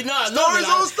 Yeah, you know, stories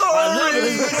on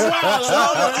stories.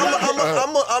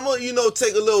 I'm gonna, you know,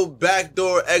 take a little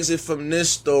backdoor exit from this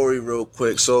story real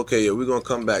quick. So, okay, yeah, we're gonna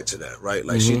come back to that, right?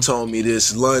 Like, she told me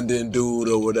this London dude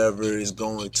or whatever is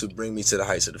going to bring me to the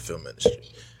heights of the film industry.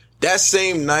 That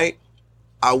same night,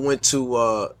 I went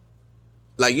to,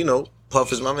 like, you know,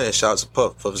 Puff is my man. Shout out to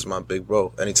Puff. Puff is my big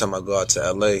bro. Anytime I go out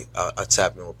to LA, I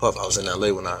tap in with Puff. I was in LA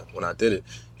when I did it.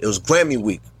 It was Grammy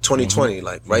week 2020,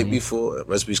 like right before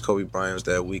Rest in Peace Kobe Bryant was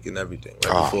that week and everything,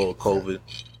 right before COVID.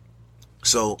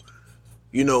 So,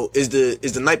 you know, it's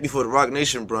the night before the Rock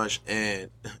Nation brunch,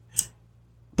 and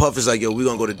Puff is like, yo, we're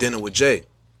gonna go to dinner with Jay.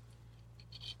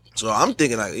 So I'm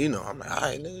thinking like, I'm like, all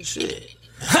right, nigga, shit.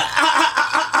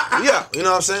 Yeah, you know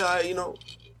what I'm saying?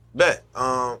 Bet.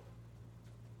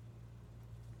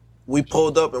 We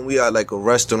pulled up and we at like a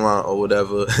restaurant or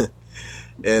whatever.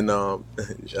 And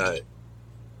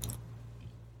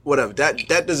whatever.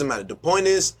 That doesn't matter. The point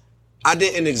is, I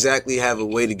didn't exactly have a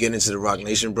way to get into the Rock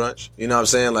Nation brunch. You know what I'm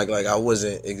saying? Like I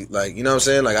wasn't like, you know what I'm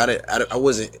saying? Like I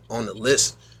wasn't on the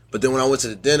list. But then when I went to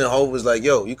the dinner, Hov was like,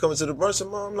 "Yo, you coming to the brunch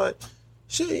tomorrow?" I'm like,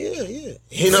 "Shit, yeah."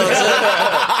 You know what I'm saying?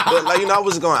 But like, I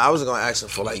was gonna ask him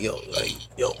for like, yo,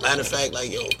 matter of fact,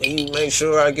 like, yo, can you make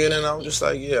sure I get in? I was just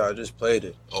like, yeah, I just played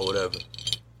it or whatever.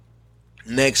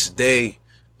 Next day,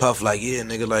 Puff like, yeah,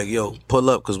 nigga, like, yo, pull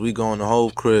up because we going to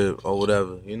Hov crib or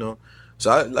whatever,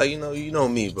 So I like, you know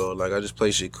me, bro. Like I just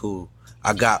play shit cool.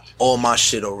 I got all my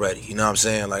shit already. You know what I'm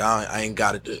saying? Like I ain't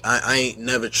got it. I ain't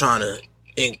never trying to.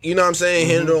 You know what I'm saying?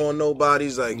 Hinder on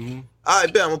nobody's like, all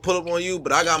right, bet I'm gonna pull up on you,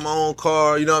 but I got my own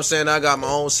car, you know what I'm saying? I got my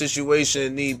own situation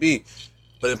if need be.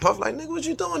 But then Puff like, nigga, what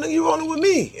you doing? Nigga, you rolling with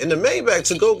me in the Maybach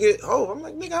to go get Hov. I'm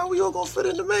like, nigga, how we all gonna fit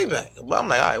in the Maybach? But I'm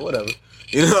like, all right, whatever.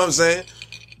 You know what I'm saying?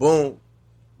 Boom.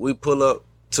 We pull up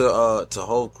to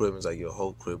Hov crib and it's like, yo,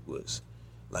 Hov crib was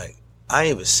like, I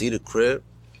didn't even see the crib,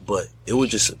 but it was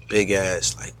just a big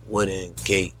ass like wooden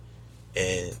gate.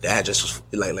 And the address was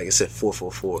like it said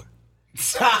 444.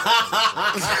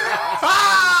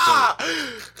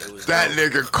 That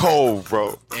nigga cold,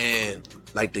 bro. And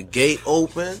like the gate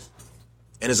opened,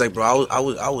 and it's like, bro, I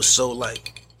was so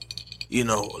like,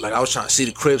 like I was trying to see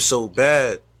the crib so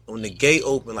bad. When the gate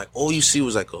opened, like all you see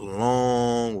was like a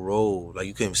long road. Like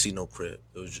you couldn't even see no crib.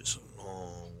 It was just a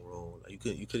long road. Like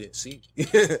you couldn't see. like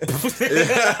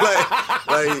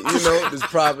this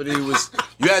property was.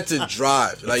 You had to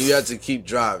drive. Like you had to keep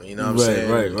driving. You know what I'm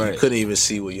saying? Right. You couldn't even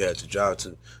see where you had to drive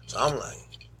to. So I'm like,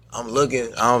 I'm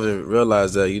looking. I don't even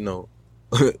realize that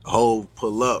Hov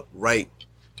pull up right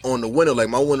on the window. Like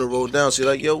my window rolled down. So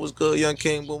like, yo, what's good, young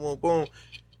king? Boom, boom, boom.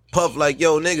 Puff like,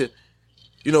 yo, nigga.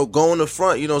 Go in the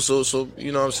front, so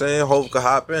you know what I'm saying? Hov could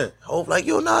hop in. Hov like,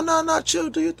 yo, nah, chill,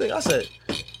 do your thing. I said,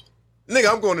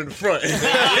 nigga, I'm going in the front. You know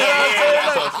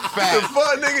what I'm saying? The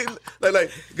front, nigga. Like,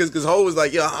 because Hov was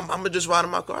like, yo, I'm gonna just ride in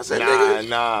my car. I said,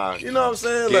 nah. You know what I'm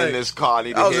saying? Get in this car,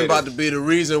 I was about to be the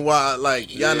reason why,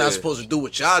 like, y'all not supposed to do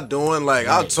what y'all doing. Like,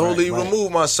 I'll totally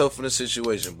remove myself from the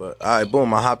situation. But, all right,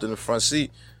 boom, I hopped in the front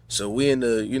seat. So we in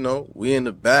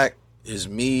the back is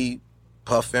me,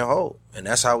 Puff, and Hov. And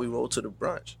that's how we rolled to the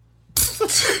brunch.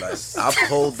 Like, I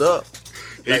pulled up.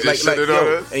 And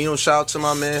shout out to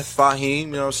my man Fahim, you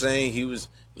know what I'm saying? He was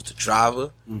the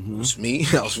driver. It was me.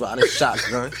 I was riding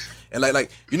shotgun. And like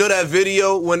that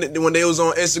video when they was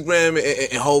on Instagram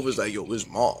and Hov was like, yo, where's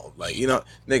Maul? Like,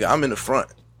 nigga, I'm in the front.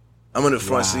 I'm in the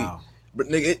front seat. But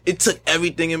nigga, it took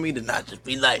everything in me to not just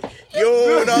be like, yo,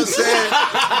 you know what I'm saying?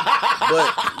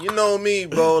 But you know me,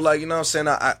 bro, like, you know what I'm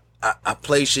saying? I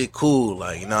play shit cool,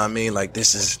 like, you know what I mean? Like,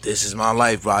 this is my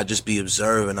life, bro. I just be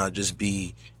observing, I just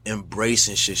be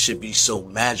embracing shit. Shit be so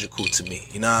magical to me,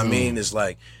 you know what I mean? It's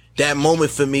like, that moment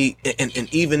for me,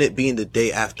 and even it being the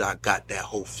day after I got that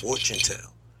whole fortune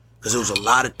tale, because there was a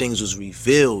lot of things was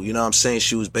revealed, you know what I'm saying?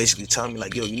 She was basically telling me,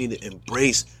 like, yo, you need to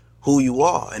embrace who you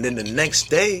are. And then the next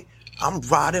day, I'm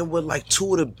riding with like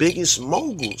two of the biggest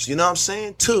moguls, you know what I'm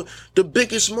saying? To the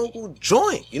biggest mogul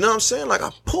joint, you know what I'm saying? Like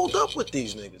I pulled up with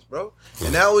these niggas, bro.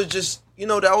 And that was just,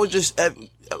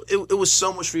 it was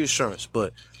so much reassurance.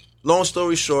 But long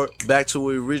story short, back to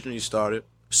where we originally started.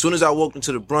 As soon as I walked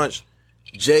into the brunch,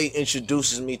 Jay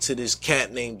introduces me to this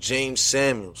cat named James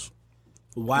Samuels.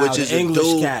 Wow, which is the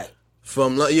English cat.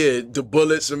 From, the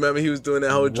Bullets, remember he was doing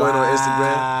that whole joint on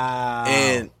Instagram?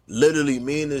 And literally,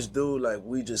 me and this dude, like,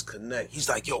 we just connect. He's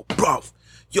like, yo, bruv,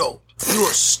 yo, you a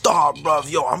star, bruv.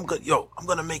 Yo, I'm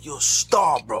gonna make you a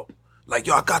star, bro. Like,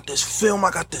 yo, I got this film,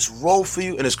 I got this role for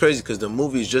you. And it's crazy, because the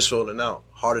movie's just rolling out,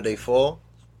 Harder They Fall.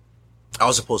 I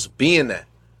was supposed to be in that.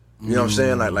 You know what I'm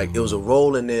saying? Like, it was a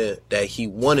role in there that he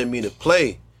wanted me to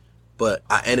play, but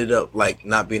I ended up, like,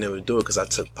 not being able to do it because I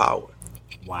took power.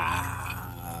 Wow.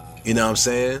 You know what I'm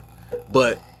saying?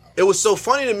 But it was so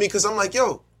funny to me because I'm like,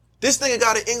 yo, this nigga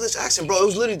got an English accent, bro. It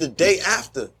was literally the day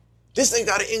after. This nigga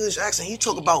got an English accent. He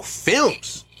talk about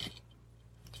films.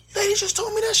 Lady just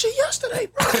told me that shit yesterday,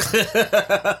 bro.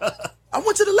 I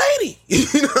went to the lady.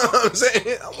 You know what I'm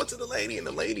saying? I went to the lady and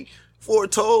the lady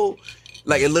foretold.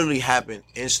 Like, it literally happened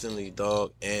instantly,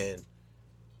 dog. And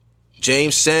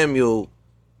James Samuel,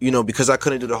 because I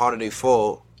couldn't do the Harder They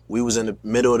Fall, we was in the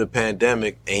middle of the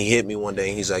pandemic, and he hit me one day,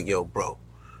 and he's like, yo, bro,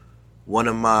 one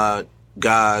of my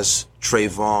guys,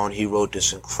 Trayvon, he wrote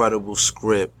this incredible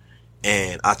script,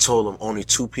 and I told him only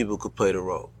 2 people could play the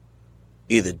role.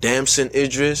 either Damson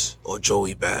Idris or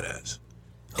Joey Badass.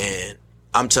 And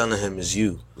I'm telling him it's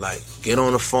you. Like, get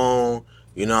on the phone,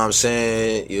 you know what I'm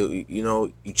saying? You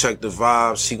know, you check the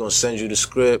vibes, he gonna send you the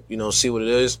script, you know, see what it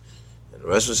is. And the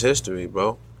rest was history,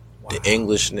 bro. Wow. The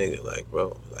English nigga, like,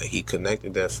 bro, like, he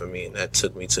connected that for me, and that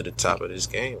took me to the top of this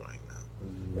game right now.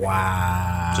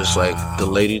 Wow. Just like the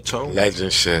lady told me.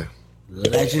 Legend shit.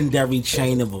 Legendary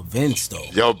chain of events, though.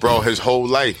 Yo, bro, his whole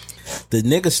life. The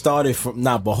nigga started from...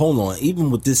 Nah, but hold on.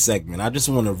 Even with this segment, I just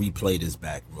want to replay this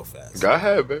back real fast. Go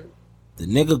ahead, baby. The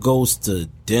nigga goes to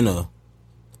dinner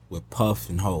with Puff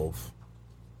and Hov.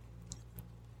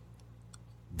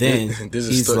 Then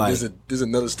he's like... There's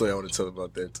another story I want to tell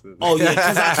about that, too. Oh, yeah,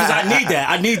 because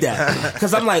I need that.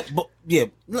 Because I'm like, yeah...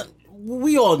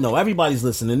 We all know. Everybody's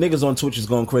listening. Niggas on Twitch is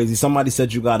going crazy. Somebody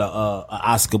said you got a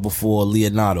Oscar before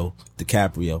Leonardo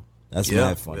DiCaprio. That's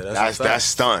mad funny. Yeah, that's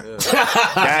stunt. Yeah.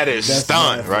 That is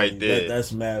stunt right there.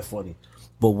 That's mad funny.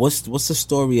 But what's the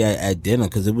story at dinner?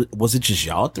 Because was it just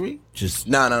y'all three? Just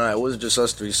No. It wasn't just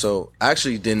us three. So I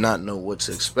actually did not know what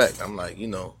to expect. I'm like, you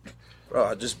know, bro,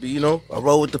 I just be, you know, I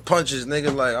roll with the punches,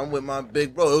 nigga. Like, I'm with my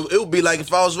big bro. It would be like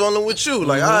if I was rolling with you.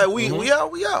 Like, all right, we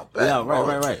out. Back, yeah,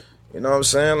 right. You know what I'm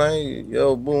saying? Like,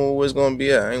 yo, boom, where's gonna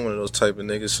be at? I ain't one of those type of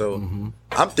niggas. So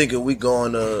I'm thinking we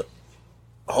going to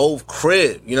Hove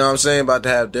crib. You know what I'm saying? About to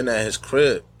have dinner at his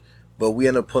crib. But we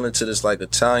ended up pulling to this like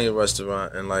Italian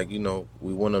restaurant, and like, you know,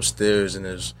 we went upstairs, and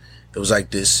it was like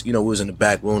this, you know, we was in the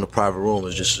back room, the private room. It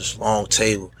was just this long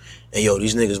table. And yo,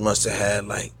 these niggas must have had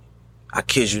like, I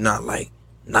kid you not, like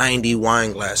 90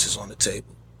 wine glasses on the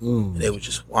table. They were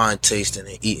just wine tasting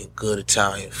and eating good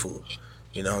Italian food.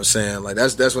 You know what I'm saying? Like,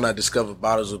 that's when I discovered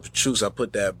bottles of Petrus. I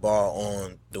put that bar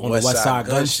on the West Side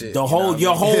Gun shit. Your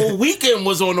whole weekend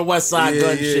was on the West Side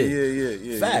Gun shit.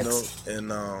 Yeah. Facts. You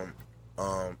know?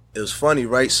 And it was funny,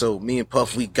 right? So me and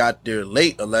Puff, we got there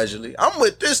late, allegedly. I'm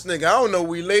with this nigga. I don't know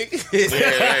we late.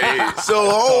 So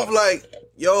Hov like,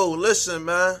 yo, listen,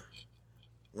 man.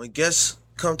 When guests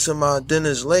come to my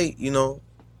dinners late, you know,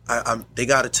 they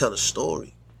got to tell a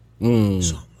story. So I'm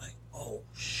like, oh,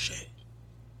 shit.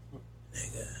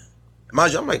 Nigga.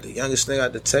 Mind you, I'm like the youngest nigga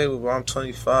at the table, but I'm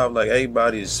 25. Like,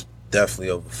 everybody's definitely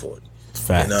over 40.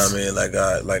 Facts. You know what I mean?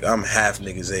 Like I'm half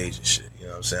niggas age and shit. You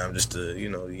know what I'm saying? I'm just the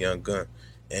young gun.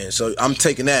 And so I'm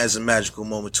taking that as a magical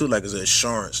moment too, like as an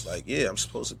assurance. Like, yeah, I'm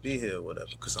supposed to be here or whatever,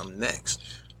 because I'm next.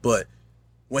 But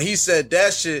when he said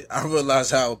that shit, I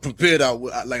realized how prepared I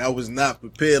was. Like, I was not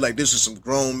prepared. Like, this was some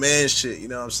grown man shit. You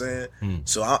know what I'm saying?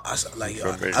 So I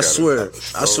swear,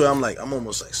 I'm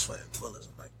almost like sweating bullets.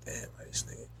 I'm like, damn, right, this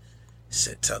nigga. He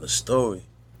said, tell a story.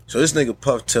 So this nigga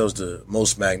Puff tells the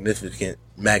most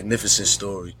magnificent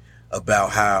story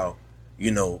about how,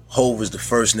 you know, Hov was the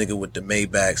first nigga with the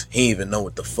Maybachs. He didn't even know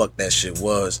what the fuck that shit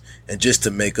was. And just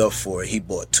to make up for it, he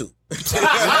bought two.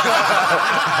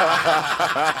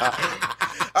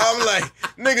 I'm like,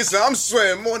 nigga, so I'm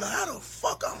swearing more. Now, how the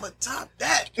fuck I'm gonna top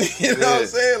that? You know what I'm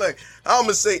saying? Like, I'm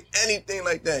gonna say anything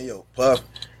like that. Yo, Puff,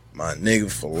 my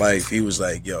nigga for life. He was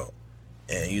like, yo,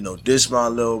 and you know, this my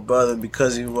little brother,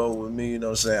 because he rolled with me, you know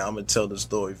what I'm saying? I'm gonna tell the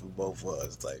story for both of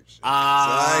us type shit.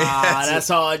 That's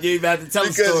hard. You have to tell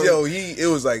the story. Because, yo, it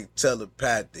was like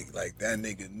telepathic. Like, that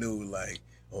nigga knew, like,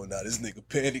 oh, nah, this nigga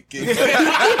panicking.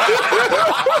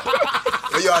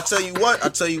 But yo, I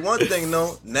tell you one thing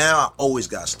though. Now I always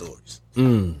got stories.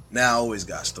 Now I always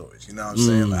got stories. You know what I'm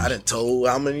saying? Like, I done told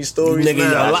how many stories.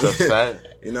 Nigga,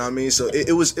 you know what I mean? So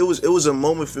it was a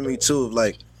moment for me too, of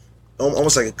like,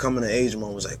 almost like a coming of age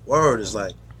moment. It was like, word, is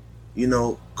like, you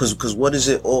know, cause what is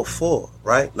it all for,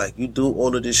 right? Like, you do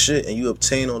all of this shit and you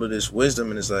obtain all of this wisdom,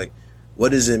 and it's like, what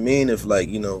does it mean if, like,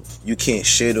 you know, you can't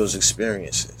share those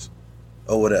experiences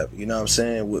or whatever? You know what I'm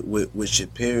saying? With your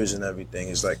peers and everything.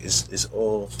 It's like, it's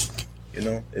all, you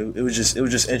know. It was just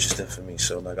interesting for me.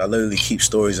 So like, I literally keep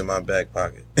stories in my back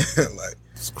pocket. Like,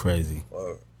 it's crazy.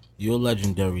 You're a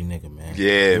legendary nigga, man.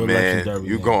 Yeah, You're man.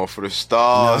 You going for the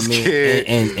stars, you know what I mean?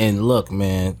 kid. And look,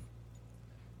 man,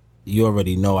 you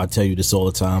already know I tell you this all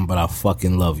the time, but I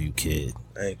fucking love you, kid.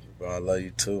 Thank you, bro. I love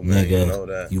you too, man. Nigga, you know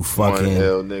that. You fucking one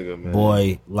hell nigga, man.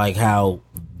 Boy, like how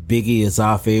Biggie is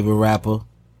our favorite rapper,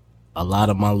 a lot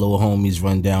of my little homies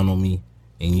run down on me,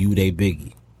 and you they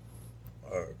Biggie.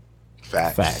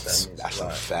 Facts. That's a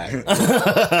fact.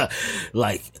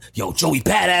 Like, yo, Joey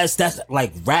Badass, that's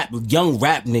like young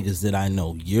rap niggas that I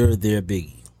know. You're their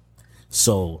Biggie.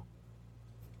 So,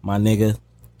 my nigga,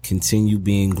 continue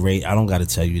being great. I don't got to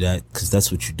tell you that, because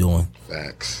that's what you're doing.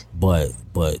 Facts. But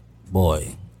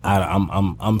boy,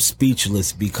 I'm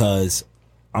speechless, because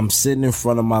I'm sitting in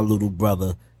front of my little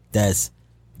brother that's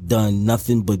done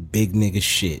nothing but big nigga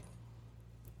shit.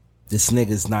 This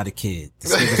nigga's not a kid.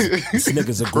 This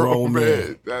nigga's a grown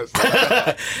man.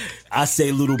 I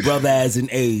say little brother as an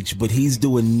age, but he's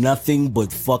doing nothing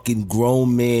but fucking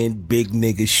grown man, big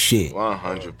nigga shit.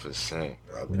 100%.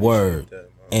 Word.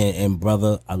 And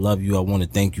brother, I love you. I want to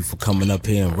thank you for coming up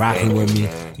here and rocking with me.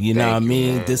 You know what I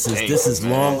mean? This is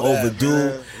long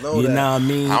overdue. You know what I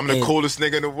mean? I'm the coolest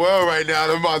nigga in the world right now.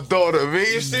 That's my daughter, man.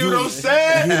 You see what I'm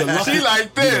saying? She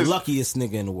like this. You're the luckiest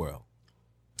nigga in the world.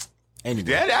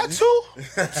 Anyway. That too?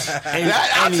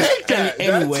 I'll take that.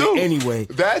 Anyway.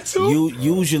 That too?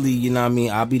 Usually, you know what I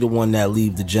mean, I'll be the one that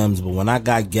leave the gems, but when I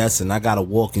got guests and I got a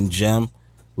walking gem,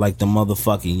 like the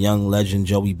motherfucking young legend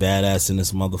Joey Badass in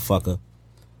this motherfucker,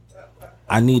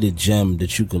 I need a gem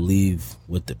that you could leave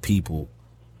with the people.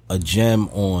 A gem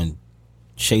on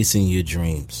chasing your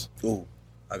dreams. Ooh,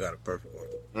 I got a perfect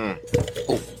one.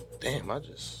 Oh, damn, I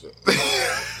just...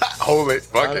 Hold it,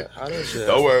 fuck it.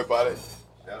 Don't worry about it.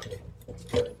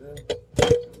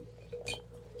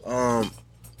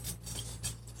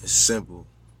 It's simple.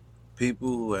 People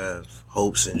who have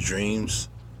hopes and dreams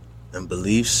and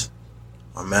beliefs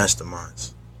are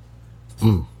masterminds.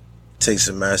 It takes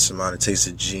a mastermind, it takes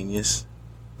a genius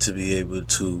to be able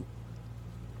to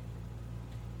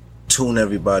tune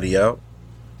everybody out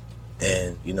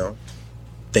and, you know,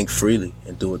 think freely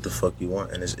and do what the fuck you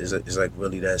want. And it's like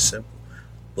really that simple.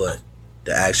 But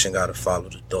the action gotta follow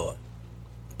the thought.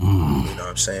 You know what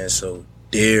I'm saying? So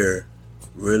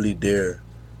really dare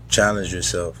challenge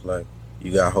yourself. Like,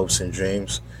 you got hopes and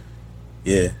dreams.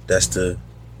 Yeah, that's the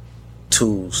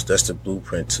tools, that's the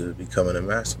blueprint to becoming a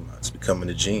mastermind, it's becoming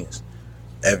a genius.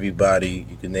 Everybody,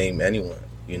 you can name anyone,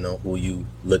 you know, who you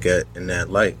look at in that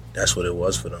light. That's what it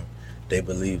was for them. They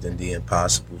believed in the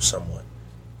impossible somewhat.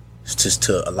 It's just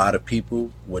to a lot of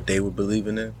people, what they were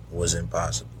believing in was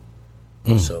impossible.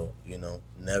 So, you know,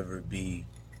 never be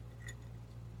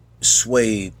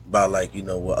swayed by, like, you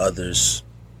know, what others'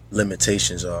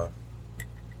 limitations are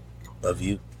of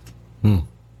you.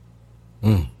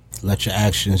 Let your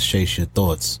actions chase your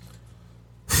thoughts.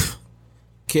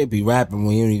 Can't be rapping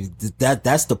when you don't even,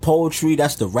 that's the poetry,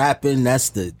 that's the rapping, that's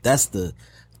the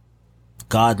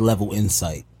God level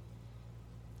insight.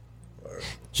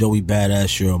 Joey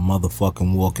Badass, you're a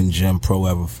motherfucking walking gem, pro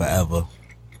ever forever.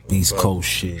 Beast Coast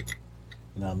shit.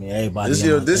 You know what I mean? Everybody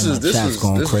This is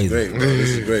crazy. Great, bro. This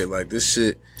is great. Like, this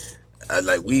shit,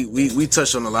 like we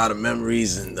touched on a lot of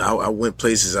memories, and I went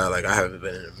places I haven't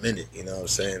been in a minute. You know what I'm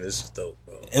saying? This is dope,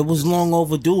 bro. It was long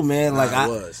overdue, man. Like, it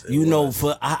was.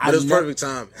 But it was perfect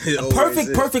time.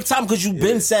 Perfect time, because you've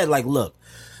been said, like, look,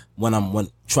 when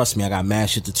trust me, I got mad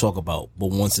shit to talk about.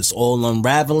 But once it's all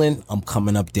unraveling, I'm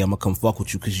coming up there. I'm gonna come fuck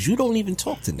with you, because you don't even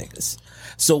talk to niggas.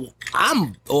 So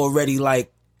I'm already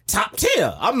like top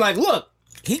tier. I'm like, look,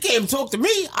 he came talk to me.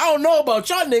 I don't know about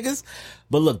y'all niggas.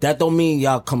 But look, that don't mean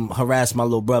y'all come harass my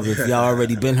little brother. If y'all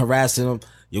already been harassing him,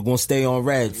 you're gonna stay on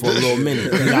red for a little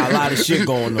minute. We got a lot of shit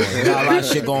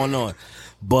going on.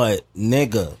 But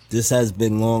nigga, this has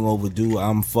been long overdue.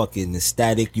 I'm fucking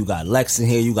ecstatic. You got Lex in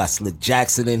here. You got Slick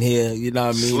Jackson in here. You know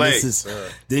what I mean?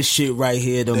 This shit right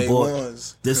here.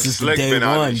 This is the day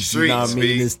ones. You know what I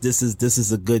mean? This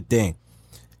is a good thing.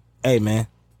 Hey man,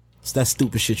 it's that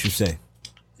stupid shit you say.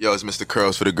 Yo, it's Mr.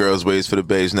 Curls for the girls, waves for the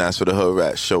babes, Nas for the hood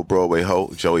rat, show Broadway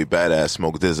ho, Joey Badass,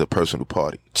 smoke. This is a personal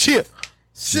party. Cheer.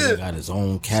 Shit. Got his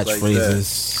own catchphrases.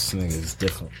 This nigga is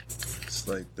different. It's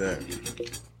like that.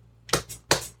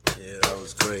 Yeah, that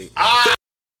was great.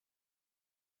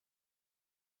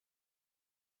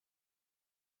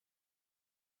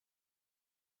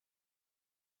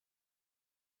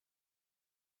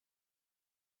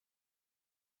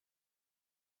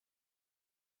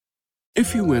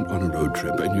 If you went on a road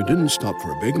trip and you didn't stop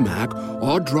for a Big Mac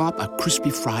or drop a crispy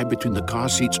fry between the car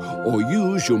seats or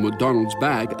use your McDonald's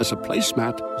bag as a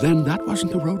placemat, then that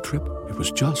wasn't a road trip. It was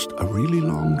just a really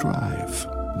long drive.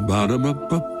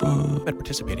 Ba-da-ba-ba-ba. At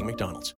participating McDonald's.